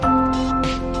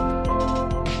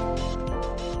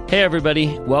Hey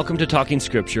everybody, welcome to Talking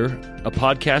Scripture, a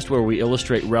podcast where we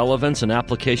illustrate relevance and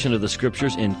application of the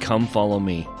Scriptures in Come Follow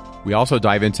Me. We also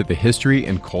dive into the history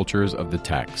and cultures of the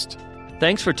text.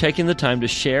 Thanks for taking the time to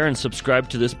share and subscribe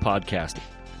to this podcast.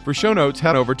 For show notes,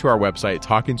 head over to our website,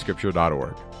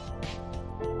 talkingscripture.org.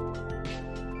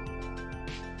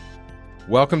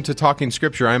 Welcome to Talking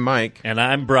Scripture. I'm Mike. And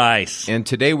I'm Bryce. And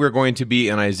today we're going to be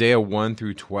in Isaiah 1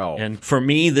 through 12. And for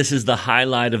me, this is the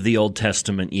highlight of the Old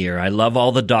Testament year. I love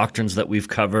all the doctrines that we've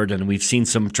covered, and we've seen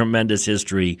some tremendous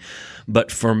history. But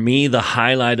for me, the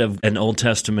highlight of an Old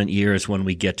Testament year is when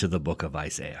we get to the book of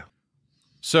Isaiah.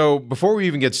 So before we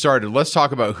even get started, let's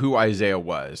talk about who Isaiah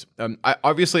was.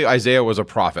 Obviously, Isaiah was a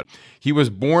prophet. He was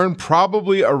born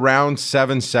probably around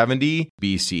 770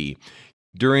 BC.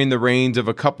 During the reigns of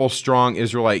a couple strong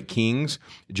Israelite kings,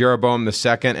 Jeroboam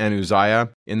II and Uzziah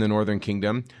in the northern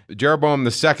kingdom. Jeroboam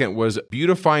II was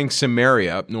beautifying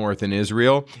Samaria up north in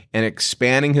Israel and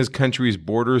expanding his country's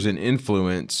borders and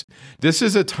influence. This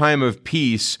is a time of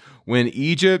peace when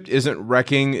Egypt isn't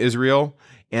wrecking Israel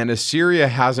and Assyria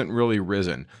hasn't really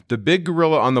risen. The big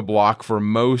gorilla on the block for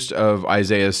most of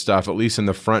Isaiah's stuff, at least in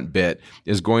the front bit,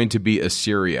 is going to be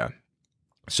Assyria.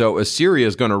 So Assyria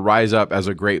is going to rise up as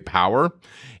a great power,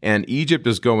 and Egypt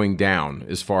is going down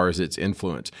as far as its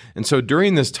influence. And so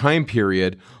during this time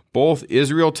period, both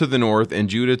Israel to the north and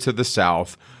Judah to the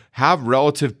south have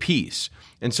relative peace.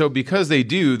 And so because they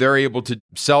do, they're able to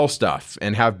sell stuff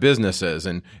and have businesses.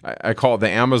 And I call it the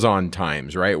Amazon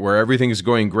times, right? Where everything's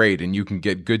going great and you can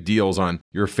get good deals on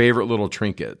your favorite little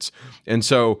trinkets. And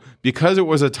so because it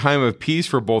was a time of peace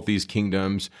for both these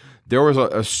kingdoms, there was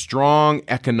a strong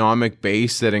economic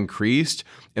base that increased.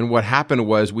 And what happened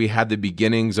was we had the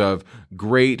beginnings of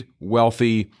great,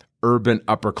 wealthy, urban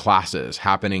upper classes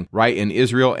happening right in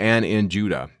Israel and in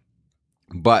Judah.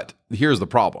 But here's the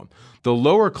problem. The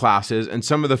lower classes and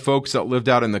some of the folks that lived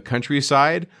out in the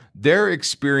countryside, they're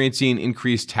experiencing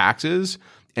increased taxes,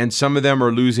 and some of them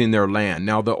are losing their land.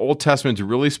 Now, the Old Testament's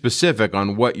really specific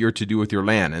on what you're to do with your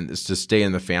land, and it's to stay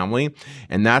in the family,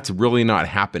 and that's really not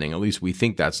happening. At least we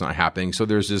think that's not happening. So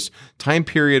there's this time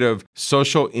period of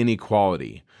social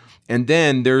inequality. And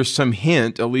then there's some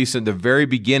hint, at least at the very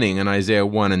beginning in Isaiah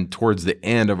 1 and towards the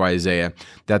end of Isaiah,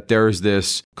 that there's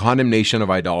this condemnation of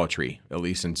idolatry, at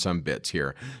least in some bits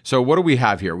here. So what do we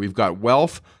have here? We've got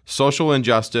wealth, social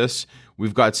injustice,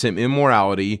 we've got some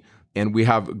immorality, and we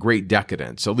have great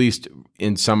decadence, at least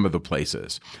in some of the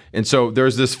places. And so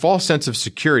there's this false sense of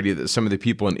security that some of the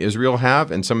people in Israel have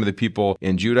and some of the people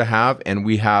in Judah have, and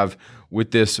we have,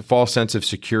 with this false sense of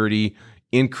security,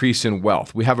 increase in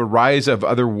wealth. We have a rise of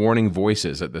other warning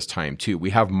voices at this time too. We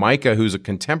have Micah, who's a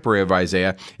contemporary of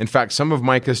Isaiah. In fact, some of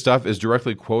Micah's stuff is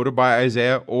directly quoted by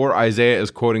Isaiah, or Isaiah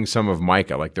is quoting some of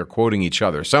Micah, like they're quoting each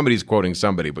other. Somebody's quoting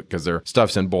somebody because their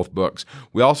stuff's in both books.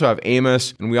 We also have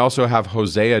Amos, and we also have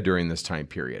Hosea during this time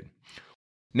period.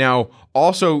 Now,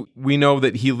 also, we know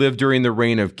that he lived during the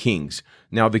reign of kings.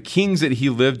 Now, the kings that he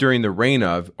lived during the reign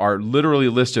of are literally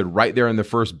listed right there in the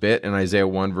first bit in Isaiah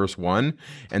 1, verse 1.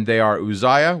 And they are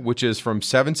Uzziah, which is from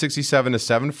 767 to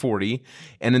 740.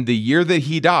 And in the year that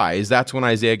he dies, that's when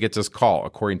Isaiah gets his call,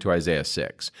 according to Isaiah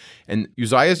 6. And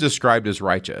Uzziah is described as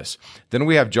righteous. Then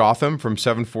we have Jotham from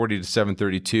 740 to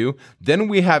 732. Then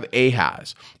we have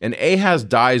Ahaz. And Ahaz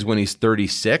dies when he's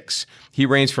 36. He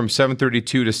reigns from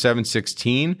 732 to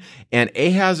 716. And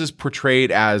Ahaz is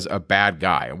portrayed as a bad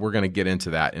guy. And we're going to get into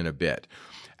that in a bit.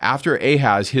 After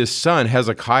Ahaz, his son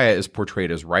Hezekiah is portrayed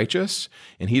as righteous,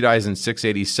 and he dies in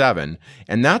 687.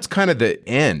 And that's kind of the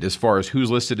end as far as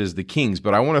who's listed as the kings.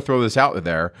 But I want to throw this out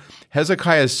there.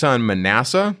 Hezekiah's son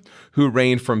Manasseh, who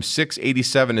reigned from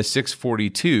 687 to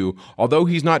 642, although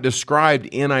he's not described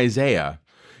in Isaiah,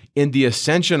 in the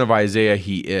ascension of Isaiah,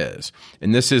 he is.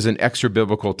 And this is an extra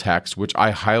biblical text, which I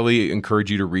highly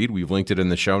encourage you to read. We've linked it in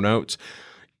the show notes.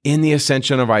 In the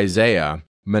ascension of Isaiah,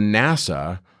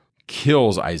 Manasseh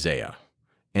kills Isaiah,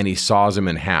 and he saws him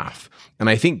in half. And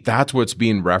I think that's what's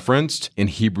being referenced in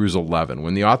Hebrews 11.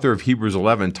 When the author of Hebrews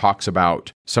 11 talks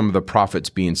about some of the prophets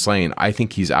being slain, I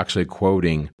think he's actually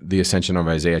quoting the ascension of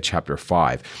Isaiah chapter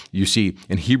 5. You see,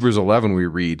 in Hebrews 11, we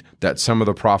read that some of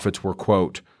the prophets were,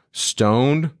 quote,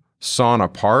 stoned, sawn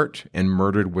apart, and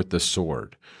murdered with the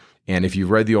sword. And if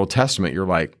you've read the Old Testament, you're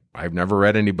like, I've never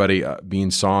read anybody being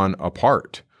sawn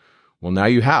apart. Well, now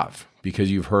you have, because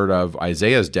you've heard of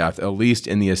Isaiah's death, at least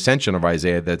in the ascension of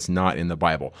Isaiah, that's not in the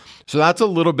Bible. So that's a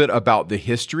little bit about the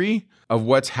history of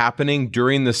what's happening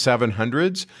during the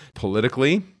 700s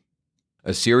politically.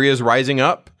 Assyria is rising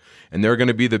up, and they're going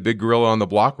to be the big gorilla on the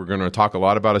block. We're going to talk a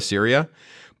lot about Assyria.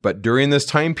 But during this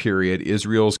time period,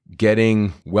 Israel's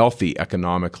getting wealthy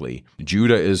economically.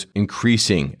 Judah is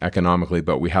increasing economically,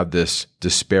 but we have this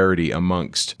disparity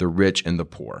amongst the rich and the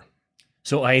poor.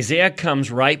 So Isaiah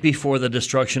comes right before the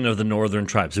destruction of the northern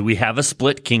tribes. So we have a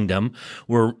split kingdom.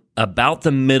 We're about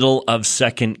the middle of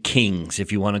 2 Kings,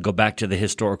 if you want to go back to the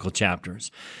historical chapters.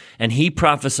 And he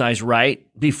prophesies right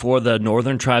before the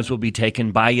northern tribes will be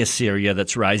taken by Assyria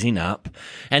that's rising up.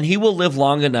 And he will live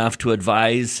long enough to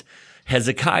advise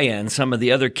Hezekiah and some of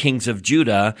the other kings of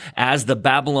Judah as the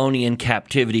Babylonian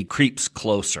captivity creeps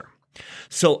closer.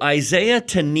 So Isaiah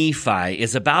to Nephi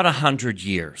is about 100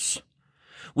 years,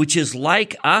 which is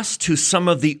like us to some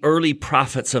of the early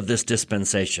prophets of this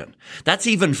dispensation. That's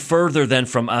even further than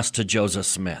from us to Joseph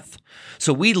Smith.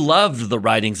 So we loved the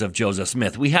writings of Joseph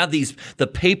Smith. We have the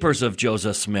papers of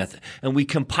Joseph Smith, and we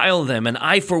compile them, and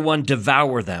I, for one,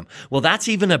 devour them. Well, that's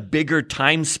even a bigger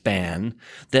time span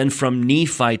than from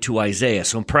Nephi to Isaiah.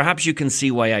 So perhaps you can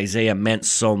see why Isaiah meant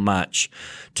so much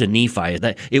to Nephi.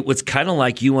 That it was kind of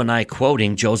like you and I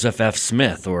quoting Joseph F.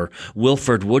 Smith or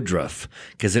Wilford Woodruff,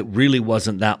 because it really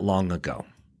wasn't that long ago.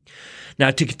 Now,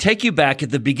 to take you back,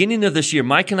 at the beginning of this year,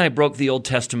 Mike and I broke the Old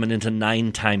Testament into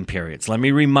 9 time periods. Let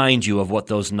me remind you of what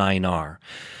those 9 are.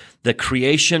 The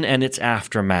creation and its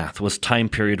aftermath was time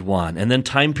period 1. And then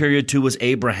time period 2 was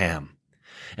Abraham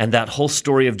and that whole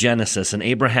story of Genesis and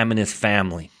Abraham and his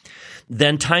family.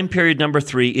 Then time period number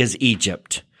 3 is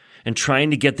Egypt and trying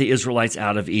to get the Israelites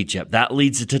out of Egypt. That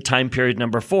leads to time period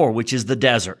number 4, which is the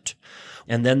desert.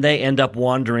 And then they end up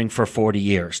wandering for 40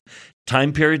 years.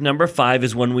 Time period number 5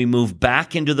 is when we move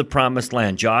back into the promised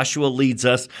land. Joshua leads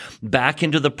us back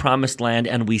into the promised land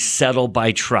and we settle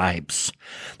by tribes.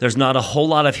 There's not a whole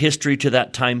lot of history to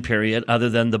that time period other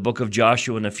than the book of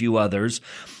Joshua and a few others,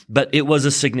 but it was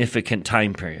a significant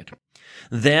time period.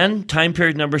 Then time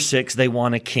period number 6, they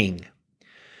want a king.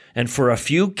 And for a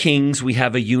few kings, we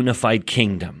have a unified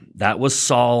kingdom. That was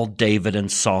Saul, David,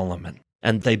 and Solomon.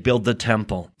 And they build the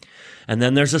temple. And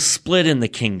then there's a split in the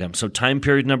kingdom. So time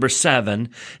period number 7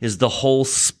 is the whole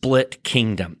split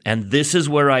kingdom. And this is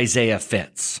where Isaiah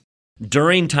fits.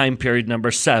 During time period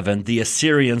number 7, the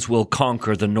Assyrians will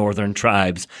conquer the northern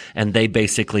tribes, and they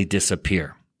basically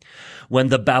disappear. When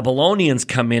the Babylonians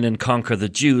come in and conquer the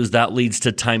Jews, that leads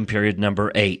to time period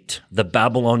number 8, the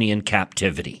Babylonian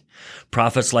captivity.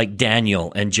 Prophets like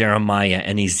Daniel and Jeremiah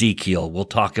and Ezekiel will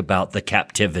talk about the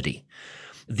captivity,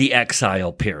 the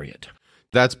exile period.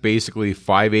 That's basically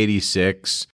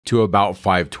 586 to about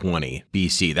 520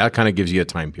 BC. That kind of gives you a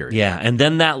time period. Yeah, and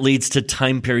then that leads to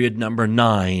time period number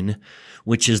 9,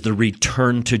 which is the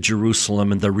return to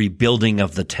Jerusalem and the rebuilding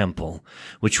of the temple,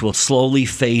 which will slowly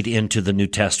fade into the New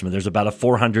Testament. There's about a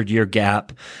 400-year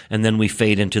gap, and then we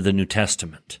fade into the New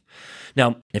Testament.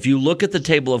 Now, if you look at the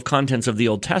table of contents of the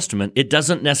Old Testament, it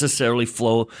doesn't necessarily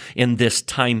flow in this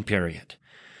time period.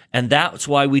 And that's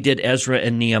why we did Ezra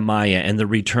and Nehemiah and the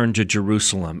return to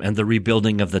Jerusalem and the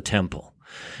rebuilding of the temple.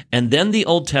 And then the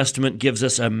Old Testament gives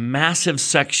us a massive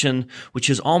section, which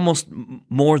is almost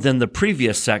more than the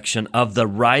previous section, of the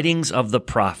writings of the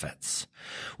prophets.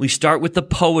 We start with the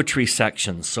poetry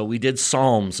sections. So we did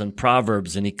Psalms and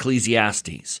Proverbs and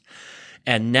Ecclesiastes.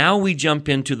 And now we jump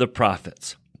into the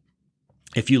prophets.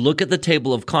 If you look at the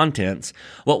table of contents,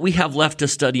 what we have left to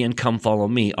study in Come Follow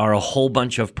Me are a whole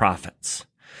bunch of prophets.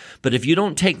 But if you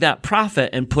don't take that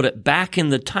prophet and put it back in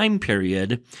the time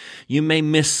period, you may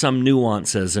miss some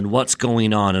nuances and what's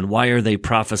going on and why are they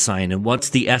prophesying and what's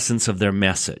the essence of their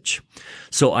message.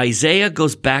 So Isaiah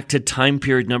goes back to time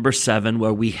period number 7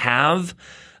 where we have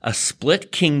a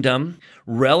split kingdom,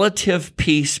 relative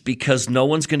peace because no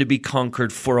one's going to be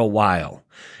conquered for a while.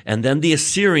 And then the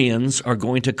Assyrians are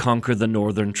going to conquer the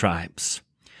northern tribes.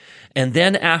 And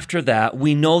then after that,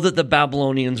 we know that the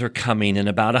Babylonians are coming in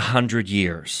about 100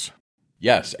 years.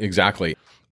 Yes, exactly.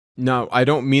 Now, I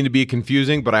don't mean to be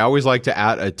confusing, but I always like to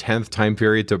add a 10th time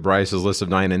period to Bryce's list of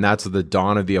 9, and that's the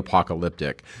dawn of the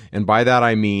apocalyptic. And by that,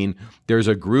 I mean there's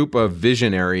a group of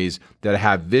visionaries that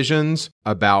have visions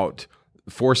about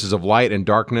forces of light and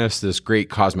darkness, this great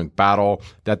cosmic battle,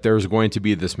 that there's going to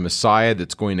be this Messiah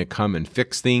that's going to come and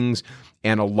fix things.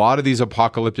 And a lot of these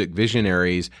apocalyptic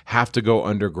visionaries have to go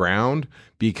underground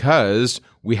because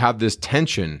we have this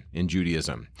tension in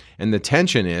Judaism. And the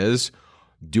tension is,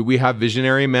 do we have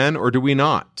visionary men or do we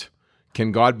not?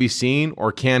 Can God be seen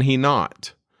or can he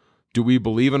not? Do we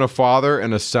believe in a father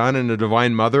and a son and a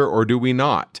divine mother or do we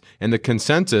not? And the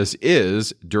consensus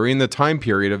is, during the time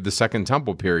period of the Second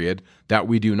Temple period, that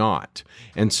we do not.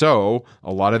 And so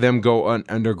a lot of them go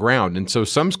underground. And so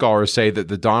some scholars say that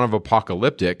the dawn of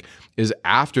apocalyptic is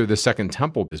after the second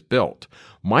temple is built.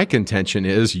 My contention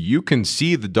is you can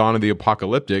see the dawn of the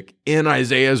apocalyptic in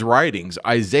Isaiah's writings.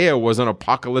 Isaiah was an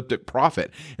apocalyptic prophet.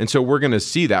 And so we're going to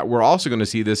see that. We're also going to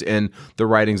see this in the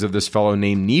writings of this fellow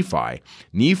named Nephi.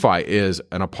 Nephi is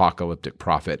an apocalyptic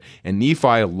prophet, and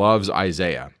Nephi loves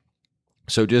Isaiah.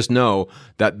 So just know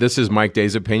that this is Mike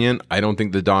Day's opinion. I don't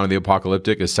think the dawn of the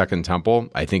apocalyptic is second temple.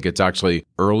 I think it's actually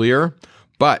earlier.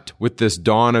 But with this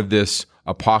dawn of this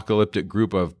apocalyptic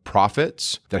group of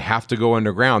prophets that have to go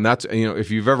underground, that's, if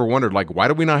you've ever wondered, like, why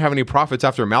do we not have any prophets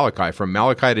after Malachi? From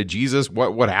Malachi to Jesus,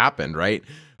 what happened, right?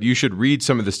 You should read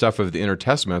some of the stuff of the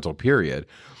intertestamental period.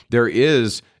 There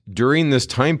is, during this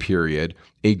time period,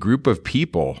 a group of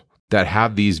people that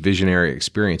have these visionary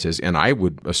experiences. And I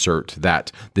would assert that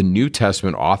the New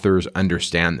Testament authors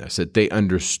understand this, that they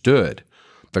understood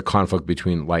the conflict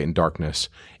between light and darkness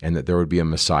and that there would be a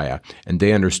Messiah. And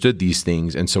they understood these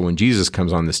things. And so when Jesus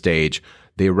comes on the stage,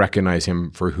 they recognize him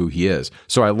for who he is.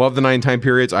 So I love the 9 time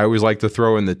periods. I always like to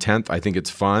throw in the 10th. I think it's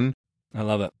fun. I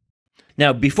love it.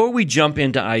 Now, before we jump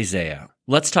into Isaiah,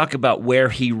 let's talk about where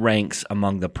he ranks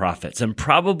among the prophets. And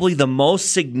probably the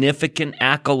most significant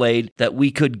accolade that we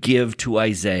could give to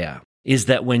Isaiah is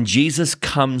that when Jesus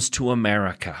comes to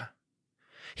America,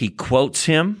 he quotes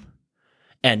him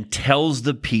and tells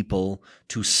the people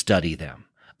to study them.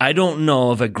 I don't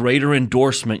know of a greater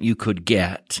endorsement you could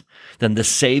get than the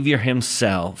Savior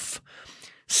himself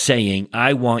saying,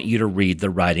 I want you to read the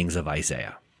writings of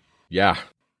Isaiah. Yeah.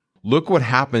 Look what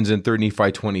happens in 3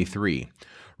 Nephi 23.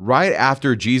 Right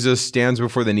after Jesus stands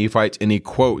before the Nephites and he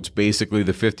quotes basically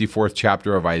the 54th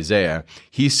chapter of Isaiah,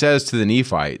 he says to the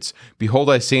Nephites, Behold,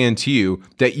 I say unto you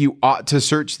that you ought to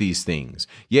search these things.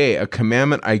 Yea, a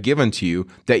commandment I give unto you,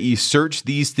 that ye search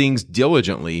these things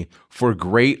diligently, for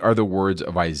great are the words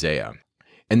of Isaiah.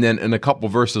 And then in a couple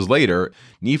verses later,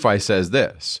 Nephi says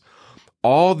this,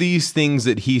 All these things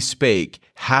that he spake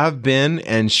have been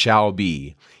and shall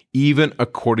be, even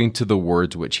according to the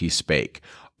words which he spake.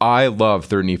 I love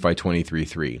 3 Nephi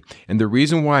 23:3. And the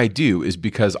reason why I do is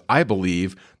because I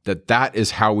believe that that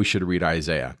is how we should read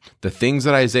Isaiah. The things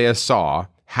that Isaiah saw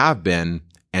have been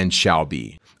and shall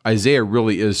be. Isaiah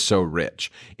really is so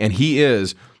rich. And he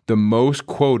is the most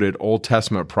quoted Old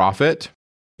Testament prophet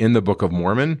in the Book of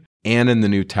Mormon and in the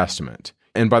New Testament.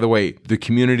 And by the way, the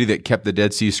community that kept the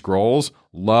Dead Sea Scrolls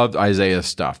loved Isaiah's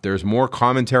stuff. There's more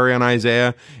commentary on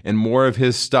Isaiah and more of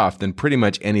his stuff than pretty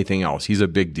much anything else. He's a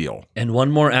big deal. And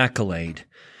one more accolade.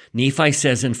 Nephi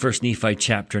says in 1 Nephi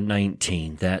chapter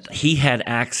 19 that he had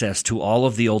access to all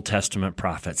of the Old Testament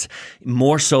prophets,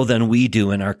 more so than we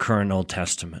do in our current Old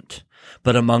Testament.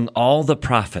 But among all the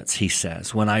prophets, he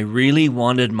says, when I really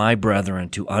wanted my brethren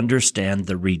to understand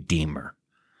the Redeemer,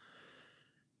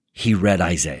 he read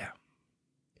Isaiah.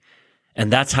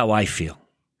 And that's how I feel.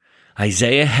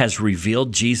 Isaiah has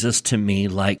revealed Jesus to me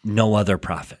like no other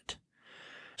prophet.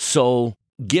 So,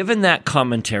 given that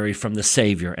commentary from the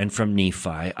Savior and from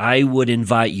Nephi, I would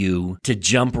invite you to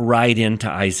jump right into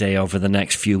Isaiah over the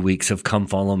next few weeks of Come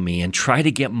Follow Me and try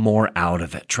to get more out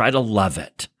of it. Try to love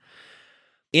it.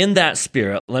 In that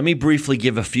spirit, let me briefly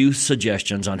give a few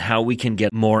suggestions on how we can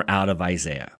get more out of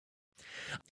Isaiah.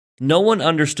 No one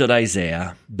understood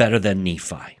Isaiah better than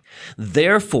Nephi.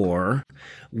 Therefore,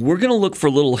 we're going to look for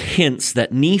little hints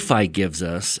that Nephi gives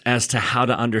us as to how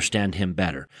to understand him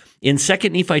better. In 2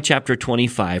 Nephi chapter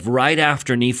 25, right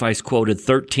after Nephi's quoted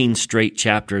 13 straight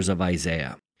chapters of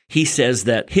Isaiah, he says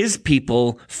that his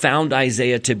people found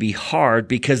Isaiah to be hard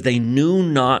because they knew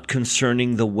not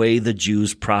concerning the way the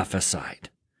Jews prophesied.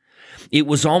 It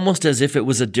was almost as if it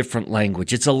was a different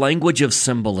language. It's a language of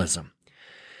symbolism.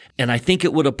 And I think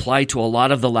it would apply to a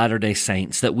lot of the Latter-day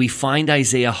Saints that we find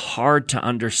Isaiah hard to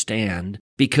understand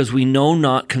because we know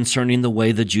not concerning the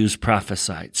way the Jews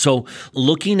prophesied. So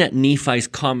looking at Nephi's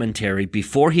commentary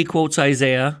before he quotes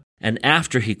Isaiah and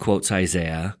after he quotes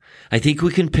Isaiah, I think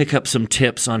we can pick up some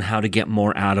tips on how to get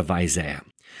more out of Isaiah.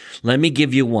 Let me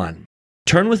give you one.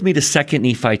 Turn with me to 2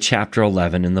 Nephi chapter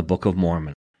 11 in the Book of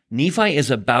Mormon. Nephi is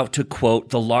about to quote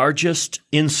the largest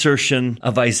insertion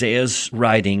of Isaiah's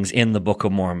writings in the Book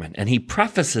of Mormon, and he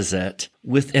prefaces it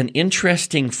with an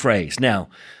interesting phrase. Now,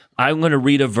 I'm going to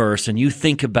read a verse, and you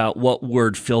think about what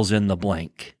word fills in the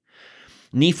blank.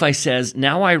 Nephi says,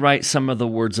 Now I write some of the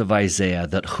words of Isaiah,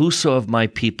 that whoso of my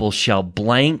people shall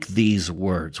blank these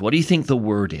words. What do you think the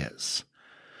word is?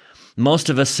 Most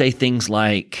of us say things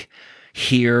like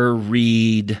hear,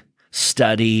 read,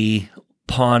 study,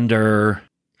 ponder.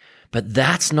 But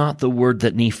that's not the word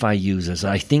that Nephi uses.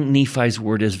 I think Nephi's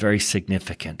word is very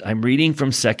significant. I'm reading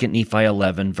from 2 Nephi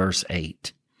 11, verse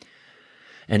 8.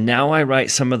 And now I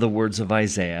write some of the words of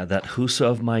Isaiah, that whoso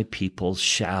of my people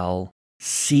shall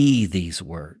see these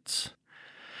words.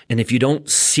 And if you don't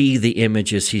see the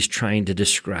images he's trying to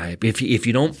describe, if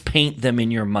you don't paint them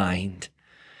in your mind,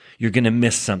 you're going to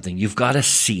miss something. You've got to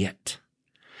see it.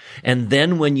 And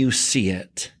then when you see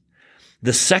it,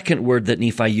 the second word that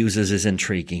Nephi uses is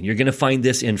intriguing. You're going to find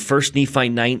this in 1 Nephi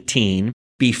 19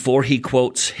 before he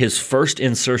quotes his first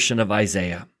insertion of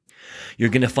Isaiah. You're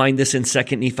going to find this in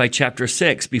 2 Nephi chapter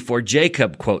 6 before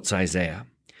Jacob quotes Isaiah.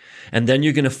 And then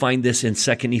you're going to find this in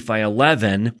 2 Nephi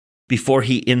 11 before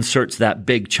he inserts that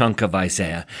big chunk of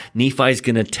Isaiah. Nephi's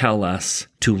going to tell us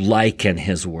to liken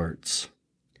his words.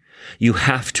 You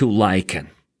have to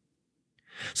liken.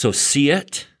 So see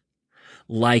it,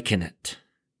 liken it.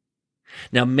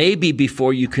 Now, maybe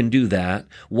before you can do that,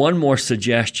 one more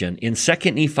suggestion. In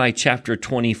 2 Nephi chapter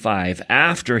 25,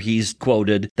 after he's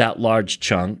quoted that large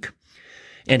chunk,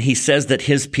 and he says that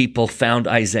his people found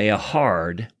Isaiah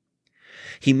hard,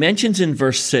 he mentions in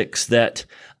verse 6 that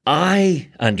I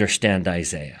understand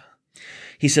Isaiah.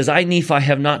 He says, I, Nephi,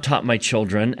 have not taught my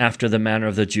children after the manner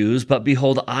of the Jews, but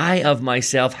behold, I of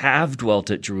myself have dwelt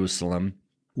at Jerusalem.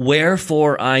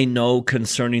 Wherefore I know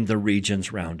concerning the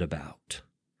regions round about.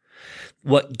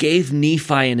 What gave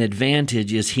Nephi an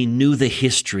advantage is he knew the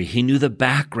history. He knew the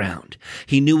background.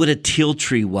 He knew what a teal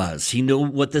tree was. He knew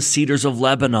what the cedars of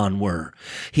Lebanon were.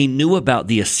 He knew about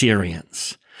the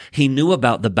Assyrians. He knew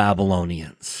about the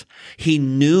Babylonians. He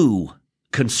knew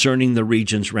concerning the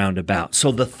regions round about.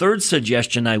 So the third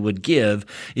suggestion I would give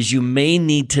is you may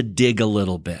need to dig a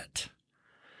little bit.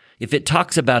 If it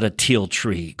talks about a teal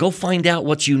tree, go find out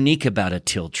what's unique about a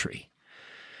teal tree.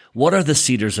 What are the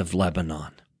cedars of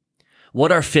Lebanon?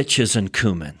 What are Fitches and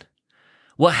Cumin?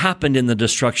 What happened in the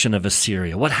destruction of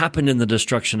Assyria? What happened in the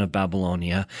destruction of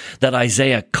Babylonia that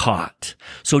Isaiah caught?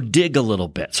 So dig a little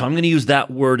bit. So I'm going to use that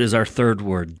word as our third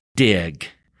word, dig.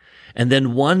 And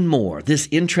then one more. This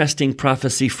interesting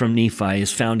prophecy from Nephi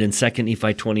is found in 2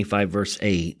 Nephi 25, verse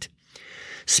 8.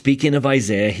 Speaking of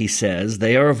Isaiah, he says,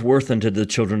 they are of worth unto the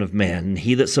children of men, and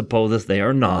he that supposeth they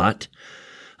are not,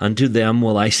 unto them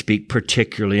will I speak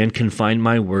particularly, and confine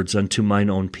my words unto mine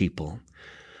own people.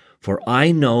 For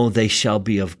I know they shall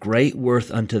be of great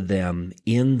worth unto them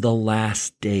in the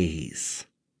last days.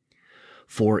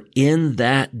 For in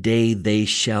that day they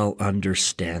shall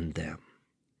understand them.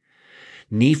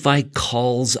 Nephi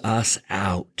calls us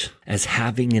out as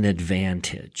having an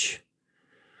advantage.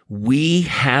 We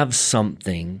have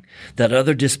something that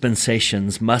other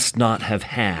dispensations must not have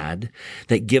had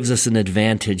that gives us an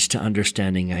advantage to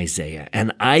understanding Isaiah.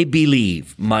 And I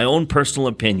believe, my own personal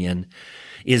opinion,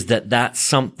 is that that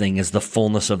something is the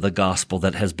fullness of the gospel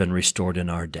that has been restored in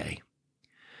our day.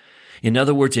 In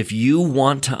other words, if you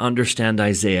want to understand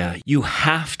Isaiah, you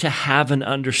have to have an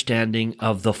understanding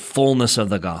of the fullness of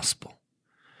the gospel.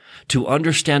 To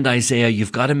understand Isaiah,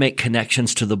 you've got to make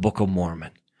connections to the Book of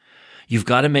Mormon. You've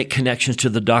got to make connections to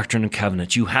the Doctrine and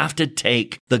Covenants. You have to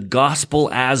take the gospel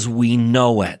as we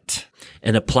know it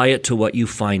and apply it to what you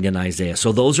find in Isaiah.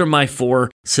 So those are my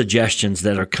 4 suggestions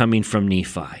that are coming from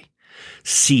Nephi.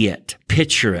 See it,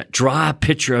 picture it, draw a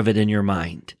picture of it in your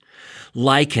mind.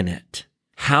 Liken it.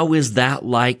 How is that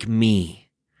like me?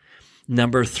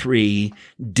 Number 3,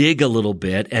 dig a little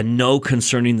bit and know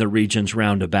concerning the regions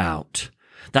round about.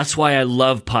 That's why I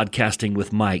love podcasting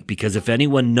with Mike, because if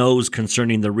anyone knows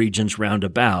concerning the regions round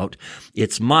about,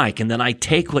 it's Mike. And then I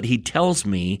take what he tells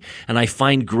me and I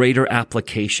find greater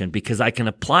application because I can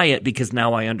apply it because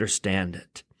now I understand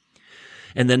it.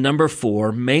 And then number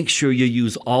 4, make sure you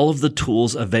use all of the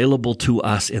tools available to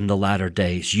us in the latter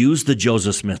days. Use the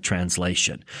Joseph Smith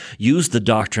translation. Use the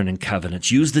Doctrine and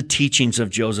Covenants. Use the teachings of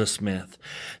Joseph Smith.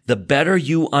 The better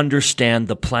you understand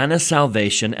the plan of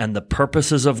salvation and the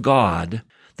purposes of God,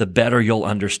 the better you'll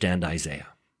understand Isaiah.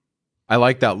 I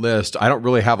like that list. I don't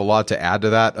really have a lot to add to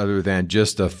that other than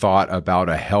just a thought about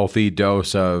a healthy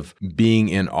dose of being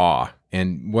in awe.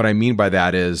 And what I mean by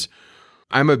that is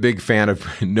I'm a big fan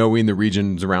of knowing the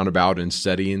regions around about and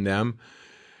studying them.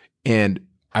 And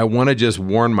I want to just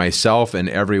warn myself and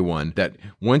everyone that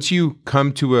once you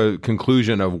come to a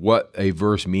conclusion of what a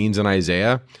verse means in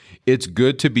Isaiah, it's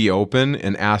good to be open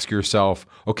and ask yourself,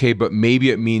 okay, but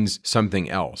maybe it means something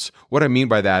else. What I mean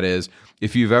by that is,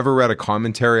 if you've ever read a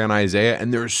commentary on Isaiah,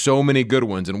 and there's so many good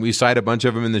ones, and we cite a bunch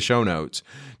of them in the show notes,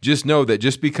 just know that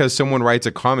just because someone writes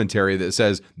a commentary that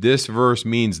says this verse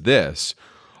means this,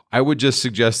 I would just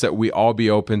suggest that we all be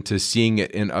open to seeing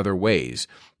it in other ways,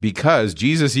 because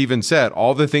Jesus even said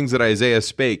all the things that Isaiah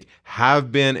spake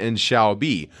have been and shall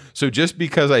be. So just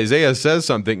because Isaiah says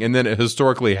something and then it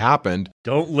historically happened,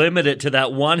 don't limit it to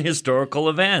that one historical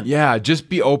event. Yeah, just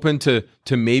be open to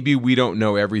maybe we don't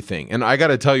know everything. And I got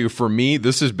to tell you, for me,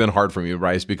 this has been hard for me,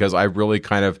 Bryce, because I've really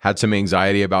kind of had some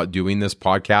anxiety about doing this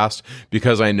podcast,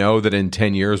 because I know that in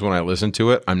 10 years when I listen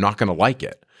to it, I'm not going to like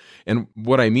it. And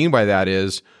what I mean by that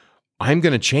is I'm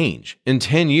going to change in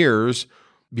 10 years,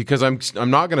 because I'm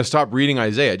not going to stop reading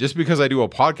Isaiah. Just because I do a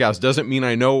podcast doesn't mean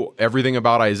I know everything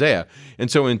about Isaiah. And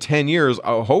so in 10 years,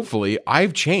 hopefully,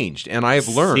 I've changed and I've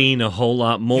learned. Seen a whole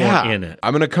lot more in it.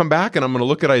 I'm going to come back and I'm going to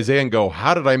look at Isaiah and go,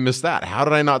 how did I miss that? How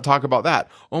did I not talk about that?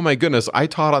 Oh my goodness, I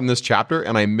taught on this chapter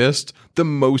and I missed the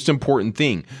most important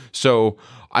thing. So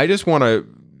I just want to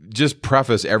just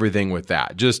preface everything with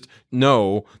that. Just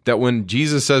know that when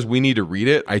Jesus says we need to read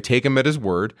it, I take him at his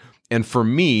word. And for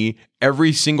me,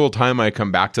 every single time I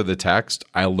come back to the text,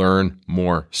 I learn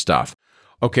more stuff.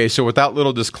 Okay, so with that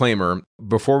little disclaimer,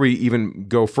 before we even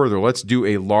go further, let's do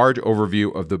a large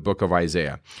overview of the book of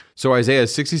Isaiah. So Isaiah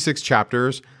is 66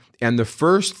 chapters, and the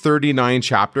first 39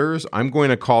 chapters, I'm going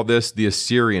to call this the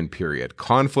Assyrian period,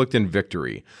 conflict and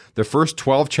victory. The first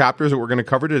 12 chapters that we're going to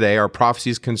cover today are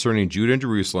prophecies concerning Judah and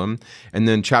Jerusalem, and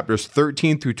then chapters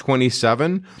 13 through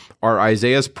 27 are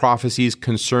Isaiah's prophecies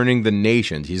concerning the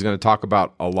nations. He's going to talk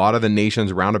about a lot of the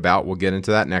nations round about. We'll get into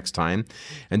that next time.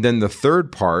 And then the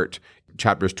third part,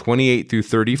 chapters 28 through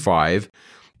 35,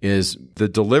 is the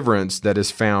deliverance that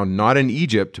is found not in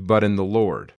Egypt, but in the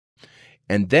Lord.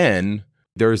 And then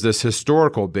there's this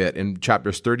historical bit in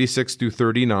chapters 36 through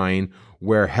 39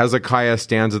 where Hezekiah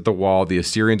stands at the wall, the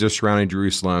Assyrians are surrounding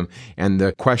Jerusalem, and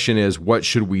the question is, what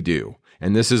should we do?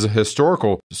 And this is a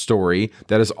historical story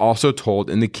that is also told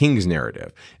in the king's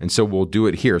narrative. And so we'll do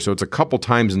it here. So it's a couple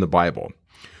times in the Bible.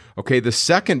 Okay, the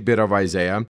second bit of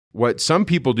Isaiah, what some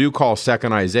people do call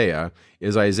second Isaiah,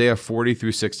 is Isaiah 40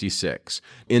 through 66.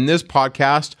 In this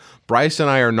podcast, Bryce and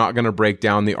I are not going to break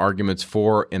down the arguments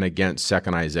for and against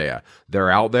second Isaiah. They're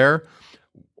out there.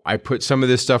 I put some of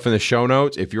this stuff in the show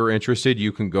notes. If you're interested,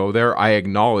 you can go there. I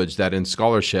acknowledge that in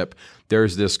scholarship,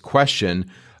 there's this question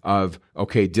of,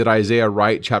 okay, did Isaiah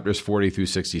write chapters 40 through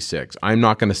 66? I'm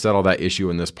not going to settle that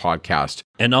issue in this podcast.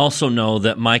 And also know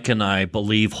that Mike and I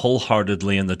believe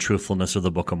wholeheartedly in the truthfulness of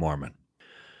the Book of Mormon.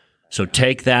 So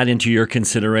take that into your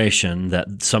consideration,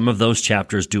 that some of those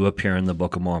chapters do appear in the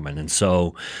Book of Mormon. And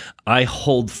so I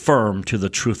hold firm to the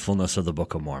truthfulness of the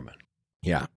Book of Mormon.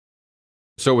 Yeah.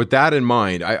 So with that in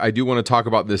mind, I do want to talk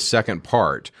about this second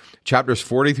part. Chapters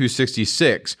 40 through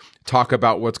 66 talk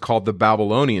about what's called the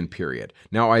Babylonian period.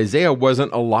 Now, Isaiah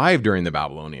wasn't alive during the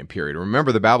Babylonian period.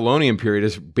 Remember, the Babylonian period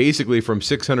is basically from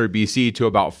 600 BC to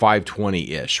about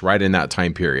 520-ish, right in that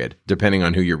time period, depending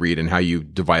on who you read and how you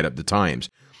divide up the times.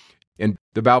 And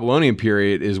the Babylonian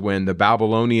period is when the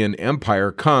Babylonian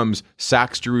Empire comes,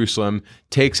 sacks Jerusalem,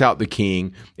 takes out the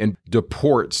king, and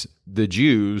deports the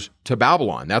Jews to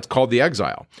Babylon. That's called the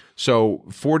exile. So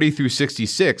 40 through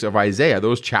 66 of Isaiah,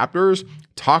 those chapters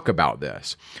talk about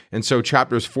this. And so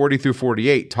chapters 40 through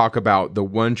 48 talk about the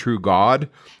one true God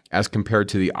as compared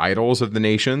to the idols of the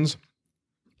nations.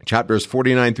 Chapters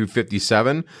 49 through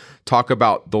 57 talk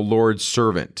about the Lord's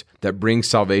servant that brings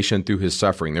salvation through his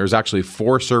suffering. There's actually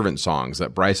 4 servant songs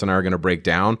that Bryce and I are going to break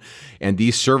down, and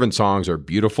these servant songs are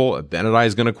beautiful. Abinadi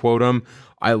is going to quote them.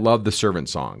 I love the servant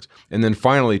songs. And then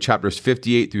finally, chapters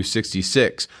 58 through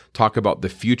 66 talk about the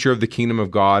future of the kingdom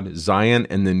of God, Zion,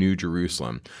 and the New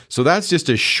Jerusalem. So that's just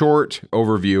a short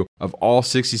overview of all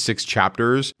 66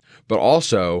 chapters, but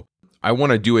also I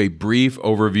want to do a brief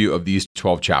overview of these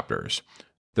 12 chapters.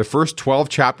 The first 12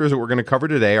 chapters that we're going to cover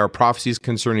today are prophecies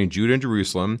concerning Judah and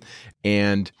Jerusalem,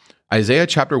 and Isaiah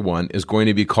chapter 1 is going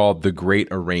to be called the Great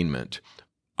Arraignment.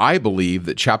 I believe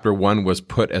that chapter 1 was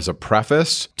put as a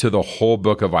preface to the whole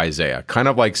book of Isaiah, kind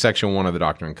of like section 1 of the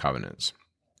Doctrine and Covenants.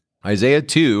 Isaiah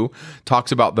 2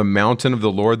 talks about the mountain of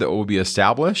the Lord that will be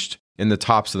established in the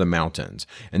tops of the mountains,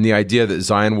 and the idea that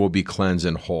Zion will be cleansed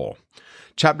and whole.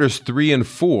 Chapters 3 and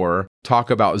 4 talk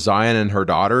about Zion and her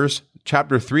daughters.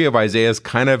 Chapter 3 of Isaiah is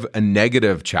kind of a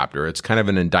negative chapter. It's kind of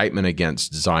an indictment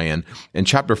against Zion. And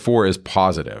chapter 4 is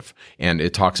positive, and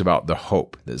it talks about the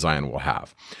hope that Zion will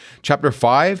have. Chapter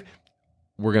 5,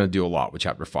 we're going to do a lot with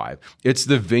chapter 5. It's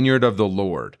the vineyard of the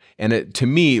Lord, and it, to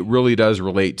me, really does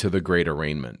relate to the Great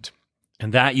Arraignment.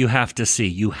 And that you have to see.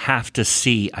 You have to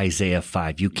see Isaiah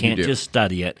 5. You can't just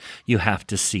study it. You have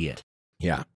to see it.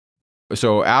 Yeah.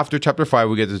 So after chapter 5,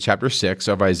 we get to chapter 6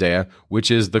 of Isaiah,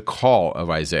 which is the call of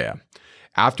Isaiah.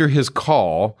 After his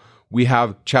call, we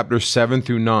have chapters 7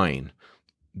 through 9.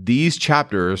 These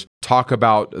chapters talk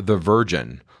about the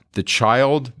virgin, the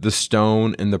child, the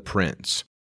stone, and the prince.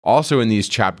 Also in these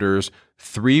chapters,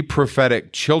 3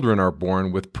 prophetic children are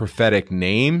born with prophetic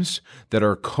names that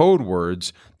are code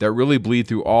words that really bleed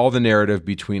through all the narrative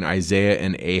between Isaiah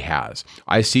and Ahaz.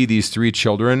 I see these 3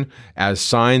 children as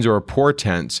signs or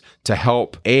portents to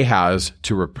help Ahaz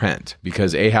to repent,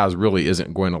 because Ahaz really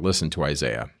isn't going to listen to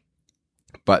Isaiah.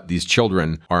 But these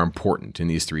children are important in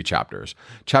these 3 chapters.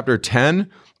 Chapter 10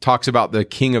 talks about the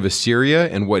king of Assyria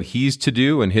and what he's to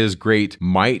do and his great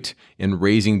might in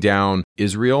raising down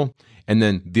Israel. And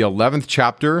then the 11th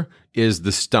chapter is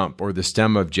the stump or the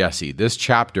stem of Jesse. This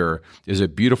chapter is a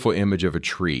beautiful image of a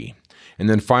tree. And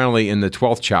then finally, in the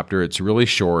 12th chapter, it's really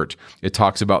short. It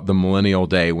talks about the millennial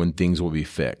day when things will be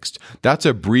fixed. That's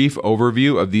a brief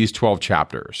overview of these 12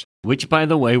 chapters. Which, by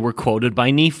the way, were quoted by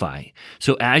Nephi.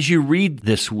 So as you read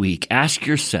this week, ask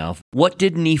yourself, what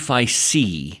did Nephi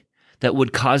see that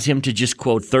would cause him to just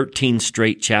quote 13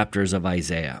 straight chapters of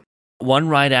Isaiah, one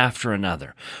right after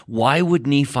another? Why would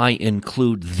Nephi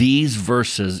include these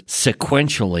verses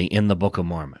sequentially in the Book of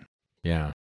Mormon?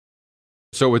 Yeah.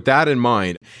 So with that in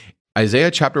mind,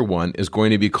 Isaiah chapter 1 is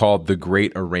going to be called the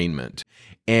Great Arraignment,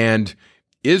 and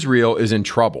Israel is in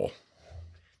trouble.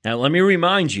 Now, let me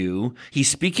remind you, he's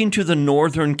speaking to the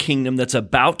northern kingdom that's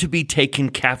about to be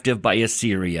taken captive by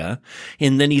Assyria.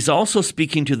 And then he's also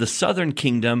speaking to the southern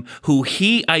kingdom, who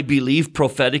he, I believe,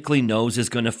 prophetically knows is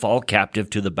going to fall captive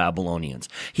to the Babylonians.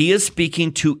 He is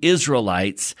speaking to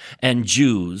Israelites and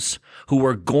Jews who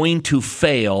are going to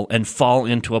fail and fall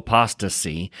into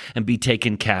apostasy and be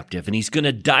taken captive. And he's going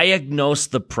to diagnose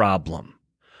the problem.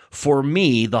 For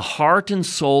me, the heart and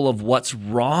soul of what's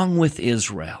wrong with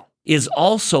Israel is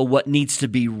also what needs to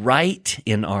be right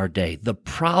in our day. The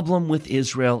problem with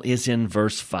Israel is in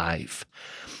verse 5.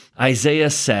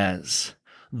 Isaiah says,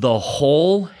 the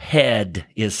whole head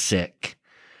is sick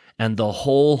and the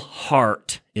whole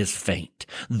heart is faint.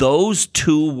 Those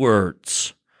 2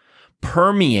 words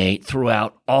permeate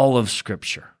throughout all of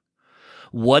Scripture.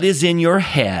 What is in your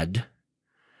head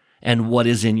and what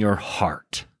is in your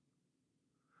heart?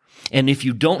 And if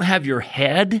you don't have your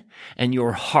head and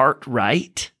your heart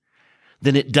right,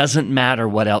 then it doesn't matter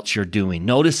what else you're doing.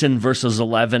 Notice in verses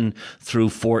 11 through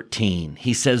 14,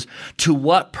 he says, to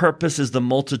what purpose is the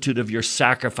multitude of your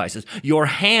sacrifices? Your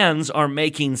hands are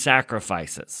making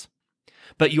sacrifices,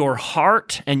 but your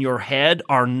heart and your head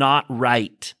are not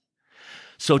right.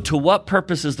 So to what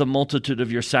purpose is the multitude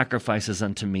of your sacrifices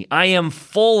unto me? I am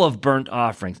full of burnt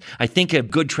offerings. I think a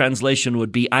good translation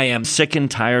would be, I am sick and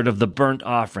tired of the burnt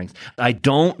offerings. I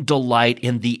don't delight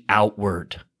in the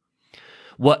outward.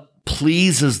 What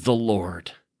pleases the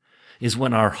Lord is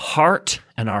when our heart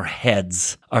and our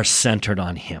heads are centered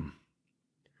on Him.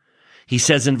 He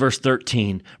says in verse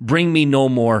 13, bring me no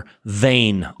more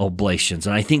vain oblations.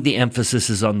 And I think the emphasis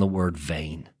is on the word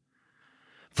vain.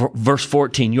 For verse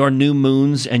 14, your new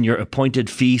moons and your appointed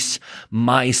feasts,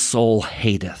 my soul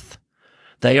hateth.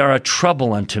 They are a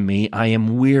trouble unto me. I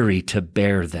am weary to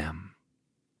bear them.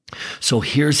 So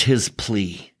here's his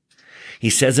plea.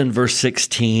 He says in verse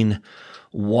 16,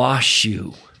 wash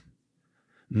you,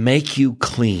 make you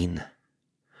clean.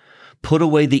 Put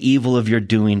away the evil of your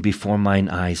doing before mine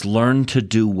eyes. Learn to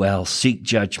do well, seek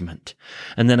judgment.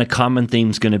 And then a common theme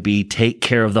is going to be take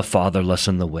care of the fatherless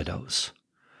and the widows.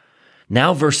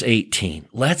 Now verse 18,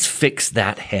 let's fix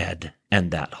that head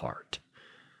and that heart.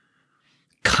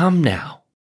 Come now,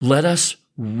 let us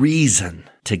reason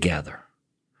together.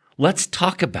 Let's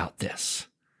talk about this.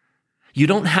 You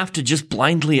don't have to just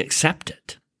blindly accept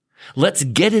it. Let's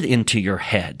get it into your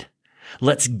head.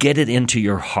 Let's get it into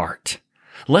your heart.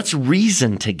 Let's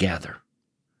reason together.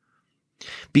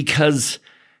 Because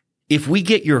if we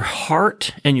get your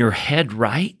heart and your head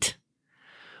right,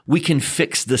 we can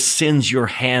fix the sins your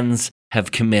hands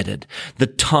have committed, the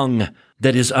tongue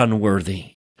that is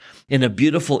unworthy. In a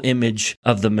beautiful image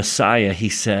of the Messiah, he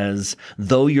says,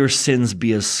 though your sins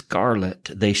be as scarlet,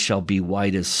 they shall be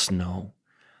white as snow.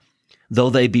 Though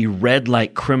they be red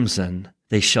like crimson,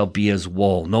 they shall be as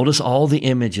wool. Notice all the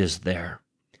images there.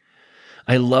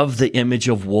 I love the image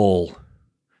of wool,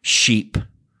 sheep,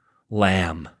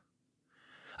 lamb.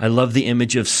 I love the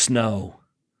image of snow,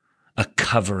 a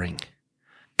covering,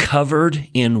 covered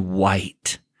in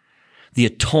white. The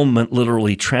atonement,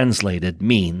 literally translated,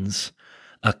 means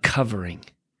a covering.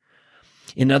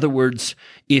 In other words,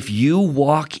 if you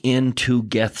walk into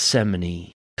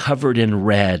Gethsemane covered in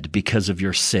red because of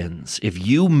your sins, if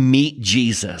you meet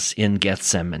Jesus in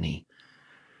Gethsemane,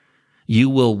 you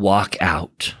will walk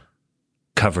out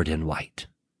covered in white.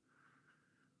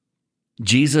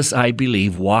 Jesus, I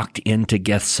believe, walked into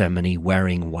Gethsemane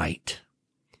wearing white.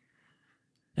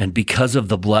 and because of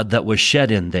the blood that was shed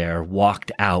in there,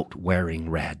 walked out wearing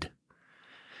red.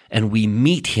 And we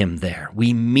meet him there.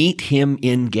 We meet him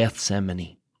in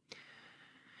Gethsemane.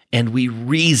 And we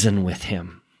reason with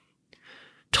him,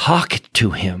 talk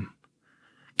to him,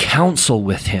 counsel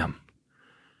with him.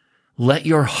 Let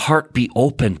your heart be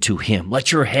open to him.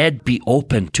 Let your head be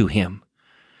open to him.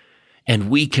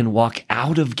 And we can walk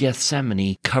out of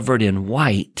Gethsemane covered in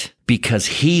white because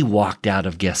he walked out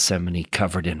of Gethsemane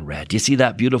covered in red. Do you see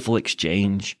that beautiful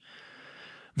exchange?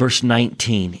 Verse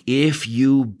 19, if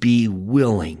you be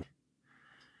willing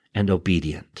and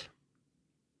obedient,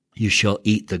 you shall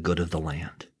eat the good of the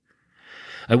land.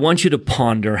 I want you to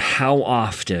ponder how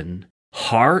often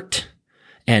heart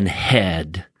and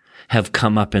head have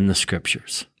come up in the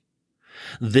scriptures.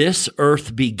 This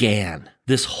earth began,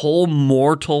 this whole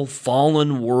mortal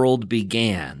fallen world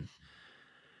began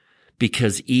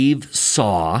because Eve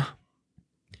saw,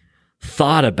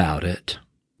 thought about it,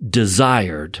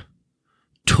 desired,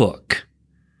 took,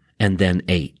 and then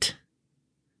ate.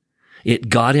 It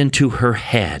got into her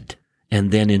head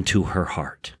and then into her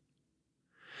heart.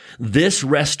 This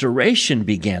restoration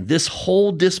began, this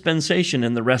whole dispensation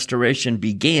in the restoration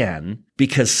began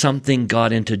because something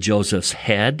got into Joseph's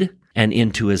head and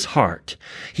into his heart.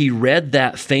 He read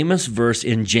that famous verse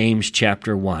in James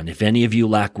chapter 1, if any of you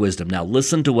lack wisdom. Now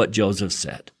listen to what Joseph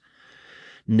said.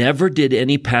 Never did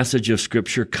any passage of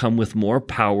scripture come with more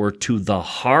power to the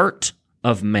heart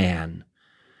of man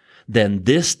than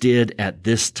this did at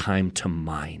this time to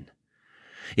mine.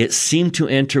 It seemed to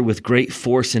enter with great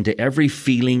force into every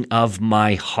feeling of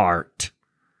my heart.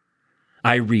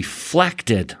 I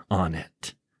reflected on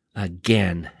it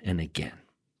again and again.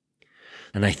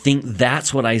 And I think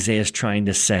that's what Isaiah is trying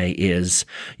to say is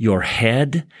your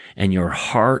head and your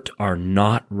heart are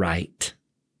not right.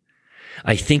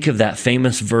 I think of that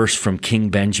famous verse from King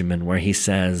Benjamin where he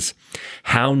says,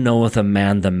 how knoweth a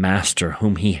man the master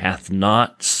whom he hath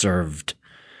not served,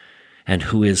 and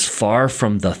who is far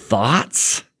from the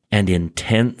thoughts and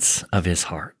intents of his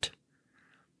heart?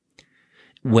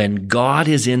 When God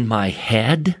is in my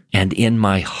head and in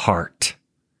my heart,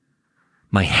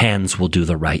 my hands will do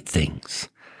the right things.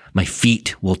 My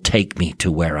feet will take me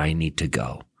to where I need to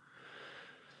go.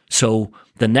 So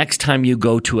the next time you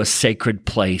go to a sacred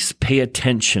place, pay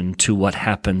attention to what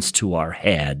happens to our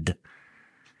head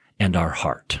and our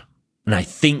heart. And I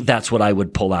think that's what I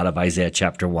would pull out of Isaiah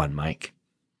chapter 1, Mike.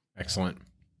 Excellent.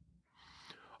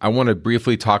 I want to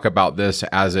briefly talk about this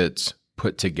as it's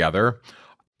put together.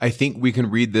 I think we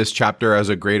can read this chapter as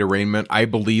a great arraignment. I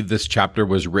believe this chapter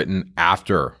was written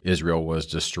after Israel was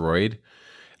destroyed.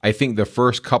 I think the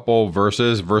first couple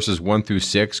verses 1 through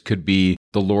 6, could be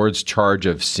the Lord's charge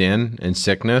of sin and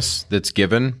sickness that's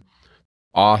given.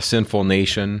 Ah, sinful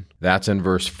nation, that's in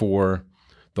verse 4.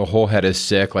 The whole head is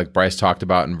sick, like Bryce talked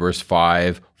about in verse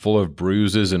 5, full of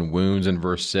bruises and wounds in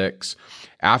verse 6.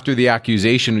 After the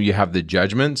accusation, you have the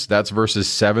judgments. That's verses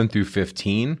 7 through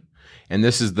 15. And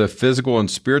this is the physical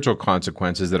and spiritual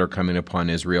consequences that are coming upon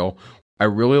Israel. I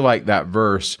really like that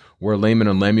verse where Laman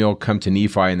and Lemuel come to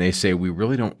Nephi and they say, we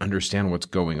really don't understand what's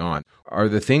going on. Are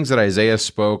the things that Isaiah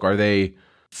spoke, are they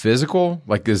physical?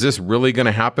 Like, is this really going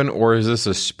to happen, or is this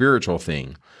a spiritual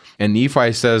thing? And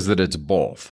Nephi says that it's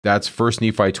both. That's 1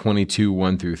 Nephi 22,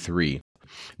 1 through 3.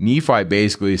 Nephi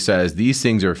basically says these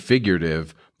things are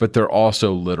figurative, but they're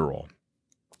also literal.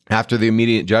 After the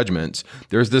immediate judgments,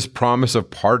 there's this promise of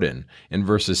pardon in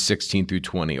verses 16 through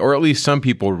 20, or at least some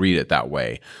people read it that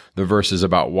way. The verses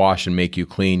about wash and make you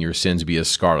clean, your sins be as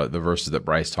scarlet, the verses that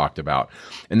Bryce talked about.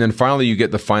 And then finally, you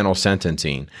get the final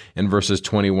sentencing in verses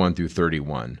 21 through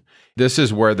 31. This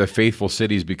is where the faithful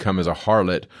cities become as a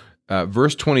harlot.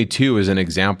 Verse 22 is an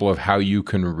example of how you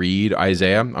can read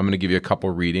Isaiah. I'm going to give you a couple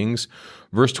readings.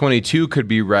 Verse 22 could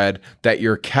be read that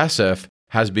your kesef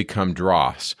has become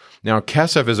dross. Now,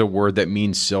 kesef is a word that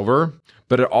means silver,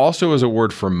 but it also is a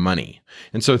word for money.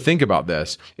 And so think about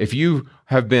this. If you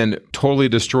have been totally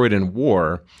destroyed in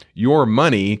war, your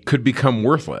money could become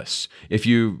worthless. If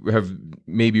you have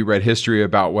maybe read history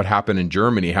about what happened in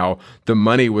Germany, how the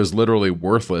money was literally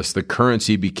worthless, the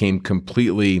currency became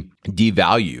completely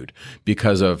devalued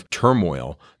because of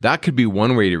turmoil. That could be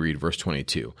one way to read verse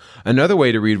 22. Another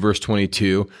way to read verse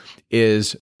 22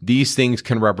 is these things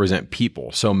can represent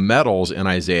people. So metals in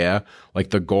Isaiah, like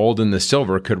the gold and the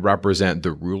silver, could represent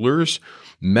the rulers.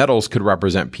 Metals could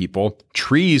represent people.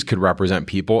 Trees could represent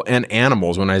people. And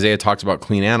animals, when Isaiah talks about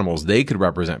clean animals, they could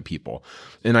represent people.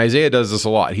 And Isaiah does this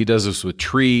a lot. He does this with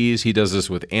trees. He does this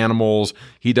with animals.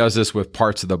 He does this with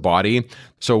parts of the body.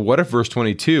 So what if verse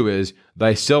 22 is,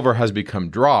 thy silver has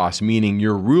become dross, meaning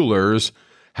your rulers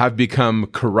have become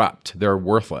corrupt. They're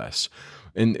worthless.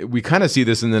 And we kind of see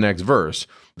this in the next verse.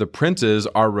 The princes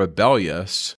are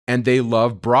rebellious and they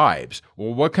love bribes.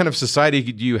 Well, what kind of society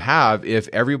do you have if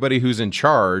everybody who's in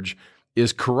charge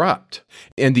is corrupt?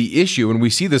 And the issue, and we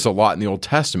see this a lot in the Old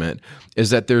Testament, is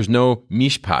that there's no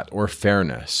mishpat or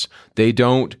fairness. They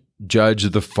don't judge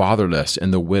the fatherless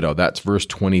and the widow. That's verse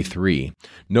 23.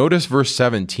 Notice verse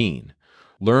 17.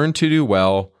 Learn to do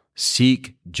well,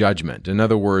 seek judgment. In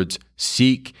other words,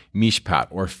 seek mishpat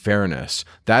or fairness.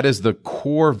 That is the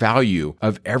core value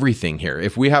of everything here.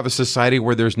 If we have a society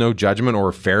where there's no judgment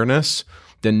or fairness,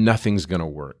 then nothing's going to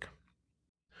work.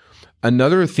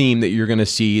 Another theme that you're going to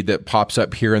see that pops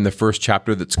up here in the first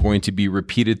chapter that's going to be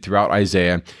repeated throughout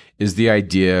Isaiah is the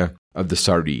idea of the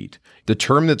sarid. The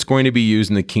term that's going to be used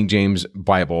in the King James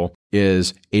Bible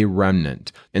is a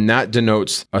remnant, and that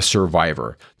denotes a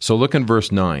survivor. So look in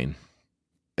verse 9.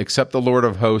 Except the Lord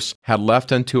of hosts had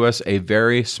left unto us a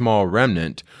very small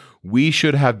remnant, we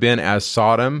should have been as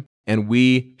Sodom, and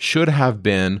we should have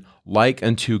been like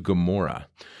unto Gomorrah.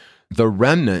 The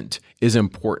remnant is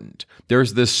important.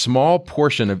 There's this small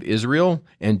portion of Israel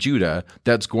and Judah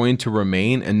that's going to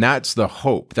remain, and that's the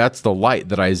hope. That's the light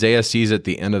that Isaiah sees at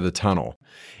the end of the tunnel.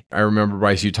 I remember,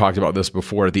 Bryce, you talked about this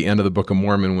before at the end of the Book of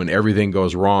Mormon when everything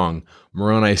goes wrong.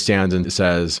 Moroni stands and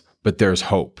says, but there's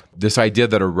hope. This idea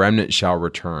that a remnant shall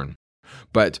return.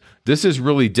 But this is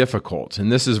really difficult,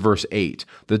 and this is verse 8.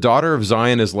 The daughter of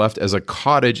Zion is left as a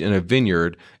cottage in a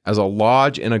vineyard, as a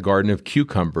lodge in a garden of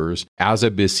cucumbers, as a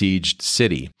besieged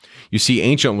city. You see,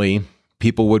 anciently,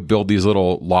 people would build these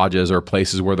little lodges or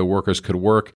places where the workers could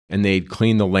work, and they'd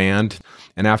clean the land.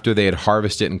 And after they had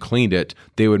harvested and cleaned it,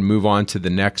 they would move on to the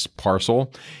next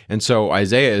parcel. And so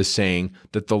Isaiah is saying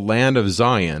that the land of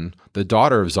Zion, the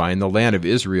daughter of Zion, the land of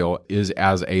Israel, is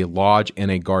as a lodge in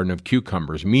a garden of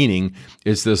cucumbers, meaning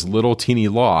it's this little teeny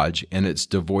lodge and it's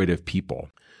devoid of people.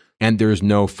 And there's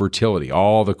no fertility.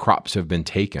 All the crops have been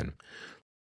taken.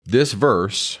 This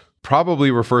verse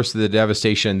probably refers to the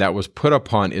devastation that was put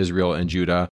upon Israel and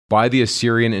Judah by the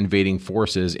Assyrian invading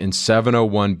forces in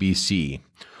 701 BC.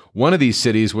 One of these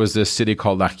cities was this city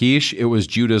called Lachish. It was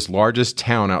Judah's largest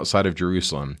town outside of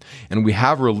Jerusalem. And we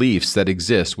have reliefs that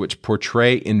exist which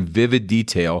portray in vivid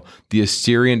detail the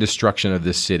Assyrian destruction of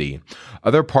this city.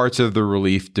 Other parts of the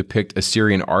relief depict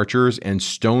Assyrian archers and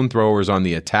stone throwers on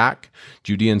the attack,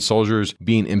 Judean soldiers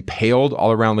being impaled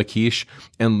all around Lachish,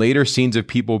 and later scenes of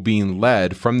people being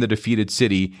led from the defeated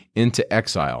city into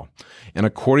exile. And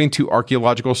according to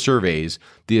archaeological surveys,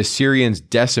 the Assyrians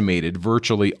decimated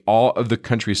virtually all of the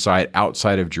countryside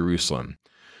outside of Jerusalem.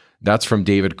 That's from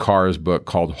David Carr's book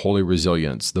called Holy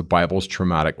Resilience, The Bible's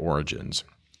Traumatic Origins.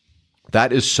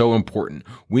 That is so important.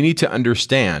 We need to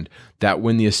understand that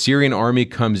when the Assyrian army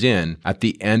comes in at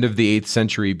the end of the 8th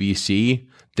century BC,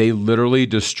 they literally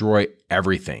destroy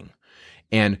everything.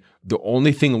 And the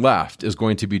only thing left is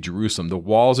going to be Jerusalem. The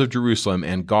walls of Jerusalem,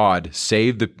 and God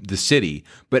saved the city,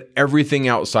 but everything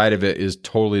outside of it is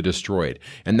totally destroyed.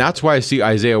 And that's why I see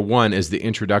Isaiah 1 as the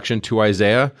introduction to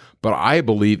Isaiah, but I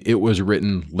believe it was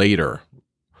written later,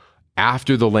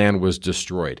 after the land was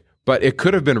destroyed. But it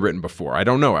could have been written before. I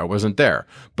don't know. I wasn't there.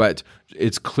 But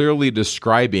it's clearly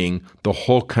describing the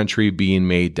whole country being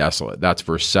made desolate. That's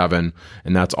verse 7,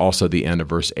 and that's also the end of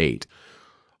verse 8.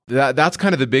 That's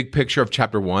kind of the big picture of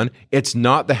chapter 1. It's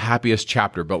not the happiest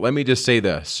chapter, but let me just say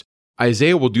this.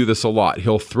 Isaiah will do this a lot.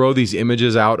 He'll throw these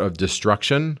images out of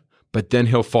destruction, but then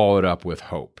he'll follow it up with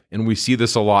hope. And we see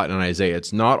this a lot in Isaiah.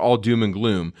 It's not all doom and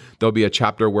gloom. There'll be a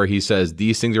chapter where he says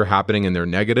these things are happening and they're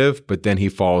negative, but then he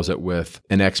follows it with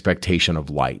an expectation of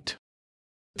light.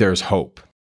 There's hope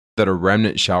that a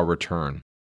remnant shall return.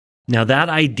 Now that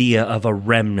idea of a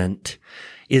remnant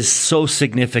is so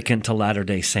significant to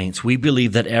Latter-day Saints. We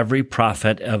believe that every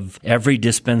prophet of every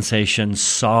dispensation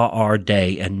saw our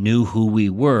day and knew who we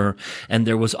were, and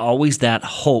there was always that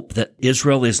hope that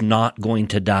Israel is not going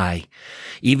to die.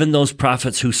 Even those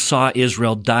prophets who saw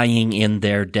Israel dying in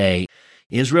their day,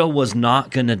 Israel was not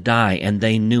going to die, and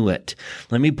they knew it.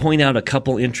 Let me point out a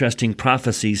couple interesting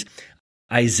prophecies.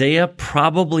 Isaiah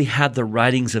probably had the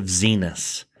writings of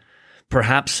Zenos,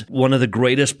 perhaps one of the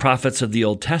greatest prophets of the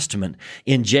Old Testament.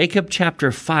 In Jacob chapter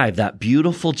 5, that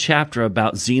beautiful chapter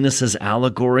about Zenos'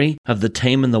 allegory of the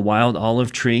tame and the wild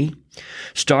olive tree,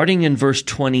 starting in verse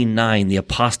 29, the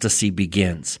apostasy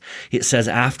begins. It says,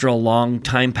 after a long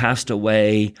time passed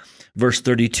away, verse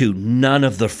 32, none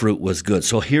of the fruit was good.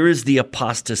 So here is the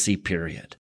apostasy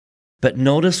period. But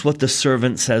notice what the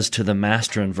servant says to the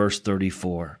master in verse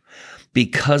 34.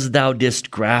 Because thou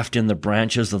didst graft in the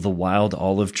branches of the wild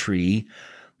olive tree,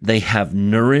 they have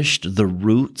nourished the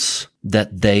roots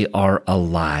that they are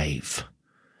alive,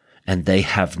 and they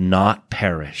have not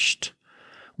perished.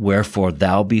 wherefore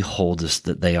thou beholdest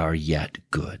that they are yet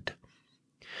good.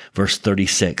 Verse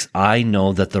 36, I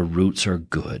know that the roots are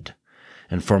good,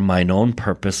 and for mine own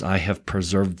purpose I have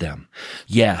preserved them.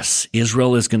 Yes,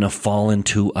 Israel is going to fall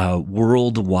into a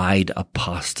worldwide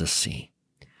apostasy,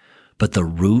 but the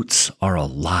roots are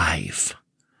alive,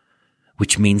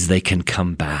 which means they can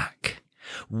come back.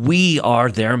 We are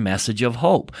their message of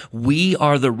hope. We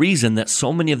are the reason that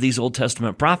so many of these Old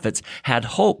Testament prophets had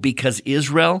hope, because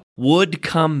Israel would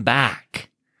come back.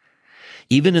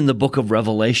 Even in the book of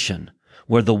Revelation,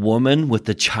 where the woman with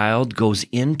the child goes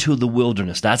into the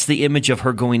wilderness, that's the image of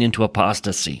her going into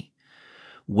apostasy,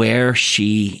 where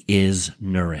she is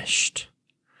nourished.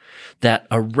 That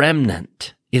a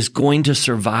remnant is going to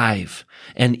survive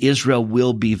and Israel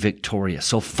will be victorious.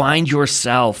 So find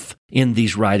yourself in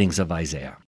these writings of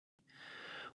Isaiah.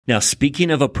 Now,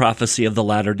 speaking of a prophecy of the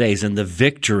latter days and the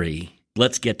victory,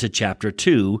 let's get to chapter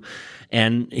 2.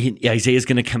 And Isaiah is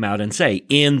going to come out and say,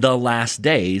 in the last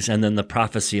days, and then the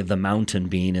prophecy of the mountain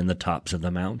being in the tops of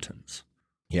the mountains.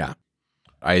 Yeah.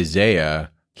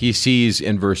 Isaiah, he sees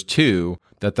in verse 2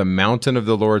 that the mountain of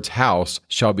the Lord's house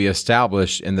shall be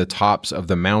established in the tops of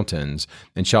the mountains,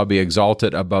 and shall be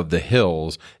exalted above the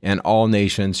hills, and all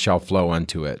nations shall flow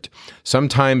unto it.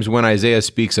 Sometimes when Isaiah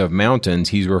speaks of mountains,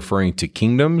 he's referring to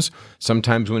kingdoms.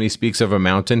 Sometimes when he speaks of a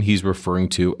mountain, he's referring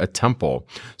to a temple.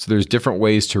 So there's different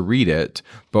ways to read it,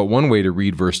 but one way to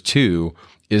read verse 2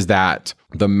 is that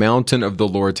the mountain of the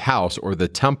Lord's house, or the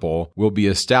temple, will be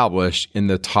established in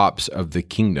the tops of the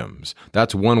kingdoms.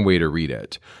 That's one way to read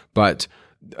it. But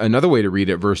another way to read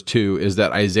it, verse 2, is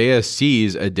that Isaiah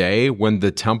sees a day when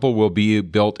the temple will be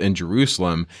built in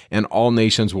Jerusalem and all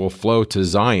nations will flow to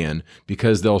Zion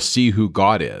because they'll see who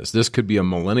God is. This could be a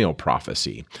millennial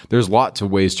prophecy. There's lots of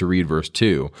ways to read verse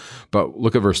 2, but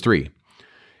look at verse 3.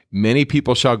 Many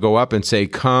people shall go up and say,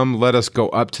 come, let us go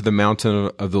up to the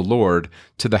mountain of the Lord,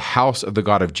 to the house of the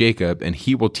God of Jacob, and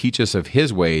he will teach us of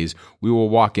his ways. We will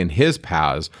walk in his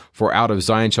paths, for out of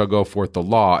Zion shall go forth the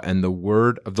law and the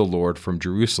word of the Lord from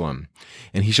Jerusalem.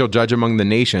 And he shall judge among the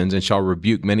nations, and shall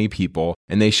rebuke many people,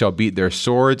 and they shall beat their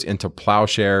swords into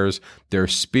plowshares, their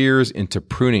spears into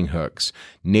pruning hooks.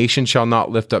 Nation shall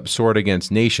not lift up sword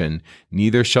against nation,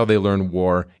 neither shall they learn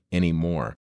war any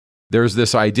more. There's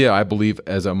this idea, I believe,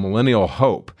 as a millennial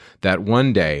hope, that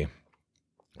one day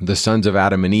the sons of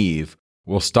Adam and Eve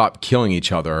will stop killing each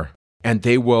other and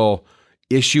they will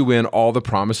issue in all the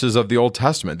promises of the Old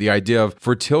Testament, the idea of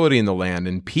fertility in the land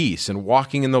and peace and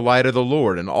walking in the light of the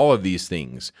Lord and all of these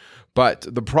things. But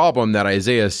the problem that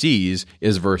Isaiah sees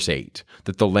is verse 8,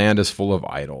 that the land is full of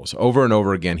idols. Over and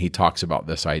over again, he talks about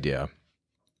this idea.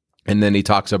 And then he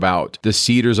talks about the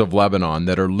cedars of Lebanon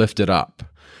that are lifted up.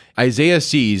 Isaiah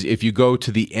sees, if you go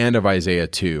to the end of Isaiah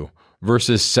 2,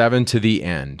 verses 7 to the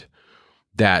end,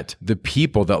 that the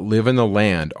people that live in the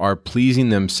land are pleasing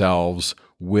themselves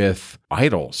with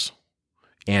idols.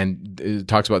 And it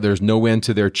talks about there's no end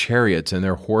to their chariots and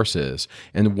their horses.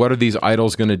 And what are these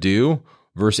idols going to do?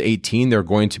 Verse 18, they're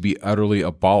going to be utterly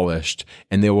abolished,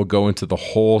 and they will go into the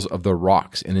holes of the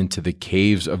rocks and into the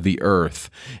caves of the earth.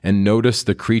 And notice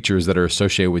the creatures that are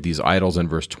associated with these idols in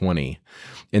verse 20.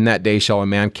 In that day shall a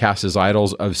man cast his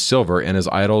idols of silver and his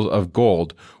idols of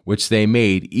gold, which they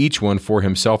made, each one for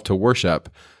himself to worship,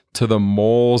 to the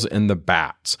moles and the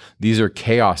bats. These are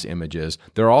chaos images.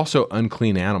 They're also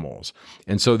unclean animals.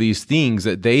 And so these things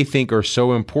that they think are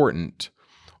so important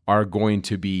are going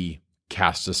to be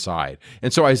cast aside.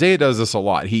 And so Isaiah does this a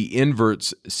lot. He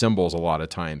inverts symbols a lot of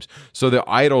times. So the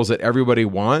idols that everybody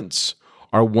wants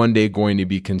are one day going to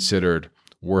be considered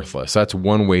worthless. That's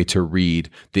one way to read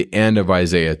the end of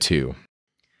Isaiah 2.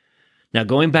 Now,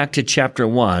 going back to chapter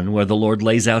 1, where the Lord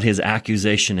lays out his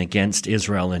accusation against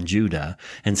Israel and Judah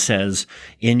and says,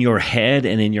 in your head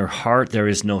and in your heart there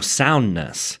is no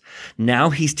soundness. Now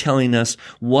he's telling us,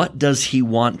 what does he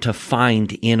want to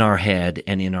find in our head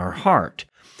and in our heart?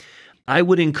 I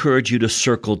would encourage you to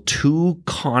circle two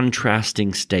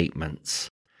contrasting statements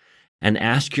and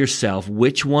ask yourself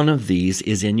which one of these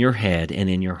is in your head and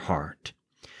in your heart.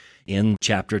 In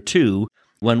chapter 2,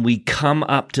 when we come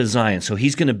up to Zion, so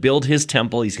he's going to build his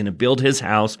temple, he's going to build his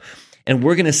house, and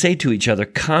we're going to say to each other,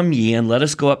 come ye and let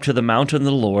us go up to the mountain of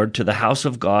the Lord, to the house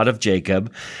of God of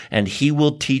Jacob, and he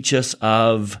will teach us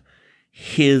of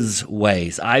his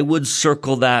ways. I would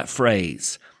circle that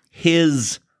phrase,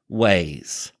 his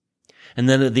ways. And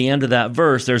then at the end of that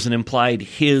verse, there's an implied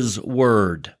his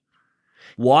word.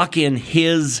 Walk in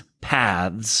his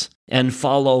paths and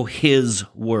follow his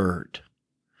word.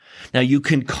 Now you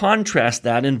can contrast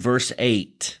that in verse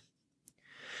 8.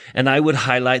 And I would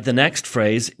highlight the next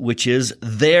phrase, which is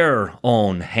their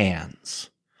own hands.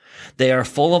 They are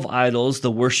full of idols,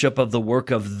 the worship of the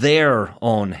work of their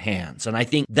own hands. And I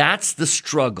think that's the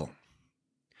struggle.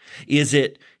 Is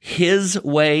it his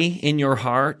way in your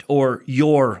heart or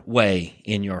your way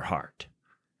in your heart?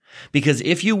 Because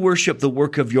if you worship the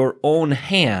work of your own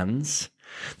hands,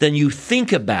 then you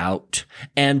think about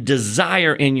and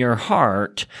desire in your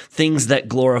heart things that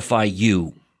glorify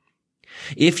you.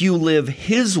 If you live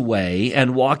his way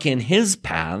and walk in his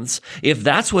paths, if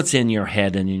that's what's in your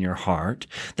head and in your heart,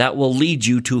 that will lead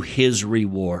you to his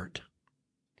reward.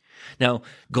 Now,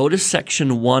 go to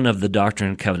section 1 of the Doctrine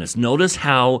and Covenants. Notice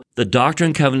how the Doctrine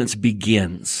and Covenants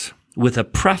begins with a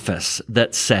preface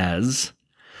that says,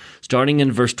 starting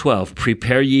in verse 12,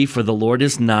 "Prepare ye, for the Lord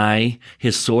is nigh,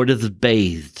 his sword is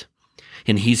bathed,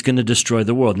 and he's going to destroy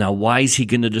the world." Now, why is he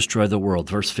going to destroy the world?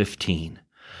 Verse 15,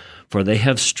 "For they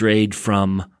have strayed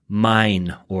from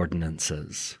mine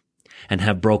ordinances, and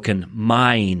have broken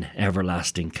mine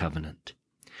everlasting covenant.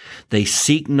 They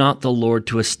seek not the Lord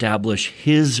to establish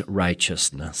his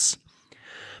righteousness,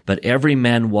 but every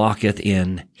man walketh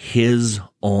in his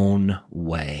own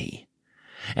way,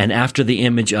 and after the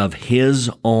image of his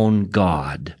own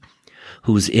God,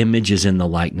 whose image is in the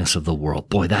likeness of the world."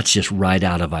 Boy, that's just right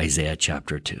out of Isaiah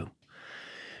chapter 2.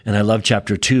 And I love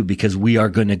chapter 2 because we are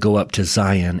going to go up to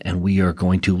Zion and we are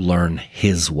going to learn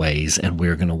his ways and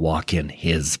we're going to walk in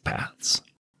his paths.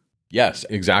 Yes,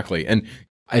 exactly. And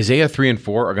Isaiah 3 and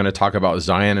 4 are going to talk about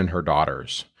Zion and her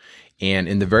daughters. And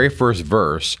in the very first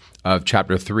verse of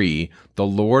chapter 3, the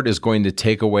Lord is going to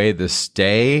take away the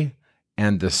stay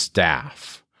and the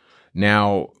staff.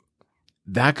 Now,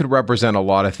 that could represent a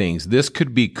lot of things. This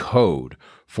could be code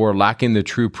for lacking the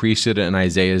true priesthood in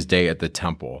Isaiah's day at the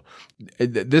temple.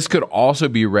 This could also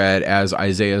be read as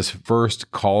Isaiah's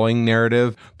first calling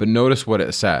narrative, but notice what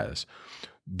it says.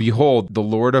 "Behold, the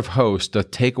Lord of hosts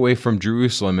doth take away from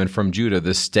Jerusalem and from Judah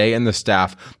the stay and the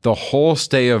staff, the whole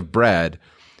stay of bread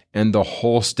and the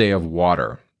whole stay of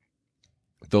water."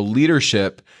 The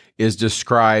leadership is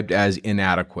described as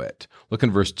inadequate. Look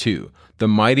in verse 2. "The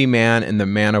mighty man and the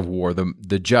man of war,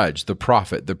 the judge, the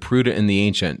prophet, the prudent and the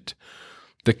ancient,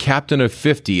 the captain of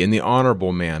 50 and the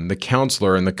honorable man, the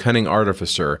counselor and the cunning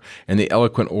artificer and the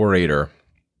eloquent orator.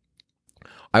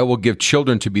 I will give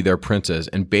children to be their princes,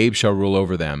 and babes shall rule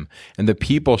over them, and the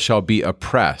people shall be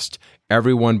oppressed,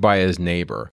 every one by his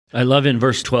neighbor." I love in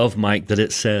verse 12, Mike, that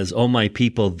it says, "O my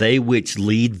people, they which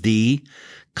lead thee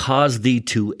cause thee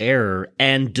to err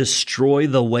and destroy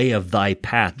the way of thy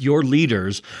path." Your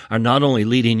leaders are not only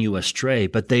leading you astray,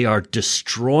 but they are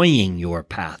destroying your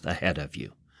path ahead of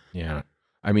you. Yeah.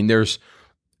 I mean,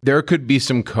 there could be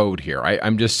some code here.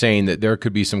 I'm just saying that there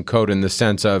could be some code in the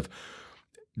sense of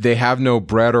they have no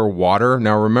bread or water.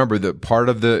 Now, remember that part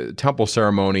of the temple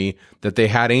ceremony that they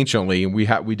had anciently, and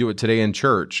we do it today in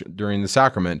church during the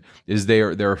sacrament, is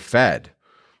they're fed.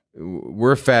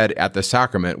 We're fed at the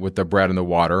sacrament with the bread and the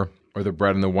water, or the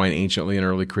bread and the wine anciently in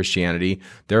early Christianity.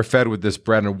 They're fed with this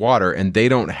bread and water, and they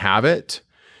don't have it,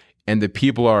 and the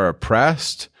people are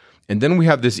oppressed. And then we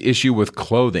have this issue with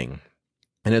clothing.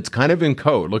 And it's kind of in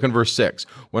code. Look in verse 6.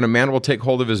 "When a man will take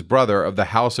hold of his brother of the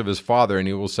house of his father, and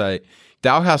he will say,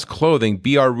 Thou hast clothing,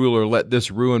 be our ruler, let this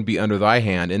ruin be under thy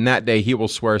hand. In that day he will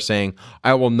swear, saying,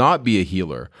 I will not be a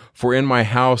healer, for in my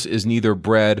house is neither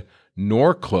bread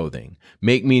nor clothing.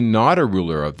 Make me not a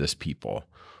ruler of this people.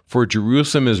 For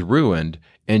Jerusalem is ruined,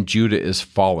 and Judah is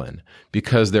fallen,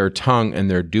 because their tongue and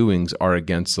their doings are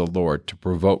against the Lord, to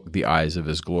provoke the eyes of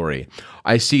his glory."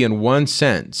 I see in one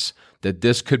sense that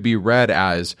this could be read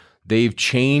as they've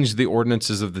changed the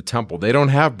ordinances of the temple. They don't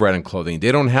have bread and clothing.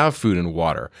 They don't have food and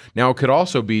water. Now, it could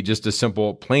also be just a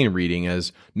simple plain reading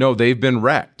as, no, they've been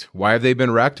wrecked. Why have they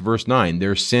been wrecked? Verse 9,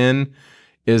 "Their sin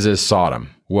is as Sodom.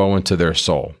 Woe unto their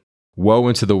soul. Woe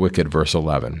unto the wicked," verse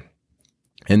 11.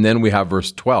 And then we have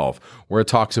verse 12, where it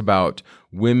talks about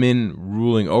women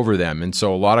ruling over them. And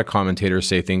so a lot of commentators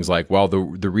say things like, well, the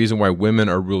reason why women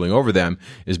are ruling over them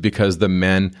is because the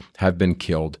men have been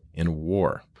killed in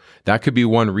war. That could be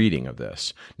one reading of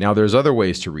this. Now, there's other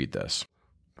ways to read this.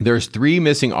 There's 3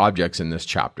 missing objects in this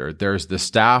chapter. There's the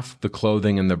staff, the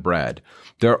clothing, and the bread.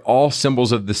 They're all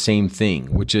symbols of the same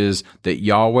thing, which is that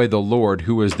Yahweh, the Lord,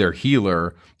 who is their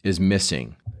healer, is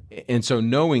missing. And so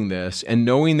knowing this, and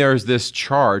knowing there's this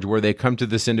charge where they come to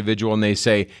this individual and they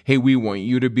say, hey, we want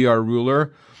you to be our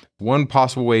ruler. One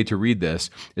possible way to read this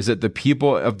is that the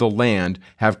people of the land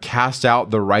have cast out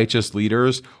the righteous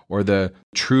leaders or the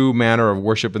true manner of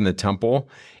worship in the temple,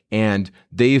 and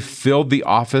they've filled the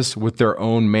office with their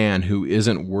own man who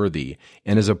isn't worthy,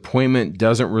 and his appointment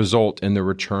doesn't result in the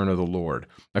return of the Lord.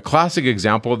 A classic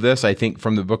example of this, I think,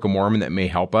 from the Book of Mormon that may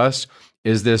help us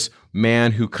is this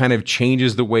man who kind of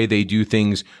changes the way they do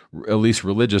things, at least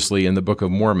religiously, in the Book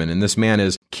of Mormon. And this man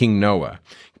is King Noah.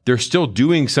 They're still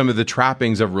doing some of the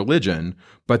trappings of religion,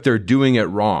 but they're doing it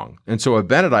wrong. And so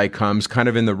Abinadi comes kind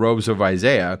of in the robes of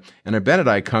Isaiah, and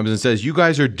Abinadi comes and says, you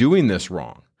guys are doing this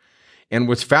wrong. And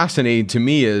what's fascinating to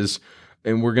me is,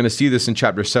 and we're going to see this in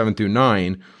chapter 7 through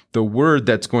 9, the word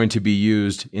that's going to be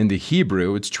used in the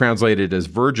Hebrew, it's translated as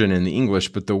virgin in the English,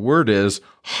 but the word is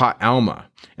ha-alma.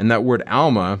 And that word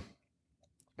alma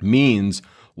means,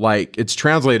 like, it's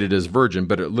translated as virgin,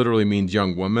 but it literally means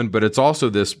young woman, but it's also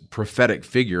this prophetic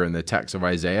figure in the text of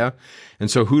Isaiah. And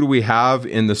so who do we have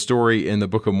in the story in the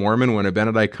Book of Mormon when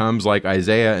Abinadi comes like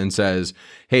Isaiah and says,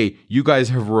 hey, you guys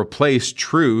have replaced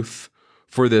truth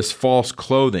for this false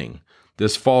clothing,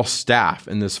 this false staff,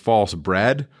 and this false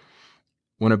bread?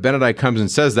 When Abinadi comes and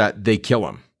says that, they kill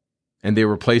him, and they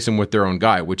replace him with their own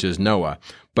guy, which is Noah.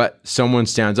 But someone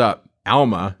stands up,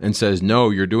 Alma, and says,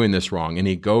 no, you're doing this wrong. And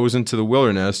he goes into the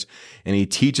wilderness and he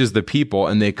teaches the people,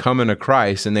 and they come into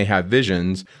Christ and they have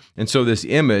visions. And so this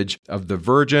image of the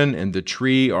virgin and the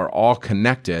tree are all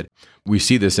connected. We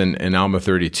see this in Alma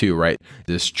 32, right?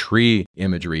 This tree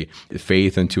imagery,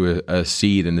 faith into a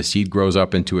seed, and the seed grows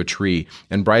up into a tree.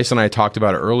 And Bryce and I talked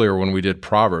about it earlier when we did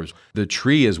Proverbs. The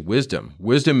tree is wisdom.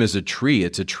 Wisdom is a tree.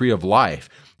 It's a tree of life.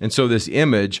 And so this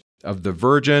image of the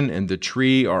virgin and the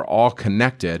tree are all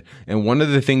connected. And one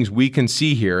of the things we can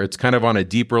see here, it's kind of on a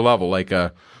deeper level,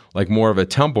 like more of a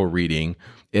temple reading,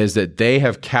 is that they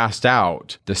have cast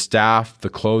out the staff, the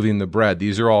clothing, the bread.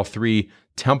 These are all three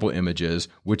temple images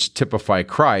which typify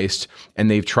Christ, and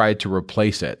they've tried to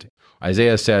replace it.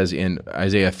 Isaiah says in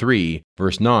Isaiah 3,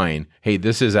 verse 9, hey,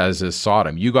 this is as is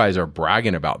Sodom. You guys are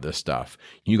bragging about this stuff.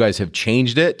 You guys have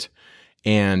changed it,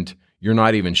 and you're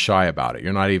not even shy about it.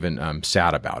 You're not even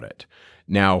sad about it.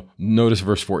 Now, notice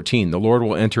verse 14. The Lord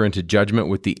will enter into judgment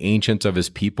with the ancients of his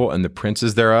people and the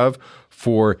princes thereof,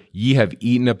 for ye have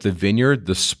eaten up the vineyard,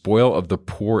 the spoil of the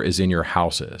poor is in your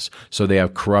houses. So they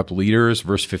have corrupt leaders.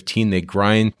 Verse 15, they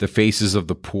grind the faces of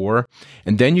the poor.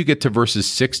 And then you get to verses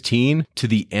 16 to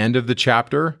the end of the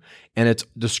chapter, and it's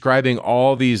describing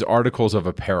all these articles of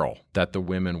apparel that the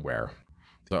women wear.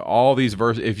 So all these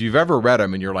verses, if you've ever read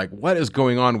them and you're like, what is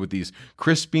going on with these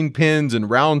crisping pins and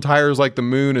round tires like the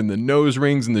moon and the nose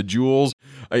rings and the jewels?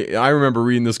 I remember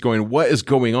reading this going, what is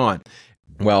going on?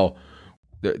 Well,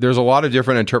 there's a lot of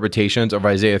different interpretations of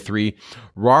Isaiah 3.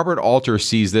 Robert Alter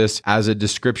sees this as a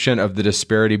description of the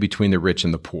disparity between the rich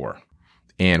and the poor.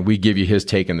 And we give you his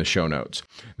take in the show notes.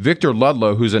 Victor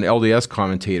Ludlow, who's an LDS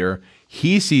commentator,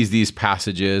 he sees these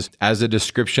passages as a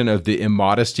description of the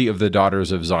immodesty of the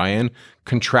daughters of Zion,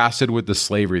 contrasted with the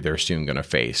slavery they're soon going to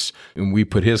face. And we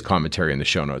put his commentary in the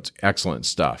show notes. Excellent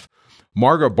stuff.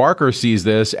 Margaret Barker sees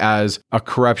this as a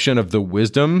corruption of the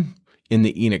wisdom in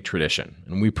the Enoch tradition.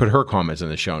 And we put her comments in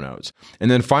the show notes.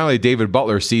 And then finally, David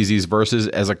Butler sees these verses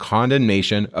as a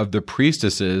condemnation of the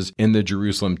priestesses in the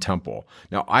Jerusalem temple.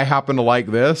 Now, I happen to like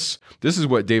this. This is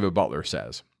what David Butler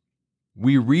says.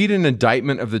 We read an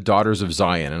indictment of the daughters of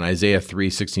Zion in Isaiah 3,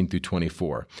 16 through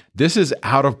 24. This is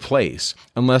out of place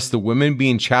unless the women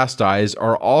being chastised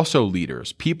are also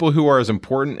leaders, people who are as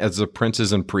important as the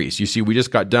princes and priests. You see, we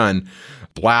just got done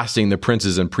blasting the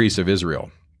princes and priests of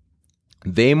Israel.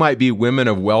 They might be women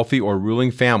of wealthy or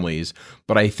ruling families,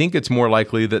 but I think it's more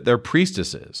likely that they're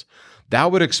priestesses. That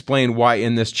would explain why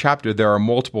in this chapter there are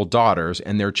multiple daughters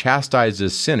and they're chastised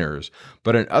as sinners,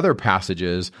 but in other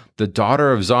passages, the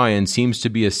daughter of Zion seems to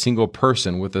be a single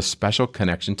person with a special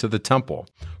connection to the temple.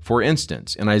 For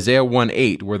instance, in Isaiah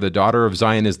 1:8, where the daughter of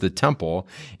Zion is the temple,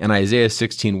 and Isaiah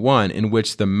 16:1, in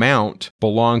which the mount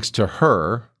belongs to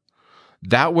her,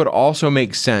 that would also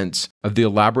make sense of the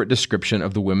elaborate description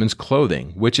of the women's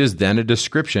clothing, which is then a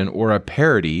description or a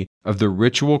parody of the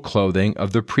ritual clothing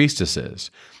of the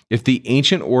priestesses. If the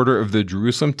ancient order of the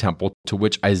Jerusalem temple to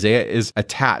which Isaiah is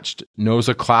attached knows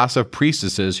a class of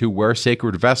priestesses who wear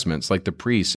sacred vestments like the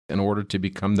priests in order to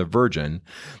become the virgin,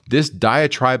 this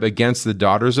diatribe against the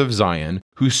daughters of Zion,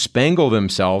 who spangle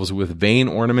themselves with vain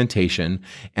ornamentation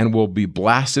and will be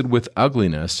blasted with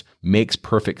ugliness, makes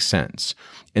perfect sense.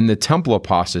 In the temple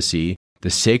apostasy, the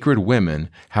sacred women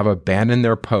have abandoned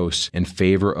their posts in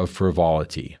favor of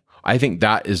frivolity. I think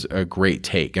that is a great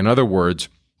take. In other words,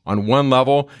 on one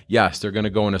level, yes, they're going to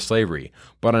go into slavery.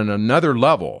 But on another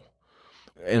level,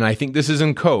 and I think this is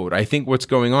in code, I think what's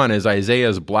going on is Isaiah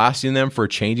is blasting them for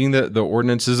changing the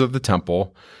ordinances of the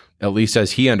temple, at least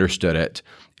as he understood it.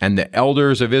 And the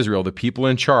elders of Israel, the people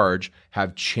in charge,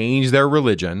 have changed their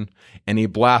religion, and he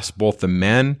blasts both the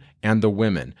men and the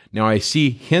women. Now, I see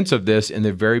hints of this in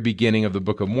the very beginning of the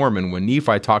Book of Mormon when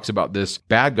Nephi talks about this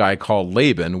bad guy called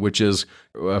Laban, which is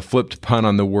a flipped pun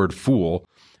on the word fool.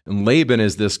 And Laban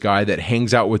is this guy that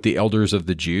hangs out with the elders of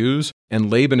the Jews, and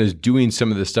Laban is doing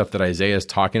some of the stuff that Isaiah is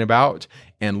talking about.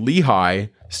 And Lehi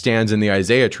stands in the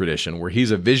Isaiah tradition, where he's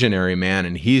a visionary man,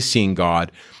 and he's seeing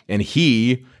God, and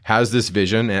he has this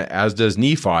vision, as does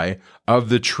Nephi, of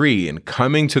the tree and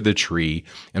coming to the tree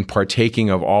and partaking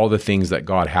of all the things that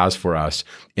God has for us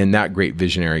in that great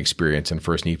visionary experience in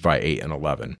 1 Nephi 8 and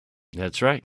 11. That's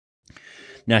right.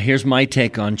 Now, here's my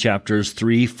take on chapters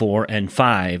 3, 4, and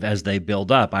 5 as they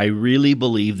build up. I really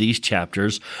believe these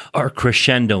chapters are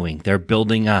crescendoing. They're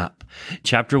building up.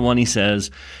 Chapter 1, he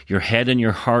says, your head and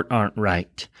your heart aren't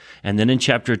right. And then in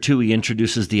chapter 2, he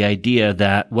introduces the idea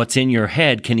that what's in your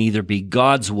head can either be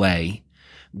God's way,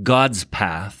 God's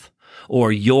path,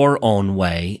 or your own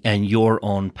way and your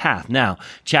own path. Now,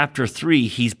 chapter 3,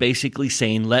 he's basically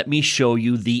saying, let me show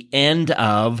you the end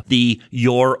of the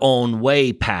your own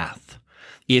way path.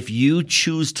 If you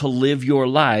choose to live your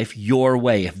life your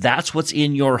way, if that's what's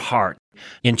in your heart.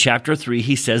 In chapter 3,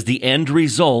 he says the end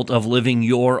result of living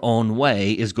your own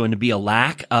way is going to be a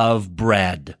lack of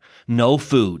bread, no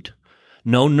food,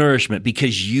 no nourishment,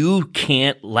 because you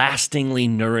can't lastingly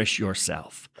nourish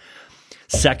yourself.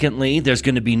 Secondly, there's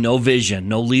going to be no vision,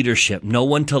 no leadership, no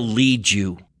one to lead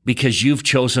you because you've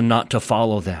chosen not to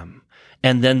follow them.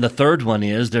 And then the third one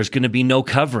is there's going to be no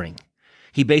covering.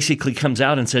 He basically comes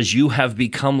out and says, you have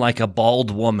become like a bald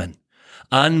woman,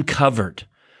 uncovered.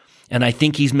 And I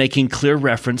think he's making clear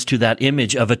reference to that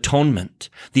image of atonement.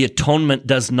 The atonement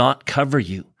does not cover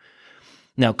you.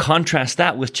 Now, contrast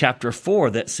that with chapter 4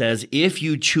 that says, if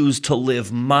you choose to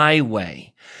live my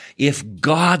way, if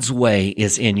God's way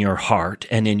is in your heart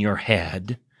and in your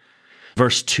head,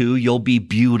 verse 2, you'll be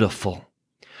beautiful.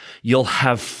 You'll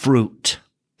have fruit.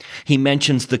 He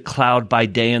mentions the cloud by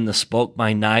day and the smoke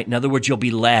by night. In other words, you'll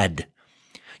be led.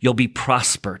 You'll be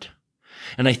prospered.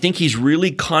 And I think he's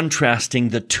really contrasting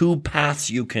the two paths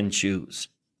you can choose.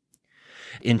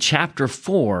 In chapter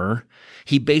 4,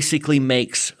 he basically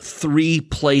makes 3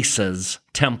 places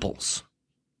temples.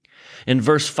 In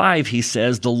verse 5, he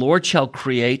says, the Lord shall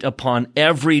create upon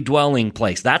every dwelling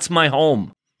place. That's my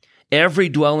home. Every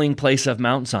dwelling place of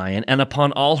Mount Zion, and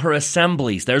upon all her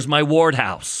assemblies. There's my ward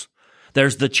house.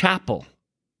 There's the chapel.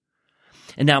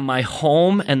 And now my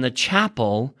home and the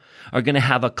chapel are going to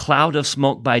have a cloud of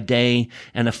smoke by day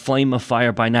and a flame of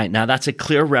fire by night. Now that's a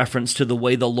clear reference to the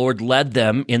way the Lord led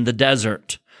them in the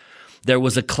desert. There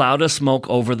was a cloud of smoke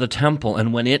over the temple,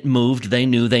 and when it moved, they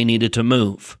knew they needed to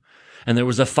move. And there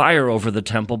was a fire over the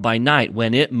temple by night.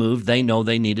 When it moved, they know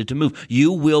they needed to move.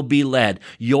 You will be led.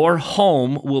 Your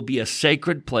home will be a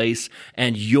sacred place,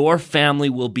 and your family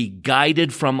will be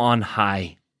guided from on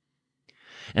high.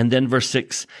 And then verse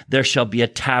 6, there shall be a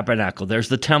tabernacle. There's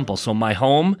the temple. So my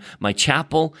home, my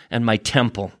chapel, and my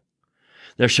temple.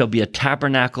 There shall be a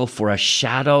tabernacle for a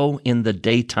shadow in the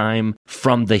daytime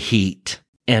from the heat,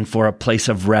 and for a place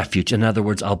of refuge. In other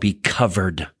words, I'll be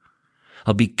covered.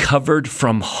 I'll be covered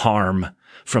from harm,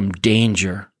 from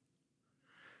danger.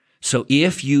 So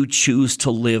if you choose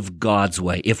to live God's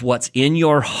way, if what's in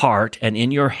your heart and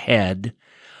in your head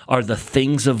are the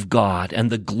things of God and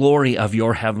the glory of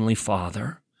your Heavenly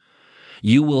Father,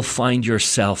 you will find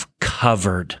yourself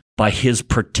covered by His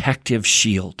protective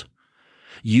shield.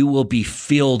 You will be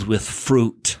filled with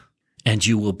fruit, and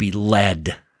you will be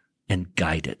led and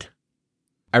guided.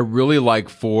 I really like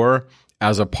 4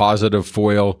 as a positive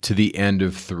foil to the end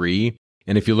of 3.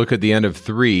 And if you look at the end of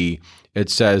 3, it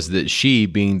says that she,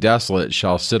 being desolate,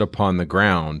 shall sit upon the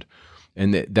ground.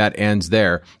 And that ends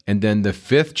there. And then the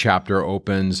 5th chapter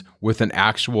opens with an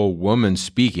actual woman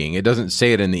speaking. It doesn't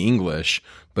say it in the English,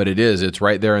 but it is. It's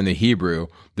right there in the Hebrew.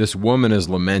 This woman is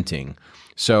lamenting.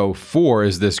 So 4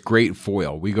 is this great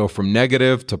foil. We go from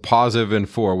negative to positive in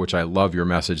 4, which I love your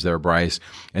message there, Bryce.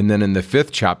 And then in the 5th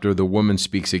chapter, the woman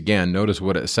speaks again. Notice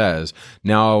what it says.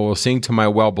 Now I will sing to my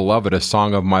well-beloved a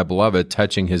song of my beloved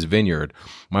touching his vineyard.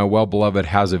 My well-beloved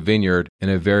has a vineyard in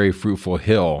a very fruitful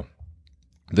hill.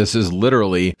 This is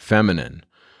literally feminine.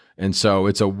 And so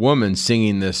it's a woman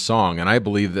singing this song. And I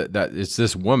believe that it's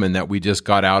this woman that we just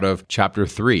got out of chapter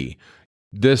 3.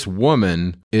 This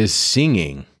woman is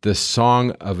singing the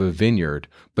song of a vineyard.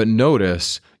 But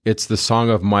notice it's the song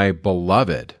of my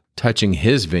beloved touching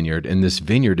his vineyard. And this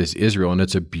vineyard is Israel. And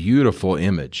it's a beautiful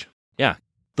image. Yeah.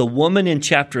 The woman in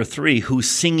chapter 3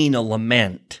 who's singing a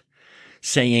lament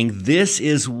saying, this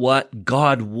is what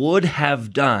God would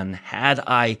have done had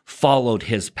I followed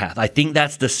his path. I think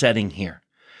that's the setting here.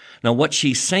 Now, what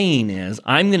she's saying is,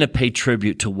 I'm going to pay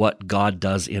tribute to what God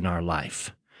does in our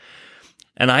life.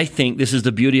 And I think this is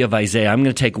the beauty of Isaiah. I'm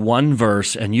going to take one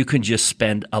verse, and you can just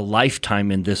spend a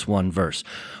lifetime in this one verse.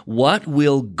 What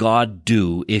will God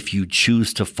do if you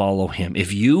choose to follow him?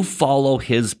 If you follow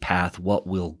his path, what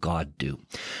will God do?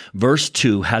 Verse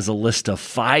 2 has a list of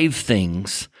 5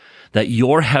 things that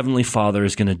your heavenly Father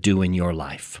is going to do in your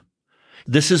life.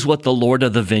 This is what the Lord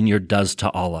of the vineyard does to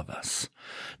all of us.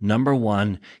 Number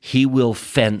 1, he will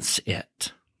fence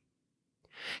it.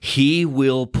 He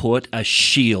will put a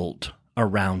shield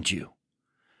around you.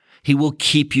 He will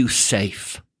keep you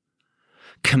safe.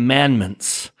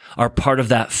 Commandments are part of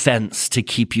that fence to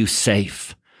keep you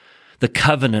safe. The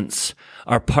covenants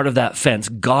are part of that fence.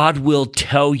 God will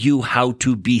tell you how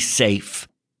to be safe.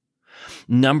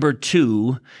 Number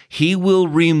 2, he will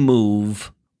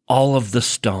remove all of the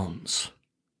stones.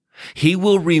 He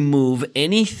will remove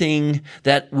anything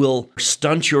that will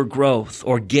stunt your growth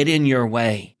or get in your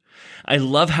way. I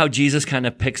love how Jesus kind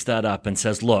of picks that up and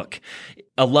says, look,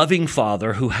 a loving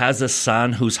father who has a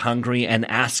son who's hungry and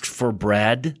asks for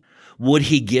bread, would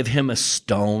he give him a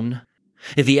stone?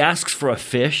 If he asks for a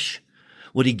fish,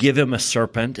 would he give him a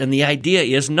serpent? And the idea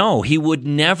is, no, he would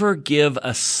never give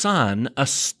a son a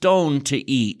stone to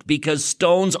eat because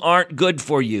stones aren't good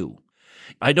for you.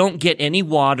 I don't get any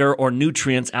water or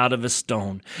nutrients out of a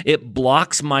stone. It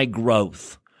blocks my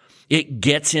growth. It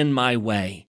gets in my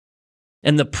way.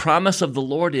 And the promise of the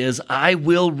Lord is, I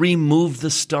will remove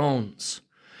the stones.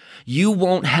 You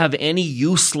won't have any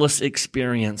useless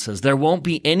experiences. There won't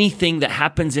be anything that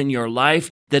happens in your life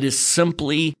that is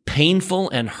simply painful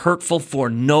and hurtful for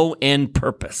no end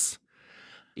purpose.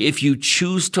 If you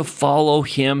choose to follow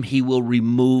him, he will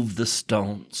remove the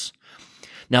stones.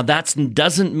 Now, that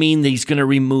doesn't mean that he's going to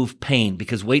remove pain,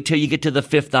 because wait till you get to the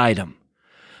 5th item.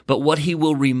 But what he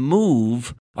will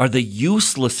remove are the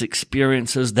useless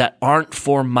experiences that aren't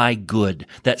for my good,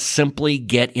 that simply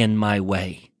get in my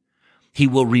way. He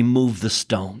will remove the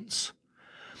stones.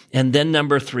 And then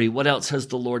number 3, what else has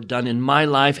the Lord done in my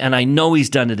life? And I know he's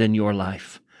done it in your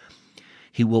life.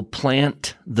 He will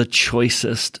plant the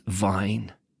choicest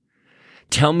vine.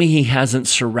 Tell me he hasn't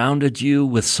surrounded you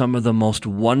with some of the most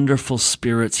wonderful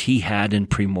spirits he had in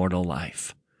premortal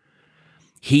life.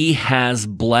 He has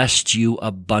blessed you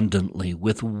abundantly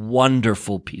with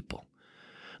wonderful people,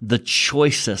 the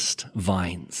choicest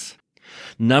vines.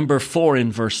 Number 4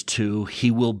 in verse 2,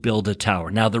 he will build a tower.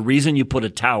 Now, the reason you put a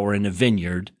tower in a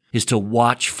vineyard is to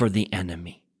watch for the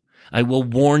enemy. I will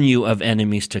warn you of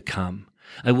enemies to come.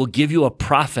 I will give you a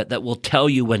prophet that will tell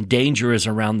you when danger is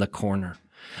around the corner.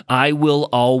 I will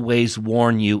always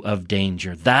warn you of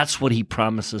danger. That's what he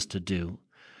promises to do.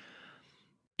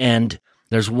 And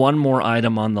there's one more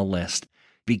item on the list.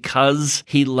 Because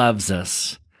he loves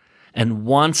us and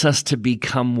wants us to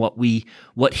become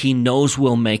what he knows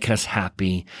will make us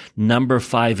happy. Number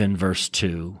 5 in verse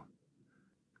 2,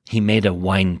 he made a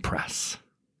wine press.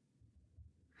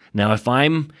 Now, if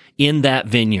I'm in that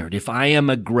vineyard, if I am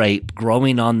a grape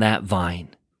growing on that vine,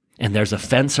 and there's a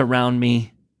fence around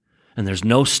me, and there's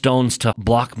no stones to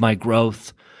block my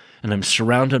growth, and I'm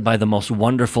surrounded by the most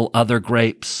wonderful other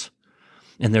grapes,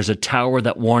 and there's a tower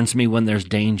that warns me when there's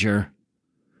danger,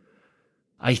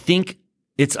 I think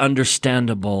it's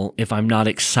understandable if I'm not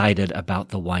excited about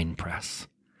the wine press.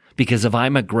 Because if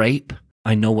I'm a grape,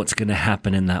 I know what's going to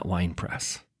happen in that wine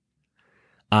press.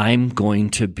 I'm going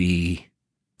to be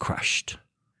crushed.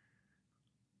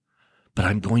 But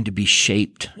I'm going to be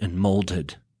shaped and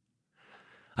molded.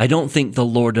 I don't think the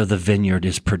Lord of the vineyard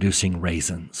is producing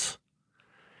raisins.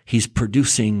 He's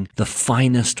producing the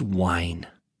finest wine.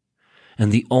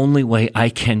 And the only way I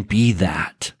can be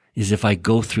that is if I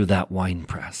go through that wine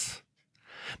press.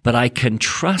 But I can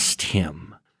trust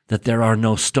him that there are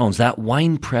no stones. That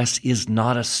wine press is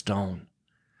not a stone.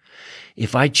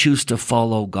 If I choose to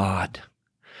follow God,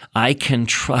 I can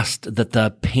trust that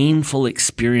the painful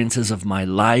experiences of my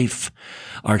life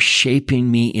are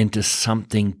shaping me into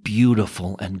something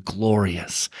beautiful and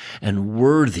glorious and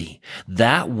worthy.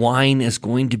 That wine is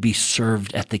going to be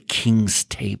served at the king's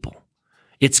table.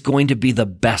 It's going to be the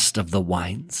best of the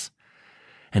wines,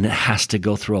 and it has to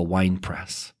go through a wine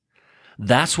press.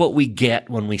 That's what we get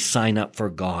when we sign up for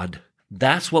God.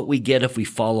 That's what we get if we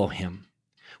follow him.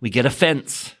 We get a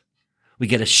fence. We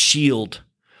get a shield.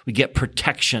 We get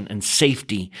protection and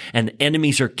safety, and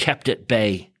enemies are kept at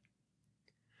bay.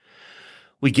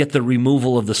 We get the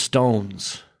removal of the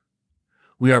stones.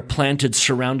 We are planted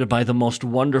surrounded by the most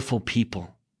wonderful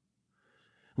people.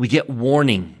 We get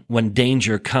warning when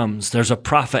danger comes. There's a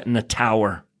prophet in a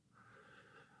tower.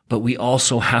 But we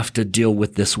also have to deal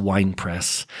with this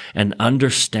winepress and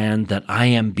understand that I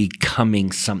am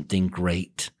becoming something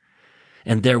great.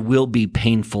 And there will be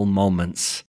painful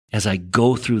moments as I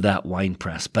go through that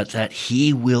winepress, but that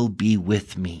he will be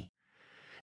with me.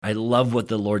 I love what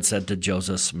the Lord said to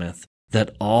Joseph Smith,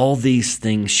 that all these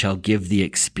things shall give thee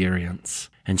experience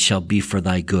and shall be for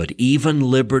thy good. Even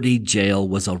Liberty Jail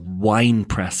was a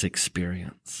winepress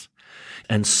experience.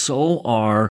 And so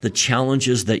are the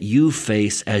challenges that you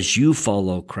face as you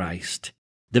follow Christ.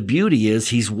 The beauty is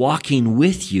he's walking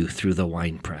with you through the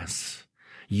winepress.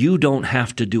 You don't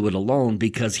have to do it alone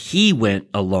because he went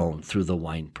alone through the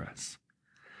winepress.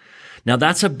 Now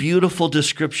that's a beautiful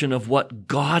description of what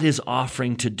God is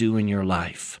offering to do in your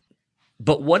life.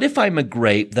 But what if I'm a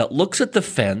grape that looks at the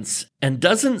fence and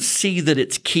doesn't see that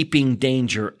it's keeping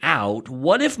danger out?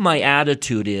 What if my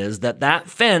attitude is that that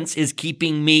fence is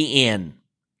keeping me in?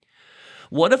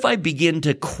 What if I begin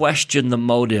to question the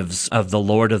motives of the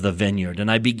Lord of the vineyard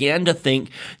and I began to think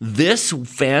this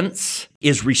fence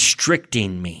is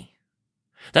restricting me?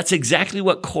 That's exactly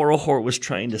what Korihor was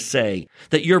trying to say,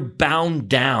 that you're bound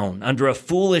down under a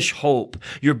foolish hope.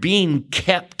 You're being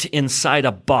kept inside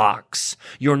a box.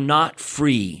 You're not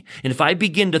free. And if I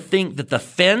begin to think that the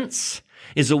fence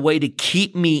is a way to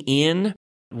keep me in,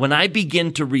 when I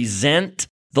begin to resent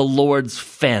the Lord's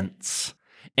fence,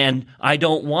 and I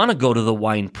don't want to go to the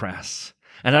wine press,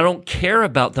 and I don't care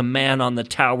about the man on the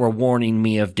tower warning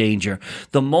me of danger,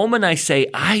 the moment I say,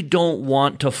 I don't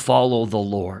want to follow the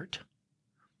Lord,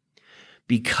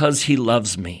 because he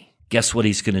loves me, guess what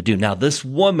he's going to do? Now, this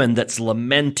woman that's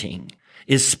lamenting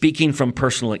is speaking from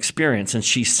personal experience, and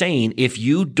she's saying, if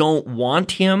you don't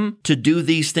want him to do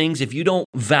these things, if you don't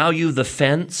value the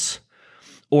fence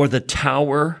or the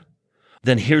tower,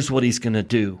 then here's what he's going to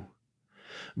do.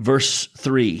 Verse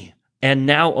 3, and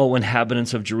now, O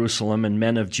inhabitants of Jerusalem and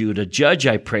men of Judah, judge,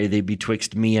 I pray thee,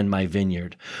 betwixt me and my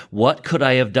vineyard. What could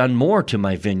I have done more to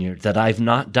my vineyard that I've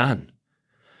not done?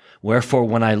 Wherefore,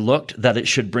 when I looked that it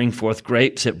should bring forth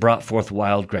grapes, it brought forth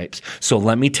wild grapes. So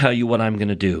let me tell you what I'm going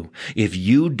to do. If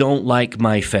you don't like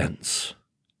my fence,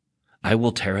 I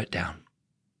will tear it down.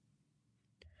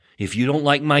 If you don't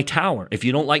like my tower, if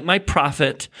you don't like my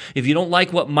prophet, if you don't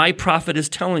like what my prophet is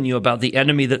telling you about the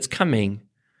enemy that's coming,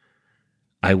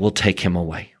 I will take him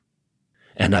away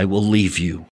and I will leave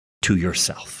you to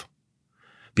yourself,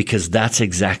 because that's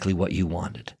exactly what you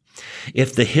wanted.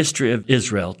 If the history of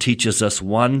Israel teaches us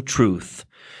one truth,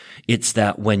 it's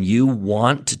that when you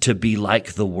want to be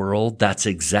like the world, that's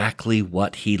exactly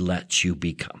what he lets you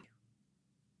become.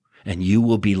 And you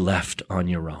will be left on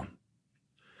your own.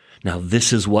 Now,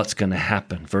 this is what's going to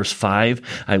happen. Verse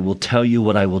 5, I will tell you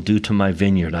what I will do to my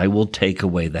vineyard. I will take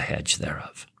away the hedge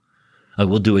thereof. I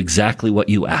will do exactly what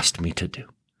you asked me to do.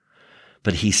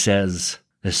 But he says,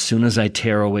 as soon as I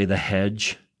tear away the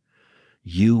hedge,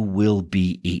 you will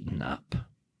be eaten up.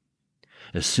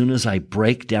 As soon as I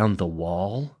break down the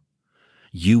wall,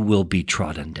 you will be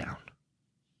trodden down.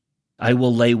 I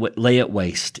will lay it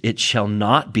waste. It shall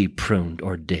not be pruned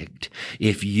or digged.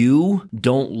 If you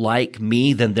don't like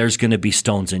me, then there's going to be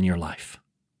stones in your life,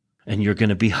 and you're going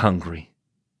to be hungry.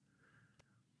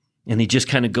 And he just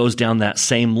kind of goes down that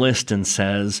same list and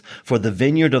says, for the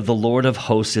vineyard of the Lord of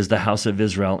hosts is the house of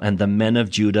Israel, and the men of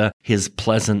Judah his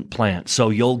pleasant plant. So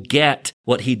you'll get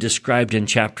what he described in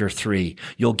chapter 3.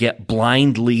 You'll get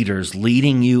blind leaders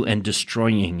leading you and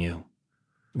destroying you.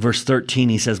 Verse 13,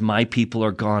 he says, my people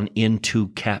are gone into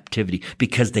captivity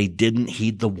because they didn't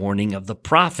heed the warning of the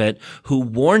prophet who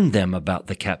warned them about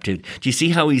the captivity. Do you see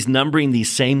how he's numbering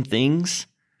these same things?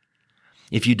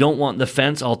 If you don't want the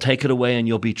fence, I'll take it away and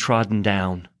you'll be trodden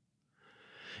down.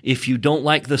 If you don't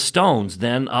like the stones,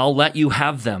 then I'll let you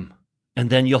have them. And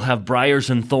then you'll have briars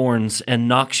and thorns and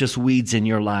noxious weeds in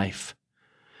your life.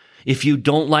 If you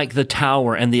don't like the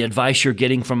tower and the advice you're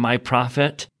getting from my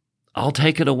prophet, I'll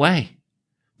take it away.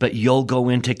 But you'll go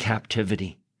into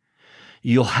captivity.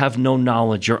 You'll have no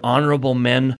knowledge. Your honorable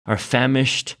men are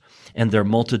famished, and their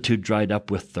multitude dried up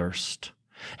with thirst.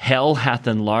 Hell hath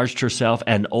enlarged herself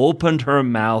and opened her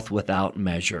mouth without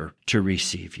measure to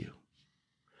receive you.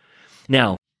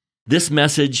 Now, this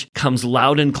message comes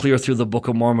loud and clear through the Book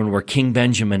of Mormon, where King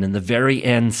Benjamin in the very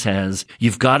end says,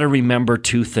 you've got to remember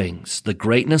two things, the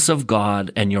greatness of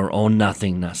God and your own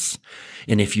nothingness.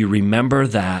 And if you remember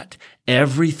that,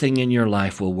 everything in your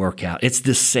life will work out. It's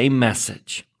the same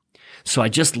message. So I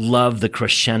just love the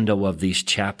crescendo of these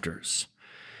chapters.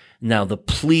 Now, the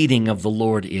pleading of the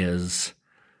Lord is,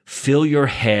 fill your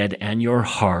head and your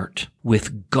heart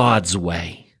with God's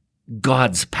way,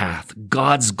 God's path,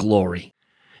 God's glory.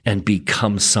 and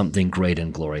become something great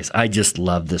and glorious. I just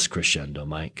love this crescendo,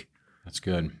 Mike. That's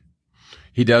good.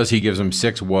 He does. He gives them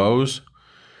 6 woes.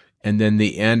 And then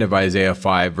the end of Isaiah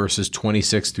 5, verses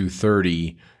 26 through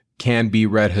 30, can be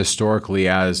read historically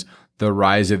as the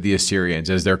rise of the Assyrians,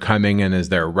 as they're coming and as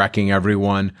they're wrecking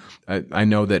everyone. I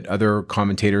know that other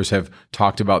commentators have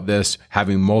talked about this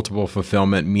having multiple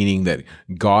fulfillment, meaning that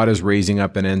God is raising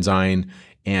up an ensign,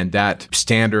 and that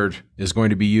standard is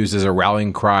going to be used as a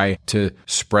rallying cry to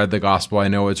spread the gospel. I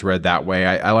know it's read that way.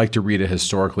 I like to read it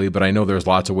historically, but I know there's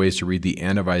lots of ways to read the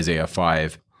end of Isaiah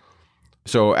 5.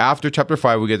 So after chapter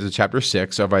 5, we get to chapter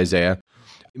 6 of Isaiah.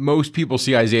 Most people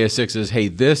see Isaiah 6 as, hey,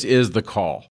 this is the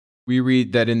call. We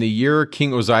read that in the year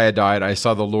King Uzziah died, I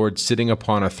saw the Lord sitting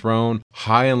upon a throne,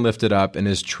 high and lifted up, and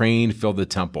his train filled the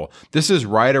temple. This is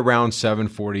right around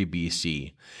 740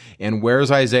 BC. And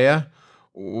where's Isaiah?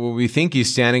 Well, we think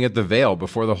he's standing at the veil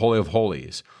before the Holy of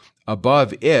Holies.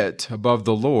 Above it, above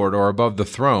the Lord, or above the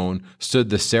throne, stood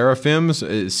the seraphims.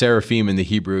 Seraphim in the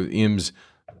Hebrew,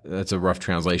 that's a rough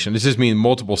translation. It just means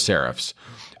multiple seraphs.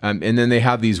 And then they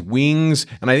have these wings,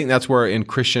 and I think that's where in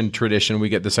Christian tradition we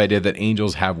get this idea that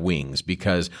angels have wings,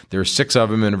 because there's 6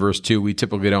 of them in verse 2. We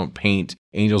typically don't paint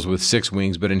angels with 6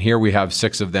 wings, but in here we have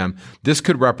 6 of them. This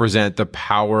could represent the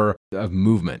power of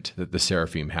movement that the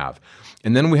seraphim have.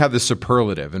 And then we have the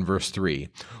superlative in verse 3.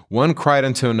 One cried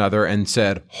unto another and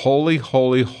said, Holy,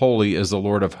 holy, holy is the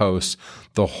Lord of hosts.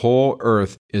 The whole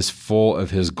earth is full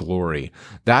of his glory.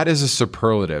 That is a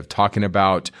superlative, talking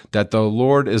about that the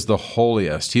Lord is the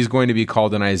holiest. He's going to be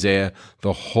called in Isaiah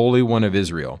the Holy One of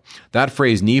Israel. That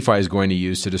phrase Nephi is going to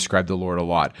use to describe the Lord a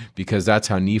lot, because that's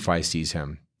how Nephi sees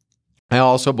him. I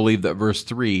also believe that verse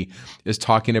 3 is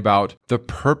talking about the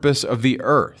purpose of the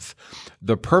earth.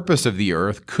 The purpose of the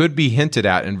earth could be hinted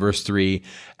at in verse 3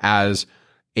 as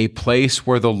a place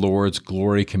where the Lord's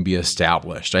glory can be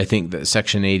established. I think that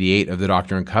section 88 of the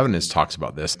Doctrine and Covenants talks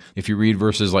about this. If you read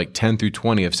verses like 10 through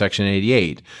 20 of section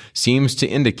 88, seems to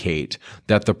indicate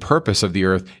that the purpose of the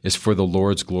earth is for the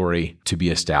Lord's glory to be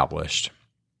established.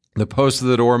 The post of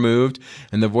the door moved,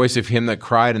 and the voice of him that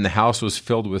cried, and the house was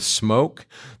filled with smoke.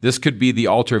 This could be the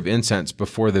altar of incense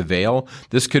before the veil.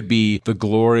 This could be the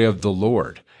glory of the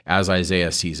Lord, as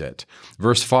Isaiah sees it.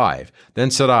 Verse 5,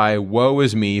 Then said I, Woe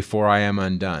is me, for I am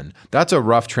undone. That's a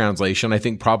rough translation. I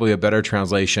think probably a better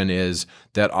translation is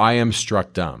that I am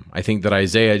struck dumb. I think that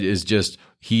Isaiah is just,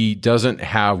 he doesn't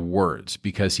have words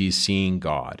because he's seeing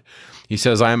God. He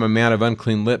says, I am a man of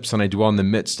unclean lips, and I dwell in the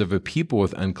midst of a people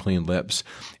with unclean lips,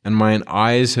 and mine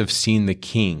eyes have seen the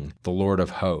King, the Lord of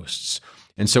hosts.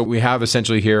 And so we have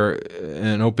essentially here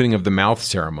an opening of the mouth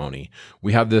ceremony.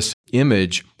 We have this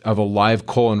image of a live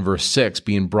coal in verse 6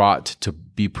 being brought to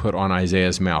be put on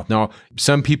Isaiah's mouth. Now,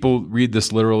 some people read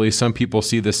this literally. Some people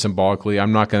see this symbolically.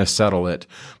 I'm not going to settle it.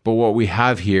 But what we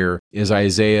have here is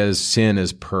Isaiah's sin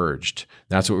is purged.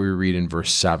 That's what we read in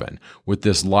verse 7, with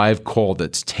this live coal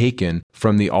that's taken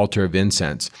from the altar of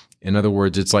incense. In other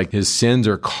words, it's like his sins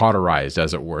are cauterized,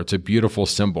 as it were. It's a beautiful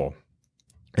symbol.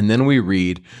 And then we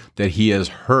read that he has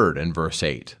heard in verse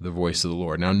 8, the voice of the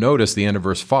Lord. Now notice the end of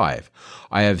verse 5.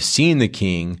 I have seen the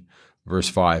King, verse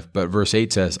 5, but verse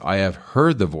 8 says, I have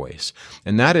heard the voice.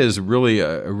 And that is really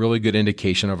a really good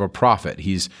indication of a prophet.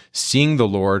 He's seeing the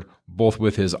Lord both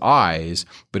with his eyes,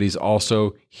 but he's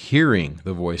also hearing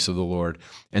the voice of the Lord.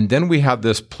 And then we have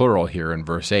this plural here in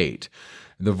verse 8.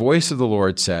 The voice of the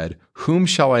Lord said, Whom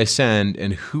shall I send,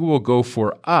 and who will go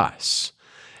for us?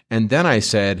 And then I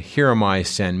said, Here am I,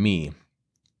 send me.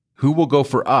 Who will go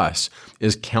for us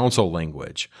is council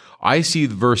language. I see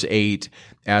verse 8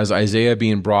 as Isaiah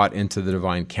being brought into the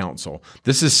divine council.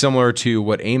 This is similar to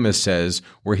what Amos says,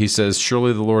 where he says,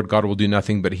 Surely the Lord God will do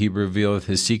nothing, but he revealeth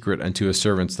his secret unto his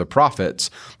servants, the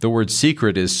prophets. The word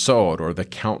secret is sod, or the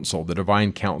council, the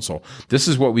divine council. This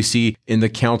is what we see in the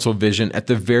council vision at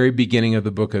the very beginning of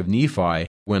the book of Nephi,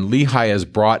 when Lehi is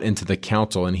brought into the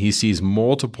council and he sees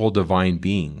multiple divine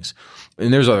beings.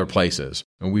 And there's other places,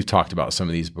 and we've talked about some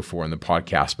of these before in the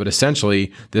podcast, but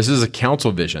essentially, this is a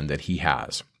council vision that he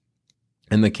has.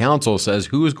 And the council says,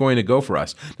 who is going to go for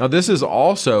us? Now, this is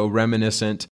also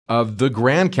reminiscent of the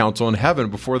grand council in heaven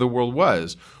before the world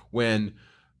was, when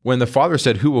the Father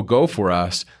said, who will go for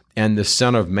us? And the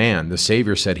Son of Man, the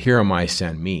Savior, said, Here am I,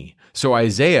 send me. So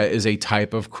Isaiah is a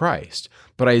type of Christ.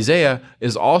 But Isaiah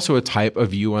is also a type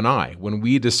of you and I. When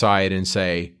we decide and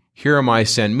say, Here am I,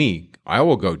 send me, I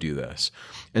will go do this.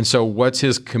 And so what's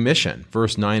his commission?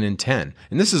 Verse 9 and 10.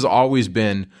 And this has always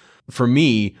been, for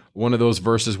me, one of those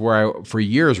verses where I, for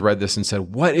years, read this and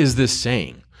said, what is this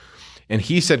saying? And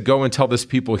he said, Go and tell this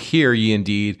people, hear ye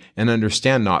indeed, and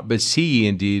understand not, but see ye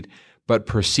indeed, but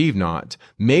perceive not.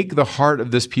 Make the heart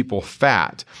of this people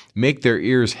fat, make their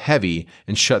ears heavy,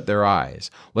 and shut their eyes,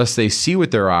 lest they see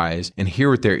with their eyes, and hear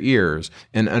with their ears,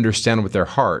 and understand with their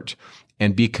heart,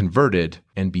 and be converted,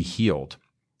 and be healed.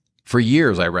 For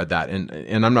years I read that,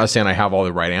 and I'm not saying I have all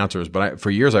the right answers, but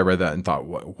for years I read that and thought,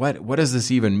 what does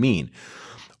this even mean?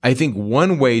 I think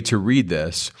one way to read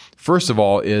this, first of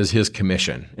all, is his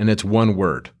commission, and it's one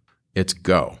word. It's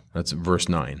go. That's verse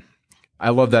 9. I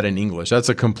love that in English. That's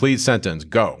a complete sentence.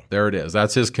 Go. There it is.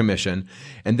 That's his commission.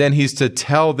 And then he's to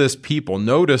tell this people.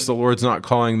 Notice the Lord's not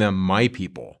calling them my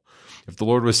people. If the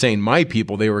Lord was saying my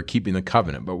people, they were keeping the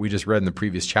covenant. But we just read in the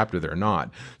previous chapter they're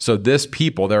not. So this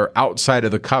people, they're outside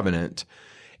of the covenant.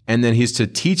 And then he's to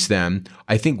teach them.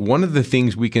 I think one of the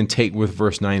things we can take with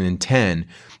verse 9 and 10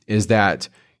 is that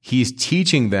he's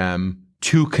teaching them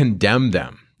to condemn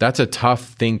them. That's a tough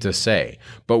thing to say,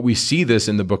 but we see this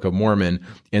in the Book of Mormon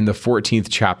in the 14th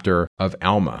chapter of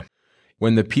Alma,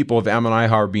 when the people of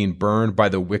Ammonihah are being burned by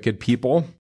the wicked people.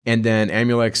 And then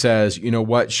Amulek says, you know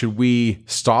what, should we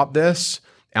stop this?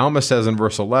 Alma says in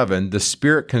verse 11, the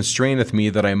Spirit constraineth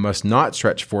me that I must not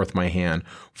stretch forth my hand,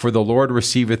 for the Lord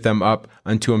receiveth them up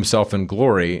unto himself in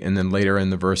glory. And then later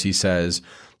in the verse he says,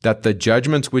 that the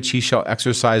judgments which he shall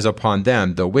exercise upon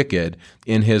them, the wicked,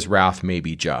 in his wrath may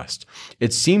be just.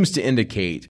 It seems to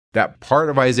indicate that part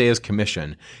of Isaiah's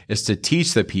commission is to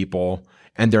teach the people,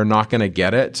 and they're not going to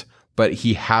get it, but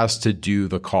he has to do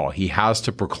the call. He has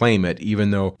to proclaim it, even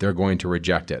though they're going to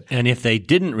reject it. And if they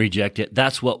didn't reject it,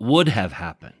 that's what would have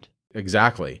happened.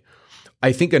 Exactly.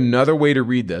 I think another way to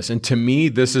read this, and to me,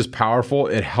 this is powerful.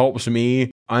 It helps me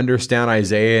understand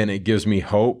Isaiah, and it gives me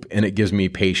hope, and it gives me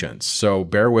patience. So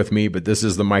bear with me, but this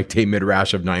is the Mike Tate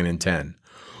Midrash of 9 and 10.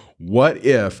 What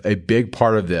if a big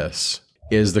part of this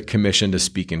is the commission to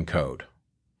speak in code?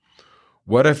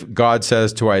 What if God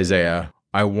says to Isaiah,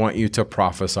 I want you to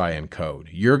prophesy in code.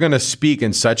 You're going to speak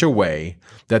in such a way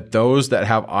that those that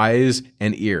have eyes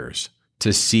and ears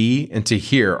to see and to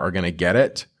hear are going to get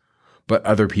it, but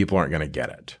other people aren't going to get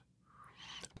it.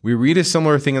 We read a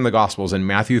similar thing in the Gospels in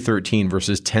Matthew 13,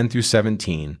 verses 10 through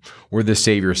 17, where the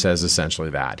Savior says essentially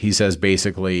that. He says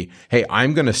basically, hey,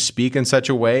 I'm going to speak in such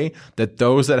a way that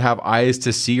those that have eyes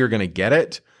to see are going to get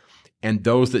it, and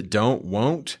those that don't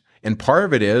won't. And part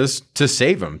of it is to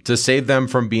save them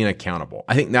from being accountable.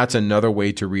 I think that's another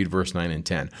way to read verse 9 and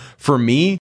 10. For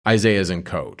me, Isaiah is in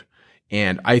code.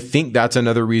 And I think that's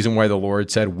another reason why the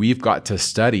Lord said we've got to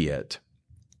study it.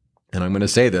 And I'm going to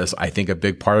say this, I think a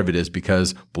big part of it is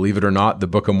because, believe it or not, the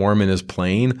Book of Mormon is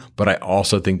plain, but I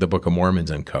also think the Book of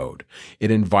Mormon's in code. It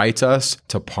invites us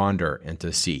to ponder and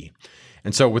to see.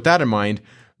 And so with that in mind,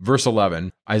 verse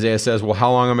 11, Isaiah says, well,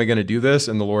 how long am I going to do this?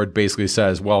 And the Lord basically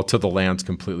says, well, till the land's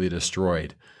completely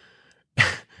destroyed.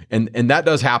 and that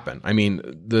does happen. I mean,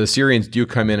 the Assyrians do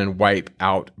come in and wipe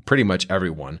out pretty much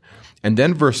everyone. And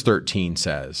then verse 13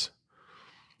 says,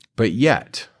 but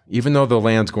yet, even though the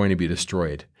land's going to be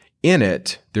destroyed, in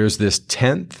it there's this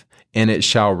 10th, and it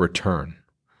shall return,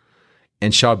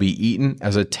 and shall be eaten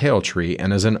as a tale tree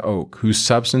and as an oak, whose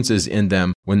substance is in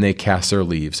them when they cast their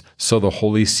leaves. So the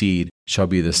holy seed shall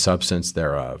be the substance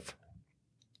thereof.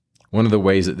 One of the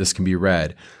ways that this can be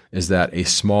read is that a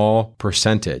small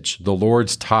percentage, the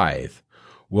Lord's tithe,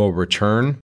 will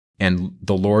return, and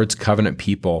the Lord's covenant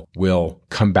people will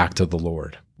come back to the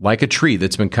Lord. Like a tree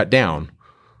that's been cut down,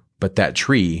 but that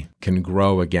tree can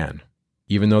grow again.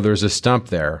 Even though there's a stump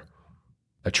there,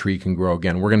 a tree can grow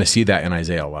again. We're going to see that in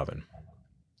Isaiah 11.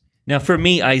 Now, for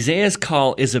me, Isaiah's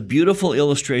call is a beautiful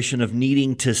illustration of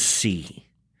needing to see.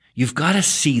 You've got to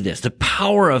see this. The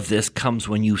power of this comes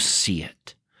when you see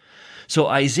it. So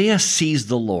Isaiah sees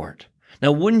the Lord.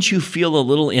 Now, wouldn't you feel a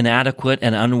little inadequate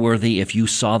and unworthy if you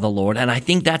saw the Lord? And I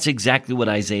think that's exactly what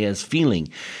Isaiah is feeling.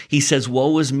 He says,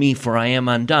 woe is me, for I am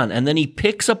undone. And then he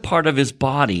picks a part of his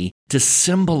body to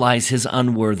symbolize his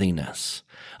unworthiness.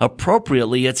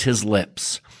 Appropriately, it's his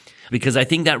lips, because I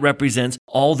think that represents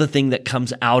all the thing that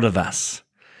comes out of us.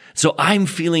 So I'm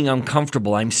feeling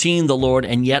uncomfortable. I'm seeing the Lord,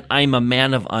 and yet I'm a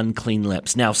man of unclean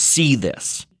lips. Now see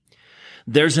this.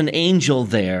 There's an angel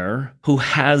there who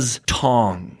has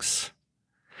tongs,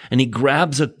 and he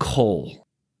grabs a coal.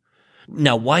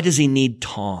 Now, why does he need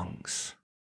tongs?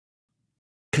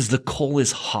 Because the coal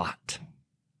is hot.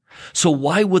 So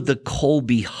why would the coal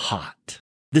be hot?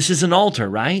 This is an altar,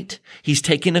 right? He's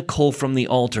taking a coal from the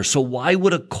altar. So why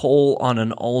would a coal on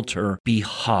an altar be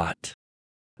hot?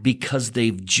 Because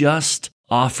they've just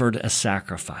offered a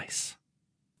sacrifice.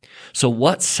 So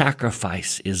what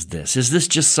sacrifice is this? Is this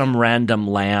just some random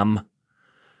lamb?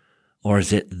 Or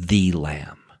is it the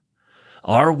lamb?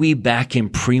 Are we back in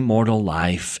premortal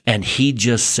life and he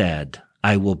just said,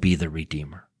 I will be the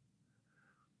Redeemer?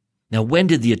 Now, when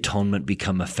did the atonement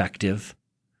become effective?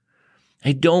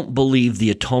 I don't believe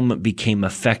the atonement became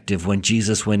effective when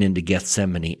Jesus went into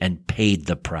Gethsemane and paid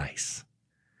the price.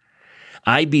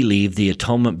 I believe the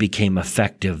atonement became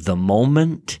effective the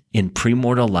moment in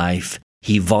premortal life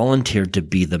he volunteered to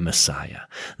be the Messiah.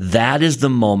 That is the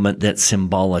moment that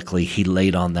symbolically he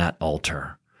laid on that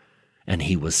altar and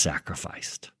he was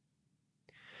sacrificed.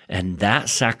 And that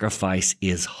sacrifice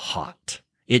is hot.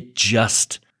 It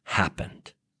just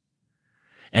happened.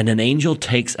 And an angel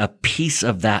takes a piece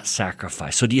of that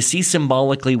sacrifice. So do you see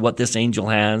symbolically what this angel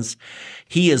has?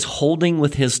 He is holding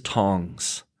with his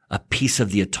tongs a piece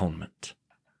of the atonement,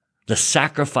 the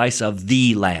sacrifice of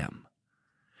the Lamb.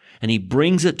 And he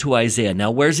brings it to Isaiah.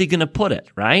 Now, where's he going to put it,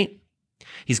 right?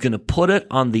 He's going to put it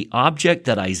on the object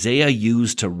that Isaiah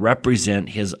used to represent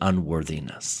his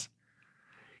unworthiness.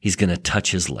 He's going to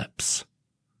touch his lips.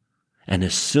 And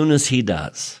as soon as he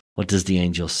does, what does the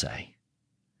angel say?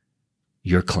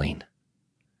 You're clean.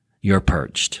 You're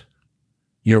purged.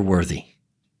 You're worthy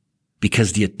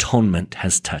because the atonement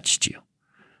has touched you.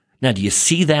 Now, do you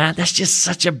see that? That's just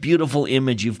such a beautiful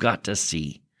image you've got to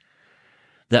see.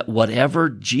 That whatever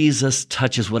Jesus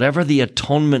touches, whatever the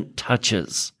atonement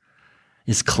touches,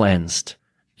 is cleansed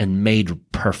and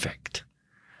made perfect.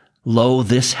 Lo,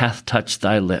 this hath touched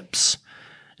thy lips,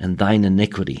 and thine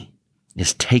iniquity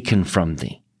is taken from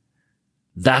thee.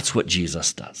 That's what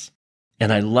Jesus does.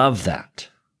 And I love that.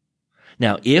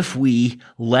 Now, if we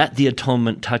let the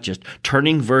atonement touch us,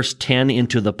 turning verse 10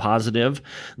 into the positive,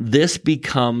 this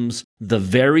becomes the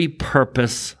very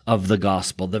purpose of the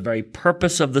gospel, the very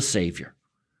purpose of the Savior.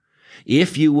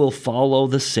 If you will follow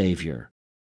the Savior,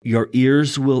 your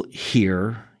ears will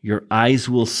hear, your eyes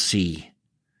will see,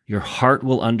 your heart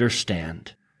will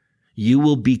understand, you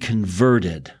will be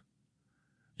converted,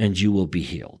 and you will be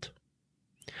healed.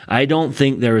 I don't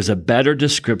think there is a better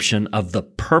description of the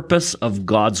purpose of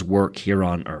God's work here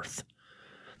on earth.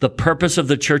 The purpose of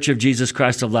the Church of Jesus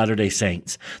Christ of Latter-day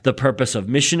Saints, the purpose of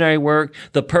missionary work,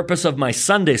 the purpose of my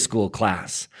Sunday school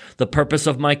class, the purpose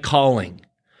of my calling,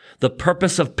 the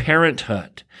purpose of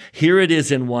parenthood. Here it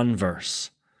is in one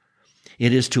verse.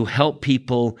 It is to help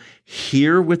people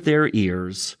hear with their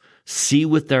ears, see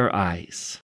with their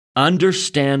eyes,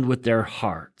 understand with their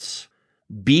hearts,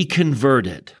 be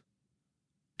converted,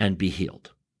 and be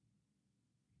healed.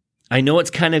 I know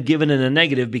it's kind of given in a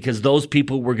negative because those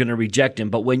people were going to reject him,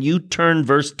 but when you turn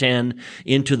verse 10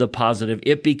 into the positive,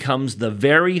 it becomes the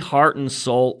very heart and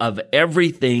soul of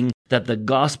everything that the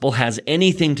gospel has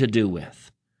anything to do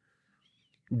with.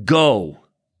 Go,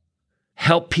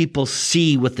 help people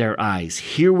see with their eyes,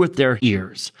 hear with their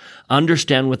ears,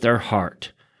 understand with their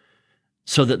heart,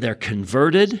 so that they're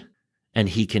converted and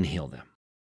he can heal them.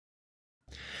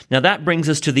 Now that brings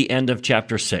us to the end of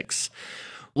chapter 6.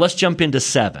 Let's jump into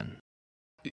 7.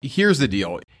 Here's the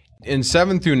deal. In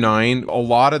 7 through 9, a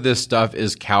lot of this stuff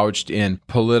is couched in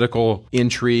political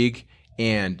intrigue,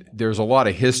 and there's a lot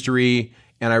of history.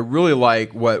 And I really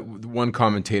like what one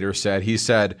commentator said. He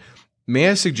said, may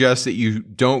I suggest that you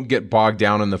don't get bogged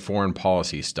down in the foreign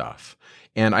policy stuff?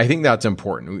 And I think that's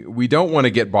important. We don't want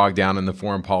to get bogged down in the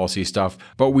foreign policy stuff,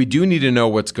 but we do need to know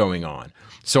what's going on.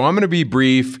 So I'm going to be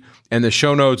brief, and the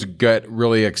show notes get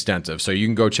really extensive, so you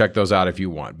can go check those out if you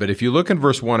want. But if you look in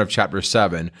verse 1 of chapter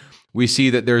 7, we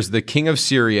see that there's the king of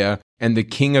Syria and the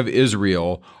king of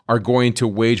Israel are going to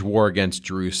wage war against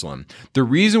Jerusalem. The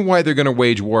reason why they're going to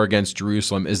wage war against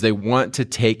Jerusalem is they want to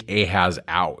take Ahaz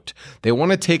out. They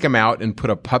want to take him out and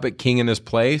put a puppet king in his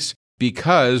place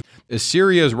because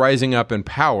Assyria is rising up in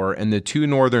power, and the two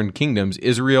northern kingdoms,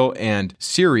 Israel and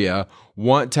Syria,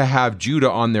 want to have Judah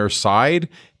on their side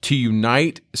to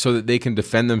unite so that they can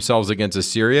defend themselves against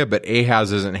Assyria, but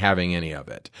Ahaz isn't having any of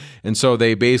it. And so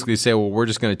they basically say, well, we're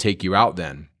just going to take you out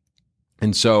then.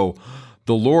 And so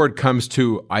the Lord comes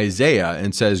to Isaiah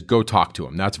and says, go talk to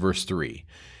him. That's verse 3.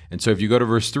 And so if you go to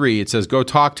verse 3, it says, go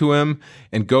talk to him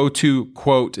and go to,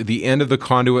 quote, the end of the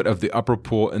conduit of the upper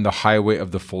pool and the highway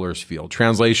of the fuller's field.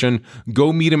 Translation,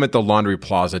 go meet him at the laundry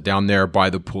plaza down there by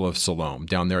the pool of Siloam,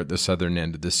 down there at the southern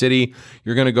end of the city.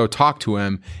 You're going to go talk to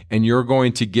him, and you're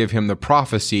going to give him the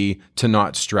prophecy to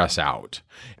not stress out.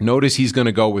 Notice he's going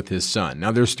to go with his son.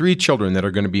 Now, there's 3 children that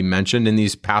are going to be mentioned in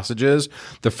these passages.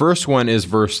 The first one is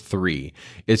verse 3.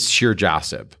 It's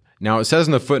Shear-Jashub. Now, it says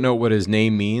in the footnote what his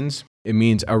name means. It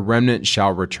means a remnant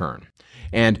shall return.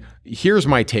 And here's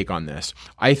my take on this.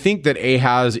 I think that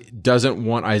Ahaz doesn't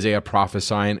want Isaiah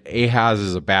prophesying. Ahaz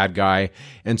is a bad guy.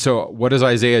 And so what is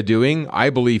Isaiah doing? I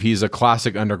believe he's a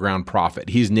classic underground prophet.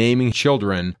 He's naming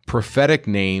children prophetic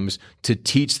names to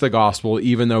teach the gospel,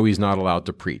 even though he's not allowed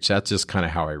to preach. That's just kind of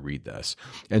how I read this.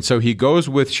 And so he goes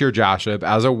with Shear-Jashub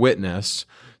as a witness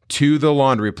to the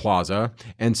laundry plaza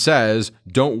and says,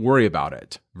 don't worry about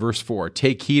it. Verse 4,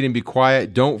 take heed and be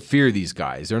quiet. Don't fear these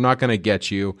guys. They're not going to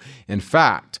get you. In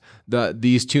fact,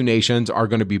 these two nations are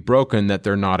going to be broken, that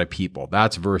they're not a people.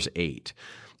 That's verse 8.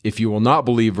 If you will not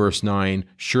believe, verse 9,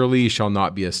 surely you shall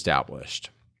not be established.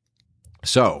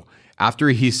 So after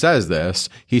he says this,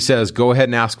 he says, go ahead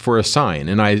and ask for a sign.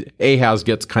 And Ahaz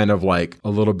gets kind of like a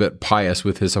little bit pious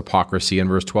with his hypocrisy. In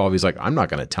verse 12, he's like, I'm not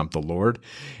going to tempt the Lord.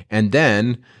 And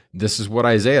then this is what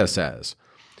Isaiah says.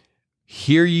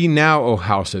 Hear ye now, O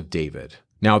house of David.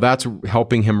 Now that's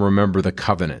helping him remember the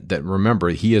covenant, that remember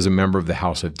he is a member of the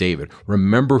house of David.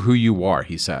 Remember who you are,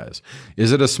 he says.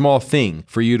 Is it a small thing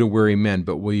for you to weary men,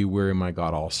 but will you weary my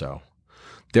God also?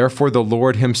 Therefore the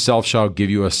Lord himself shall give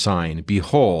you a sign.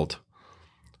 Behold,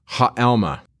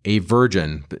 Ha'alma, a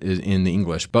virgin in the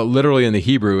English, but literally in the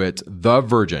Hebrew, it's the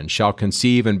virgin shall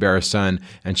conceive and bear a son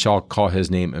and shall call his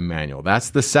name Emmanuel.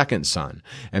 That's the second son.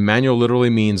 Emmanuel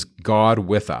literally means God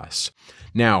with us.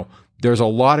 Now, there's a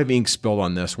lot of ink spilled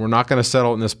on this. We're not going to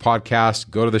settle in this podcast.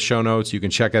 Go to the show notes. You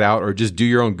can check it out, or just do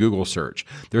your own Google search.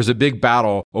 There's a big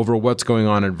battle over what's going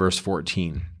on in verse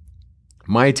 14.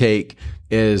 My take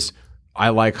is I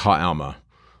like Ha'alma,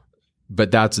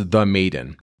 but that's the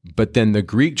maiden. But then the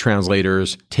Greek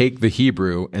translators take the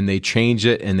Hebrew and they change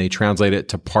it and they translate it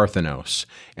to Parthenos.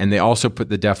 And they also put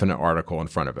the definite article in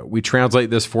front of it. We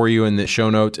translate this for you in the show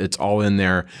notes. It's all in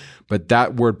there. But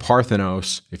that word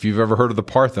Parthenos, if you've ever heard of the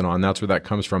Parthenon, that's where that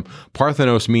comes from.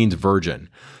 Parthenos means virgin.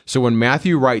 So when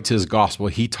Matthew writes his gospel,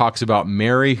 he talks about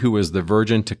Mary, who is the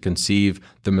virgin to conceive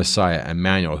the Messiah,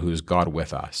 Emmanuel, who is God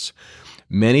with us.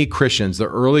 Many Christians, the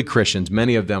early Christians,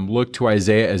 many of them looked to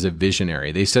Isaiah as a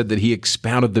visionary. They said that he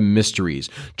expounded the mysteries.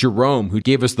 Jerome, who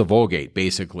gave us the Vulgate,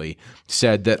 basically,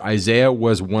 said that Isaiah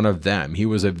was one of them. He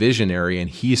was a visionary and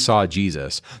he saw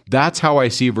Jesus. That's how I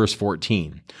see verse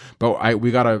 14. But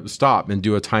we got to stop and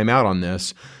do a timeout on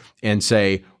this and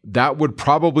say that would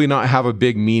probably not have a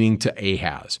big meaning to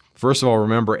Ahaz. First of all,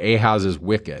 remember, Ahaz is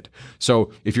wicked.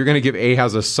 So if you're going to give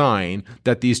Ahaz a sign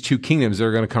that these two kingdoms that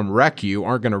are going to come wreck you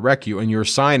aren't going to wreck you, and your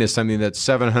sign is something that's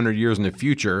 700 years in the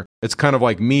future, it's kind of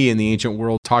like me in the ancient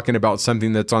world talking about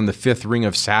something that's on the fifth ring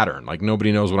of Saturn. Like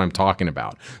nobody knows what I'm talking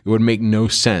about. It would make no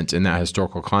sense in that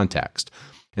historical context.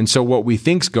 And so what we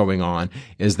think's going on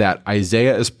is that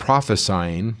Isaiah is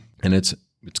prophesying, and it's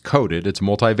coded, it's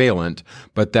multivalent,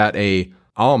 but that a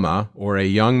Alma, or a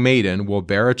young maiden, will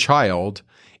bear a child,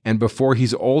 and before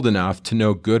he's old enough to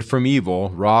know good from evil,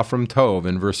 Ra from Tov,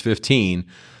 in verse 15,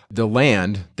 the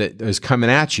land that is coming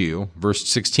at you, verse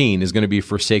 16, is going to be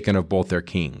forsaken of both their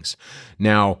kings.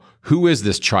 Now, who is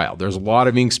this child? There's a lot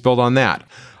of ink spilled on that.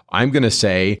 I'm going to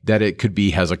say that it could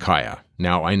be Hezekiah.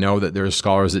 Now, I know that there's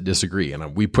scholars that disagree,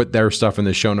 and we put their stuff in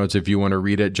the show notes if you want to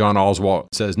read it. John Oswalt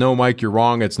says, no, Mike, you're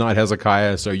wrong. It's not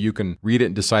Hezekiah, so you can read it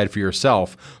and decide for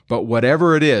yourself. But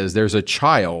whatever it is, there's a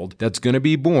child that's going to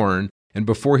be born, and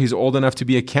before he's old enough to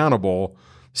be accountable,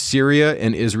 Syria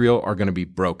and Israel are going to be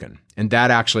broken. And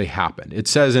that actually happened. It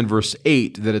says in verse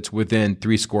 8 that it's within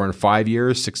 65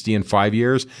 years, 60 and 5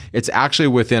 years. It's actually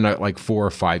within like 4 or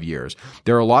 5 years.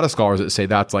 There are a lot of scholars that say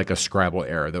that's like a scribal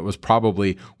error. That was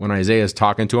probably when Isaiah is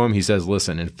talking to him, he says,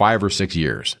 listen, in 5 or 6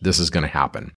 years, this is going to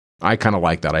happen. I kind of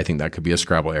like that. I think that could be a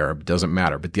scribal error. It doesn't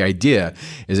matter. But the idea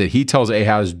is that he tells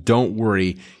Ahaz, don't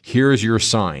worry, here's your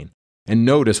sign. And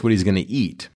notice what he's going to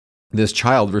eat. This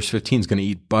child, verse 15, is going to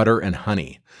eat butter and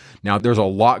honey. Now, there's a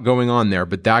lot going on there,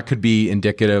 but that could be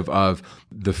indicative of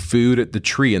the food at the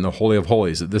tree in the Holy of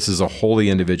Holies, that this is a holy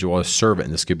individual, a servant,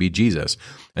 and this could be Jesus.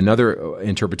 Another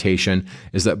interpretation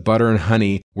is that butter and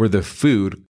honey were the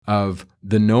food of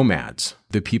the nomads,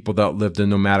 the people that lived a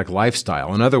nomadic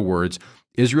lifestyle. In other words,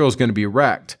 Israel is going to be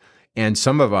wrecked, and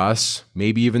some of us,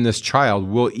 maybe even this child,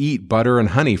 will eat butter and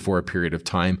honey for a period of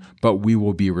time, but we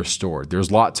will be restored.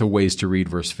 There's lots of ways to read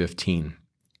verse 15.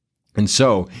 And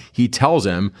so he tells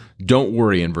him, don't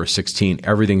worry in verse 16,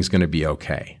 everything's going to be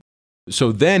okay.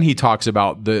 So then he talks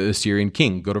about the Assyrian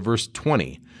king. Go to verse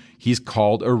 20. He's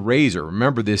called a razor.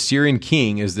 Remember, the Assyrian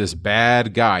king is this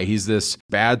bad guy. He's this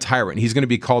bad tyrant. He's going to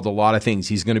be called a lot of things.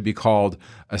 He's going to be called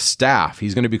a staff.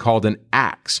 He's going to be called an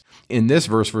axe. In this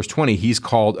verse 20, he's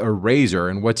called a razor.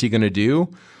 And what's he going to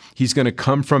do? He's going to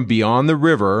come from beyond the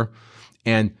river.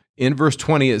 And in verse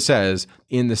 20, it says,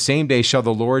 in the same day shall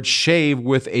the Lord shave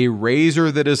with a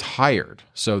razor that is hired.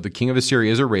 So the king of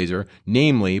Assyria is a razor,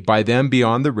 namely, by them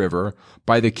beyond the river,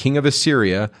 by the king of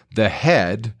Assyria, the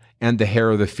head and the hair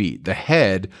of the feet. The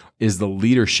head is the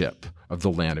leadership of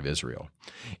the land of Israel.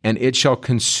 And it shall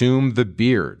consume the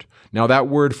beard. Now, that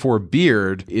word for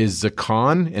beard is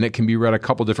zakon, and it can be read a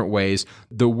couple different ways.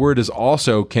 The word is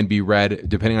also can be read,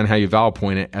 depending on how you vowel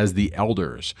point it, as the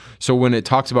elders. So when it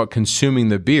talks about consuming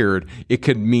the beard, it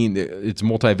could mean it's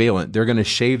multivalent. They're going to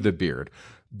shave the beard.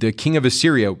 The king of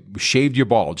Assyria shaved your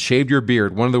bald, shaved your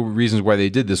beard. One of the reasons why they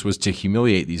did this was to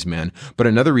humiliate these men. But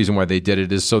another reason why they did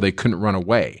it is so they couldn't run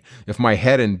away. If my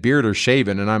head and beard are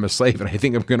shaven and I'm a slave and I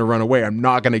think I'm going to run away, I'm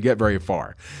not going to get very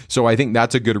far. So I think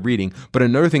that's a good reading. But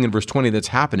another thing in verse 20 that's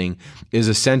happening is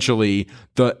essentially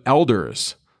the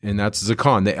elders, and that's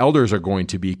Zakon. The elders are going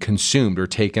to be consumed or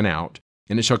taken out.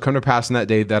 And it shall come to pass in that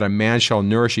day that a man shall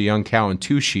nourish a young cow and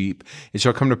 2 sheep. It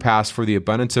shall come to pass for the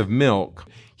abundance of milk,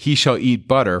 he shall eat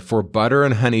butter, for butter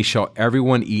and honey shall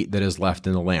everyone eat that is left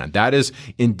in the land. That is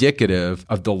indicative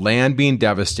of the land being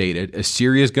devastated.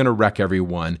 Assyria is going to wreck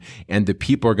everyone, and the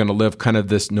people are going to live kind of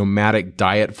this nomadic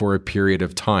diet for a period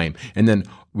of time. And then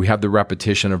we have the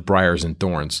repetition of briars and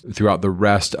thorns throughout the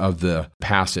rest of the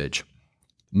passage.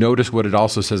 Notice what it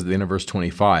also says at the end of verse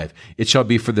 25. It shall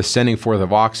be for the sending forth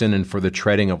of oxen and for the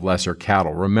treading of lesser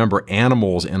cattle. Remember,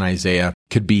 animals in Isaiah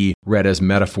could be read as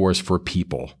metaphors for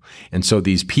people. And so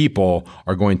these people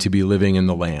are going to be living in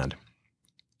the land.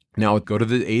 Now go to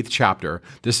the 8th chapter.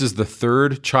 This is the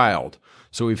 3rd child.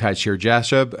 So we've had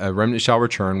Shir-Jashub, a remnant shall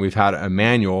return. We've had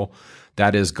Emmanuel,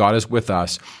 that is, God is with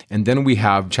us. And then we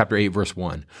have chapter 8, verse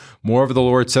 1. Moreover, the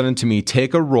Lord said unto me,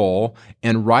 take a roll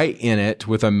and write in it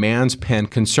with a man's pen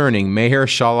concerning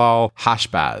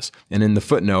Maher-shalal-Hashbaz. And in the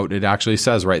footnote, it actually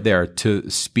says right there, to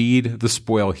speed the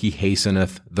spoil, he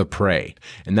hasteneth the prey.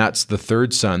 And that's the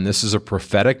 3rd son. This is a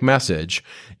prophetic message,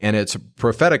 and it's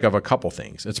prophetic of a couple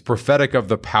things. It's prophetic of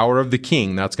the power of the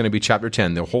king. That's going to be chapter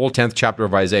 10. The whole 10th chapter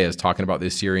of Isaiah is talking about the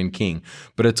Assyrian king.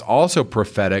 But it's also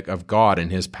prophetic of God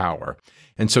and his power.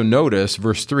 And so notice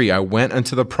verse 3, I went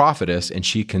unto the prophetess, and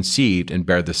she conceived and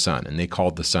bare the son. And they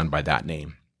called the son by that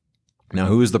name. Now,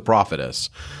 who is the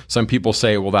prophetess? Some people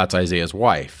say, well, that's Isaiah's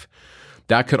wife.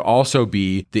 That could also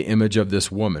be the image of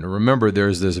this woman. Remember,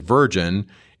 there's this virgin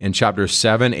in chapters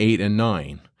 7, 8, and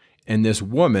 9. And this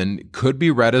woman could be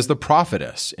read as the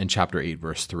prophetess in chapter 8,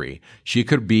 verse 3. She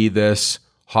could be this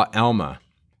Ha'elma.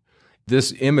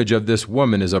 This image of this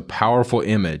woman is a powerful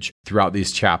image throughout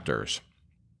these chapters.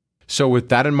 So with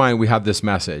that in mind, we have this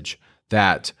message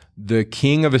that the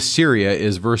king of Assyria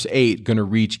is, verse 8, going to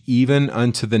reach even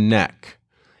unto the neck,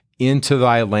 into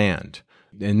thy land.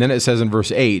 And then it says in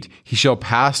verse 8, he shall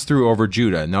pass through over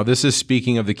Judah. Now this is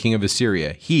speaking of the king of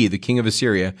Assyria. He, the king of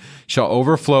Assyria, shall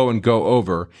overflow and go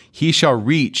over. He shall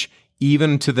reach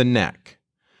even to the neck.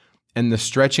 And the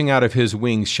stretching out of his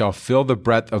wings shall fill the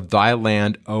breadth of thy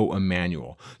land, O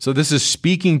Emmanuel. So this is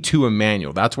speaking to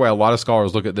Emmanuel. That's why a lot of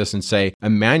scholars look at this and say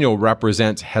Emmanuel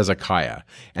represents Hezekiah,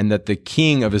 and that the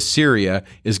king of Assyria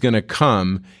is going to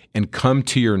come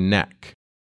to your neck.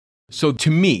 So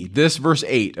to me, this verse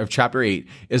 8 of chapter 8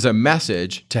 is a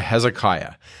message to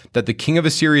Hezekiah that the king of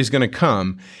Assyria is going to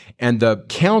come, and the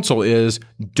counsel is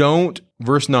don't,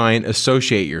 verse 9,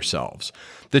 associate yourselves.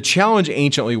 The challenge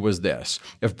anciently was this.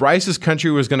 If Bryce's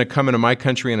country was going to come into my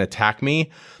country and attack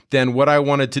me, then what I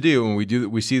wanted to do,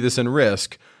 and we see this in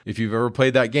Risk, if you've ever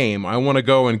played that game, I want to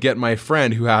go and get my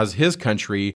friend who has his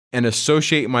country and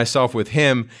associate myself with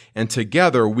him, and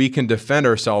together we can defend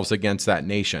ourselves against that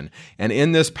nation. And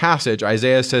in this passage,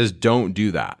 Isaiah says, don't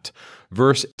do that.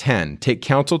 Verse 10, take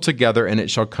counsel together, and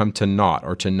it shall come to naught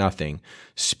or to nothing.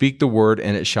 Speak the word,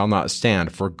 and it shall not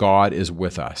stand, for God is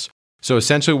with us. So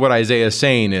essentially what Isaiah is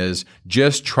saying is,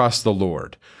 just trust the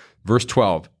Lord. Verse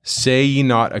 12, say ye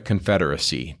not a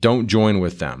confederacy. Don't join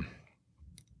with them.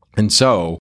 And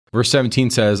so, verse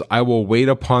 17 says, I will wait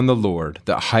upon the Lord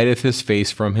that hideth his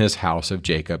face from his house of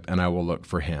Jacob, and I will look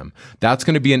for him. That's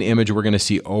going to be an image we're going to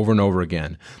see over and over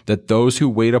again, that those who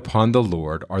wait upon the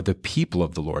Lord are the people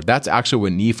of the Lord. That's actually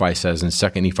what Nephi says in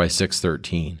 2 Nephi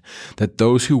 6:13, that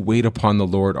those who wait upon the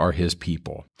Lord are his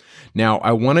people. Now,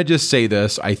 I want to just say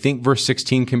this. I think verse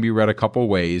 16 can be read a couple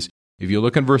ways. If you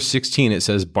look in verse 16, it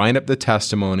says, bind up the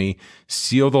testimony,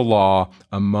 seal the law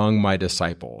among my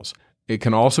disciples. It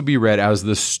can also be read as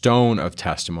the stone of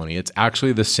testimony. It's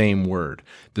actually the same word.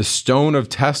 The stone of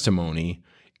testimony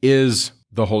is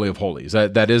the Holy of Holies.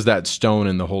 That is that stone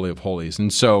in the Holy of Holies.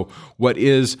 And so what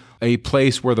is a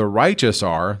place where the righteous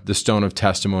are, the stone of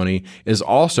testimony, is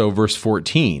also, verse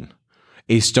 14,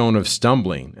 a stone of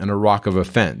stumbling and a rock of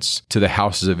offense to the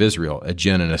houses of Israel, a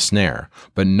gin and a snare.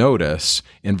 But notice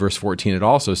in verse 14, it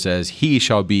also says, he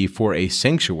shall be for a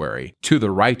sanctuary to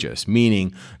the righteous,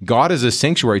 meaning God is a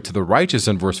sanctuary to the righteous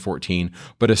in verse 14,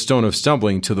 but a stone of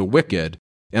stumbling to the wicked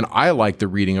And I like the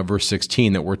reading of verse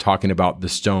 16 that we're talking about the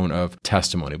stone of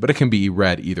testimony, but it can be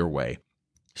read either way.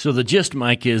 So the gist,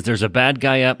 Mike, is there's a bad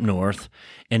guy up north,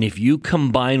 and if you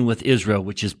combine with Israel,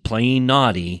 which is playing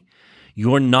naughty,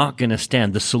 you're not going to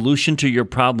stand. The solution to your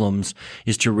problems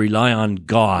is to rely on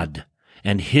God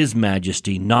and His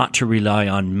majesty, not to rely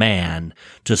on man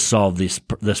to solve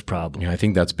this problem. Yeah, I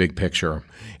think that's big picture.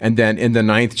 And then in the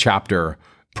 9th chapter,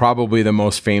 probably the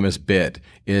most famous bit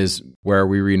is where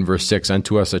we read in verse 6,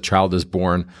 "Unto us a child is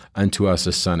born, unto us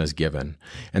a son is given.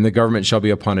 And the government shall be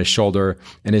upon his shoulder,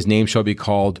 and his name shall be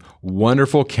called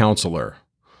Wonderful Counselor,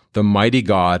 the Mighty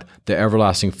God, the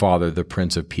Everlasting Father, the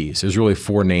Prince of Peace." There's really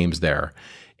 4 names there.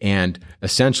 And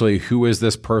essentially, who is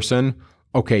this person?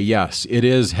 Okay, yes, it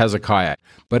is Hezekiah,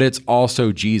 but it's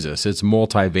also Jesus. It's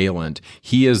multivalent.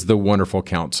 He is the Wonderful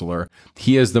Counselor.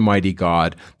 He is the Mighty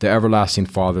God, the Everlasting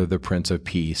Father, the Prince of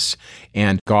Peace.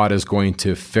 And God is going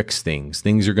to fix things.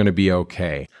 Things are going to be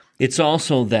okay. It's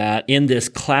also that in this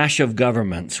clash of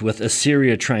governments with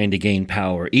Assyria trying to gain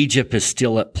power, Egypt is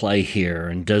still at play here.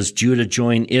 And does Judah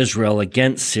join Israel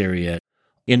against Syria?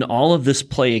 In all of this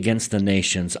play against the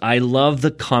nations, I love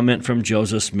the comment from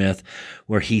Joseph Smith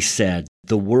where he said,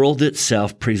 "The world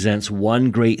itself presents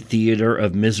one great theater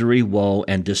of misery, woe,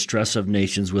 and distress of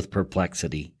nations with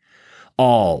perplexity.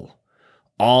 All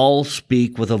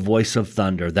speak with a voice of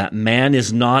thunder that man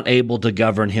is not able to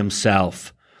govern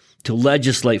himself, to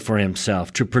legislate for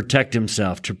himself, to protect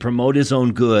himself, to promote his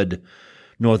own good,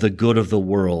 nor the good of the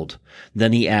world."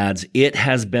 Then he adds, "It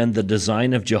has been the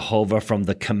design of Jehovah from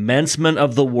the commencement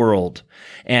of the world,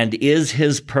 and is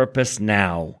his purpose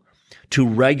now, to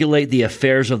regulate the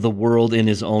affairs of the world in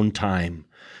his own time,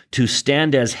 to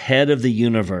stand as head of the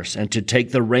universe, and to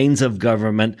take the reins of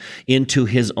government into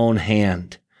his own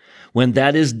hand. When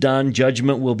that is done,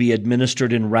 judgment will be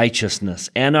administered in righteousness,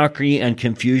 anarchy and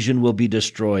confusion will be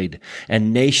destroyed,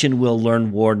 and nation will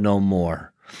learn war no more.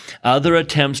 Other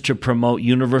attempts to promote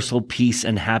universal peace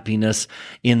and happiness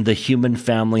in the human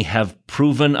family have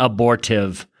proven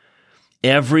abortive.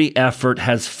 Every effort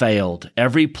has failed.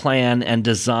 Every plan and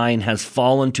design has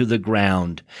fallen to the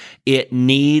ground. It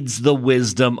needs the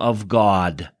wisdom of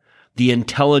God, the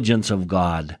intelligence of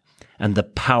God, and the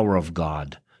power of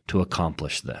God to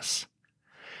accomplish this."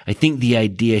 I think the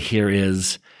idea here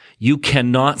is you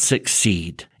cannot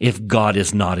succeed if God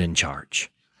is not in charge.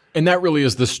 And that really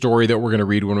is the story that we're going to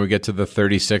read when we get to the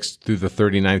 36th through the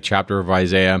 39th chapter of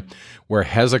Isaiah, where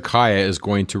Hezekiah is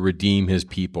going to redeem his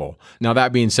people. Now,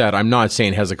 that being said, I'm not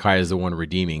saying Hezekiah is the one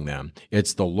redeeming them.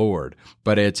 It's the Lord.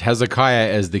 But it's Hezekiah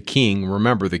as the king.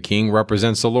 Remember, the king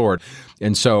represents the Lord.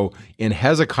 And so in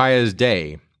Hezekiah's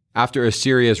day, after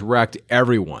Assyria's wrecked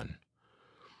everyone,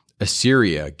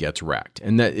 Assyria gets wrecked.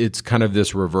 And that it's kind of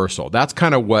this reversal. That's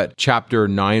kind of what chapter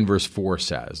 9, verse 4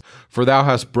 says. "For thou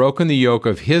hast broken the yoke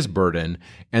of his burden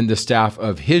and the staff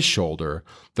of his shoulder,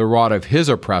 the rod of his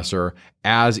oppressor,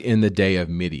 as in the day of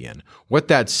Midian." What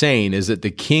that's saying is that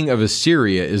the king of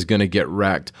Assyria is going to get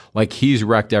wrecked like he's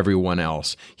wrecked everyone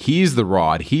else. He's the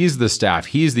rod, he's the staff,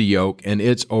 he's the yoke, and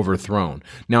it's overthrown.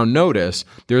 Now notice,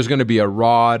 there's going to be a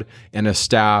rod and a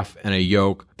staff and a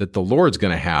yoke that the Lord's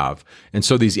going to have. And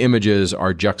so these images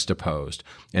are juxtaposed,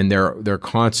 and they're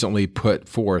constantly put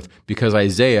forth because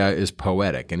Isaiah is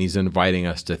poetic, and he's inviting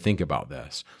us to think about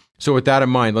this. So with that in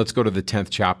mind, let's go to the 10th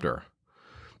chapter.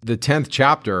 The 10th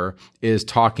chapter is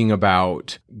talking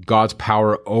about God's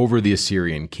power over the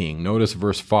Assyrian king. Notice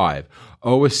verse 5.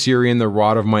 "O Assyrian, the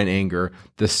rod of mine anger,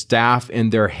 the staff in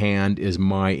their hand is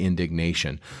my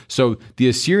indignation." So the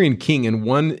Assyrian king in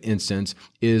one instance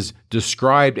is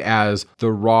described as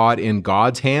the rod in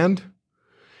God's hand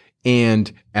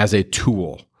and as a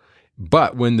tool.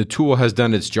 But when the tool has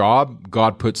done its job,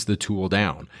 God puts the tool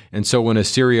down. And so when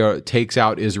Assyria takes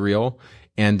out Israel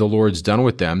and the Lord's done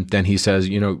with them, then he says,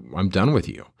 I'm done with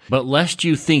you. But lest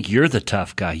you think you're the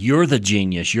tough guy, you're the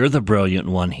genius, you're the brilliant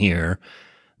one here,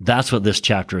 that's what this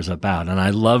chapter is about. And I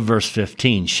love verse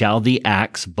 15. "Shall the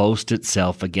axe boast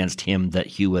itself against him that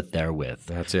heweth therewith?"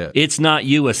 That's it. It's not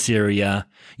you, Assyria.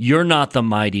 You're not the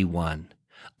mighty one.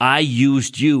 I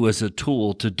used you as a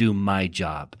tool to do my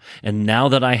job. And now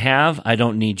that I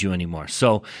don't need you anymore.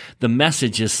 So the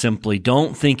message is simply,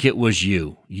 don't think it was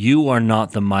you. You are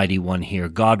not the mighty one here.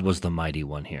 God was the mighty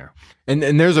one here. And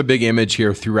there's a big image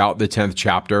here throughout the 10th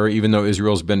chapter, even though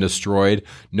Israel's been destroyed.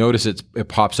 Notice it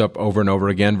pops up over and over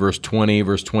again. Verse 20,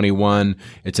 verse 21,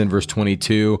 it's in verse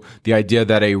 22. The idea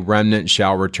that a remnant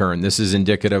shall return. This is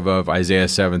indicative of Isaiah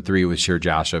 7:3 with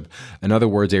Shir-Jashub. In other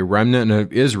words, a remnant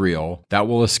of Israel that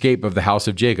will escape of the house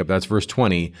of Jacob. That's verse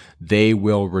 20. They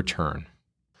will return.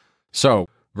 So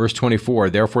Verse 24,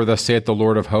 therefore thus saith the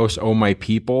Lord of hosts, O my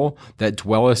people that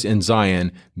dwellest in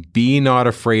Zion, be not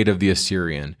afraid of the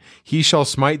Assyrian. He shall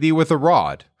smite thee with a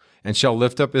rod, and shall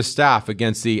lift up his staff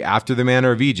against thee after the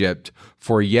manner of Egypt,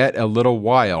 for yet a little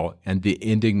while, and the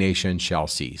indignation shall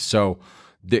cease. So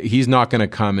he's not going to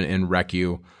come and wreck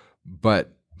you,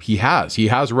 but he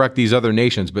has wrecked these other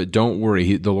nations, but don't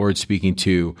worry, the Lord's speaking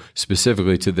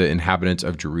specifically to the inhabitants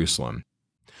of Jerusalem.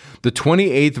 The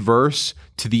 28th verse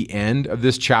to the end of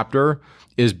this chapter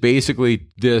is basically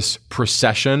this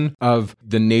procession of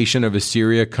the nation of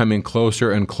Assyria coming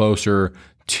closer and closer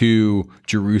to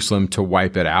Jerusalem to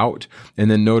wipe it out.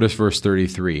 And then notice verse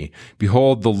 33.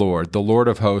 Behold, the Lord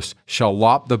of hosts, shall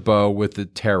lop the bow with the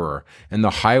terror, and the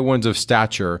high ones of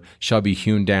stature shall be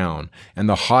hewn down, and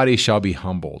the haughty shall be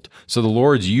humbled. So the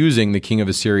Lord's using the king of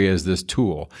Assyria as this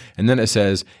tool. And then it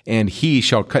says, and he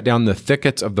shall cut down the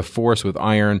thickets of the forest with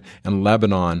iron, and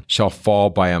Lebanon shall fall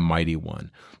by a mighty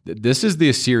one. This is the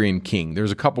Assyrian king.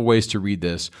 There's a couple ways to read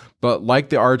this, but like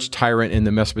the arch tyrant in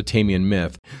the Mesopotamian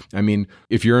myth, I mean,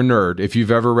 if you're a nerd, if you've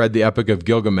ever read the Epic of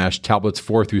Gilgamesh, tablets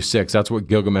 4 through 6, that's what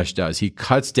Gilgamesh does. He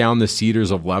cuts down the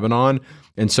cedars of Lebanon.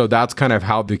 And so that's kind of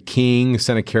how the king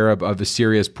Sennacherib of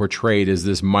Assyria is portrayed, as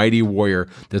this mighty warrior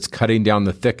that's cutting down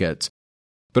the thickets.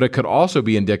 But it could also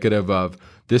be indicative of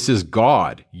this is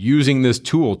God using this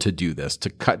tool to do this, to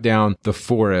cut down the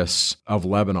forests of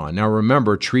Lebanon. Now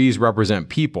remember, trees represent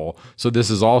people, so this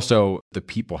is also the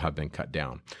people have been cut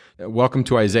down. Welcome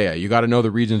to Isaiah. You got to know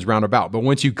the regions round about. But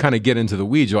once you kind of get into the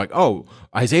weeds, you're like, oh,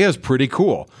 Isaiah's pretty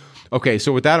cool. Okay,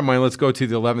 so with that in mind, let's go to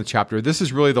the 11th chapter. This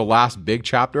is really the last big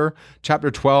chapter.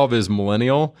 Chapter 12 is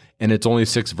millennial, and it's only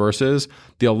 6 verses.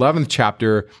 The 11th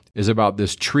chapter is about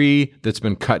this tree that's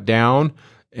been cut down,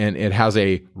 and it has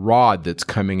a rod that's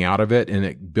coming out of it, and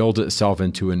it builds itself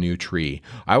into a new tree.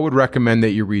 I would recommend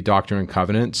that you read Doctrine and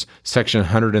Covenants, section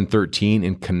 113,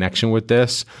 in connection with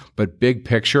this. But big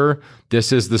picture,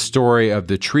 this is the story of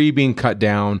the tree being cut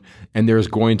down, and there's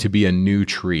going to be a new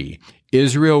tree.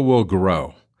 Israel will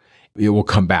grow. It will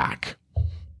come back.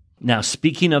 Now,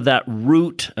 speaking of that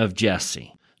root of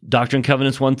Jesse, Doctrine and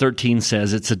Covenants 113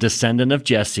 says it's a descendant of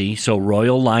Jesse, so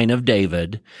royal line of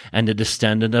David, and a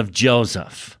descendant of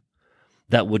Joseph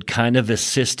that would kind of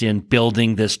assist in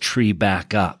building this tree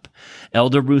back up.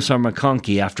 Elder Bruce R.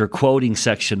 McConkie, after quoting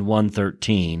section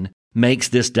 113, makes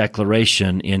this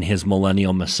declaration in his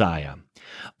Millennial Messiah.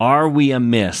 Are we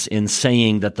amiss in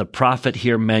saying that the prophet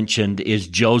here mentioned is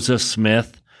Joseph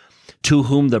Smith, to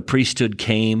whom the priesthood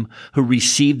came, who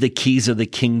received the keys of the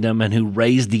kingdom, and who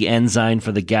raised the ensign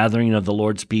for the gathering of the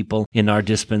Lord's people in our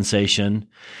dispensation?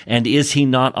 And is he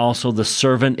not also the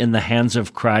servant in the hands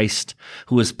of Christ,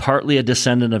 who is partly a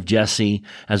descendant of Jesse,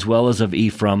 as well as of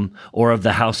Ephraim, or of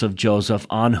the house of Joseph,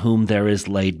 on whom there is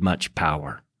laid much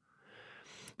power?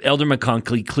 Elder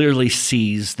McConkie clearly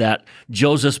sees that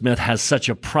Joseph Smith has such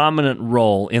a prominent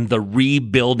role in the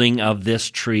rebuilding of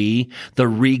this tree, the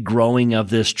regrowing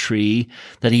of this tree,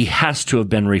 that he has to have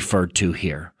been referred to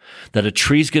here. That a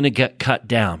tree's going to get cut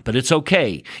down, but it's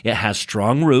okay. It has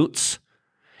strong roots,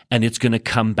 and it's going to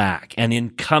come back. And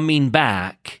in coming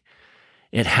back,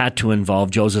 it had to involve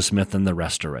Joseph Smith and the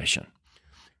restoration.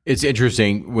 It's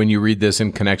interesting when you read this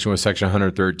in connection with section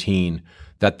 113,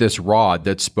 that this rod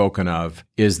that's spoken of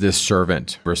is this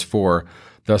servant. Verse 4,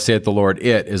 thus saith the Lord,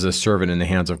 it is a servant in the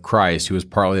hands of Christ, who is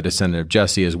partly a descendant of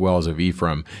Jesse as well as of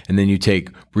Ephraim. And then you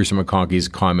take Bruce McConkie's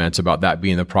comments about that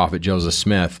being the prophet Joseph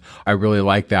Smith. I really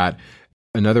like that.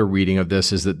 Another reading of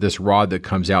this is that this rod that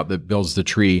comes out that builds the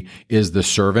tree is the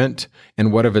servant.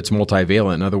 And what if it's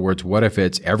multivalent? In other words, what if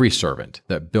it's every servant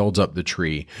that builds up the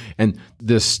tree? And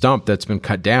this stump that's been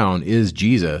cut down is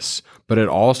Jesus, but it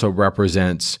also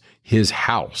represents his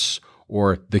house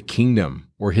or the kingdom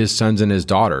or his sons and his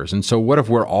daughters. And so what if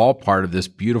we're all part of this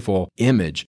beautiful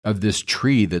image of this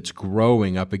tree that's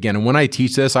growing up again? And when I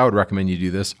teach this, I would recommend you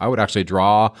do this. I would actually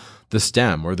draw the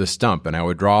stem or the stump, and I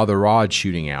would draw the rod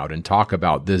shooting out and talk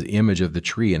about this image of the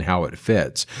tree and how it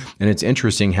fits. And it's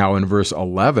interesting how in verse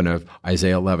 11 of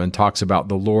Isaiah 11 talks about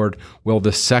the Lord will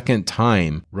the second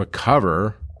time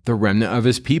recover the remnant of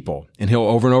his people. And he'll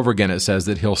over and over again, it says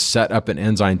that he'll set up an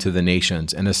ensign to the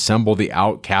nations and assemble the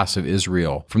outcasts of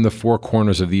Israel from the four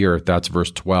corners of the earth. That's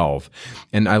verse 12.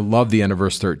 And I love the end of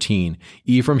verse 13.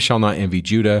 Ephraim shall not envy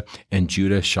Judah, and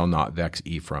Judah shall not vex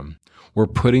Ephraim. We're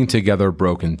putting together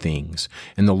broken things,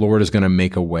 and the Lord is going to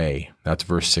make a way. That's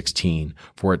verse 16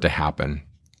 for it to happen.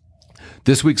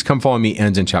 This week's Come Follow Me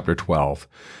ends in chapter 12.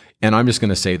 And I'm just going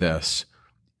to say this.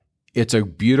 It's a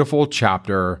beautiful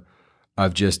chapter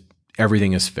of just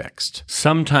everything is fixed.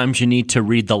 Sometimes you need to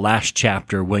read the last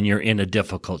chapter when you're in a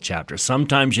difficult chapter.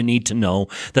 Sometimes you need to know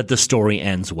that the story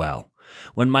ends well.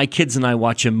 when my kids and I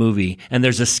watch a movie and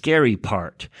there's a scary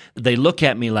part, they look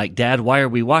at me like, Dad, why are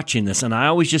we watching this? And I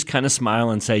always just kind of smile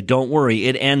and say, don't worry,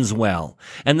 it ends well.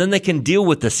 And then they can deal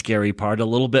with the scary part a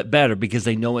little bit better because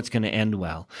they know it's going to end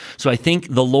well. So I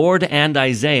think the Lord and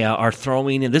Isaiah are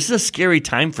throwing in, this is a scary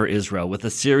time for Israel with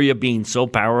Assyria being so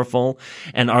powerful.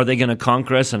 And are they going to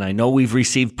conquer us? And I know we've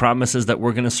received promises that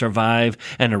we're going to survive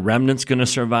and a remnant's going to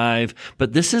survive.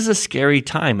 But this is a scary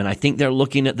time. And I think they're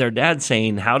looking at their dad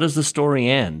saying, how does the story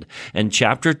end? And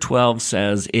chapter 12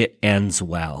 says it ends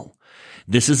well.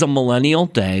 This is a millennial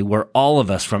day where all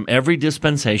of us from every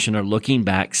dispensation are looking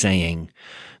back saying,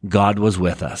 God was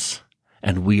with us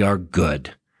and we are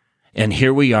good. And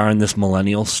here we are in this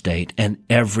millennial state and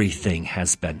everything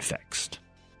has been fixed.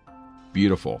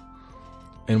 Beautiful.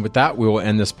 And with that, we will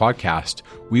end this podcast.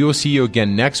 We will see you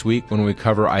again next week when we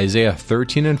cover Isaiah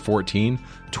 13 and 14,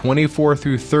 24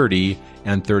 through 30,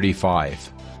 and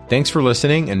 35. Thanks for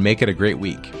listening and make it a great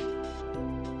week.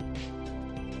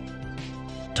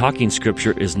 Talking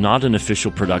Scripture is not an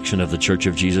official production of The Church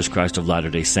of Jesus Christ of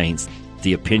Latter-day Saints.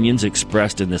 The opinions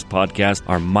expressed in this podcast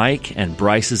are Mike and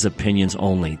Bryce's opinions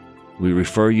only. We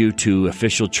refer you to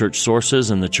official church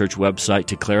sources and the church website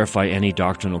to clarify any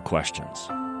doctrinal questions.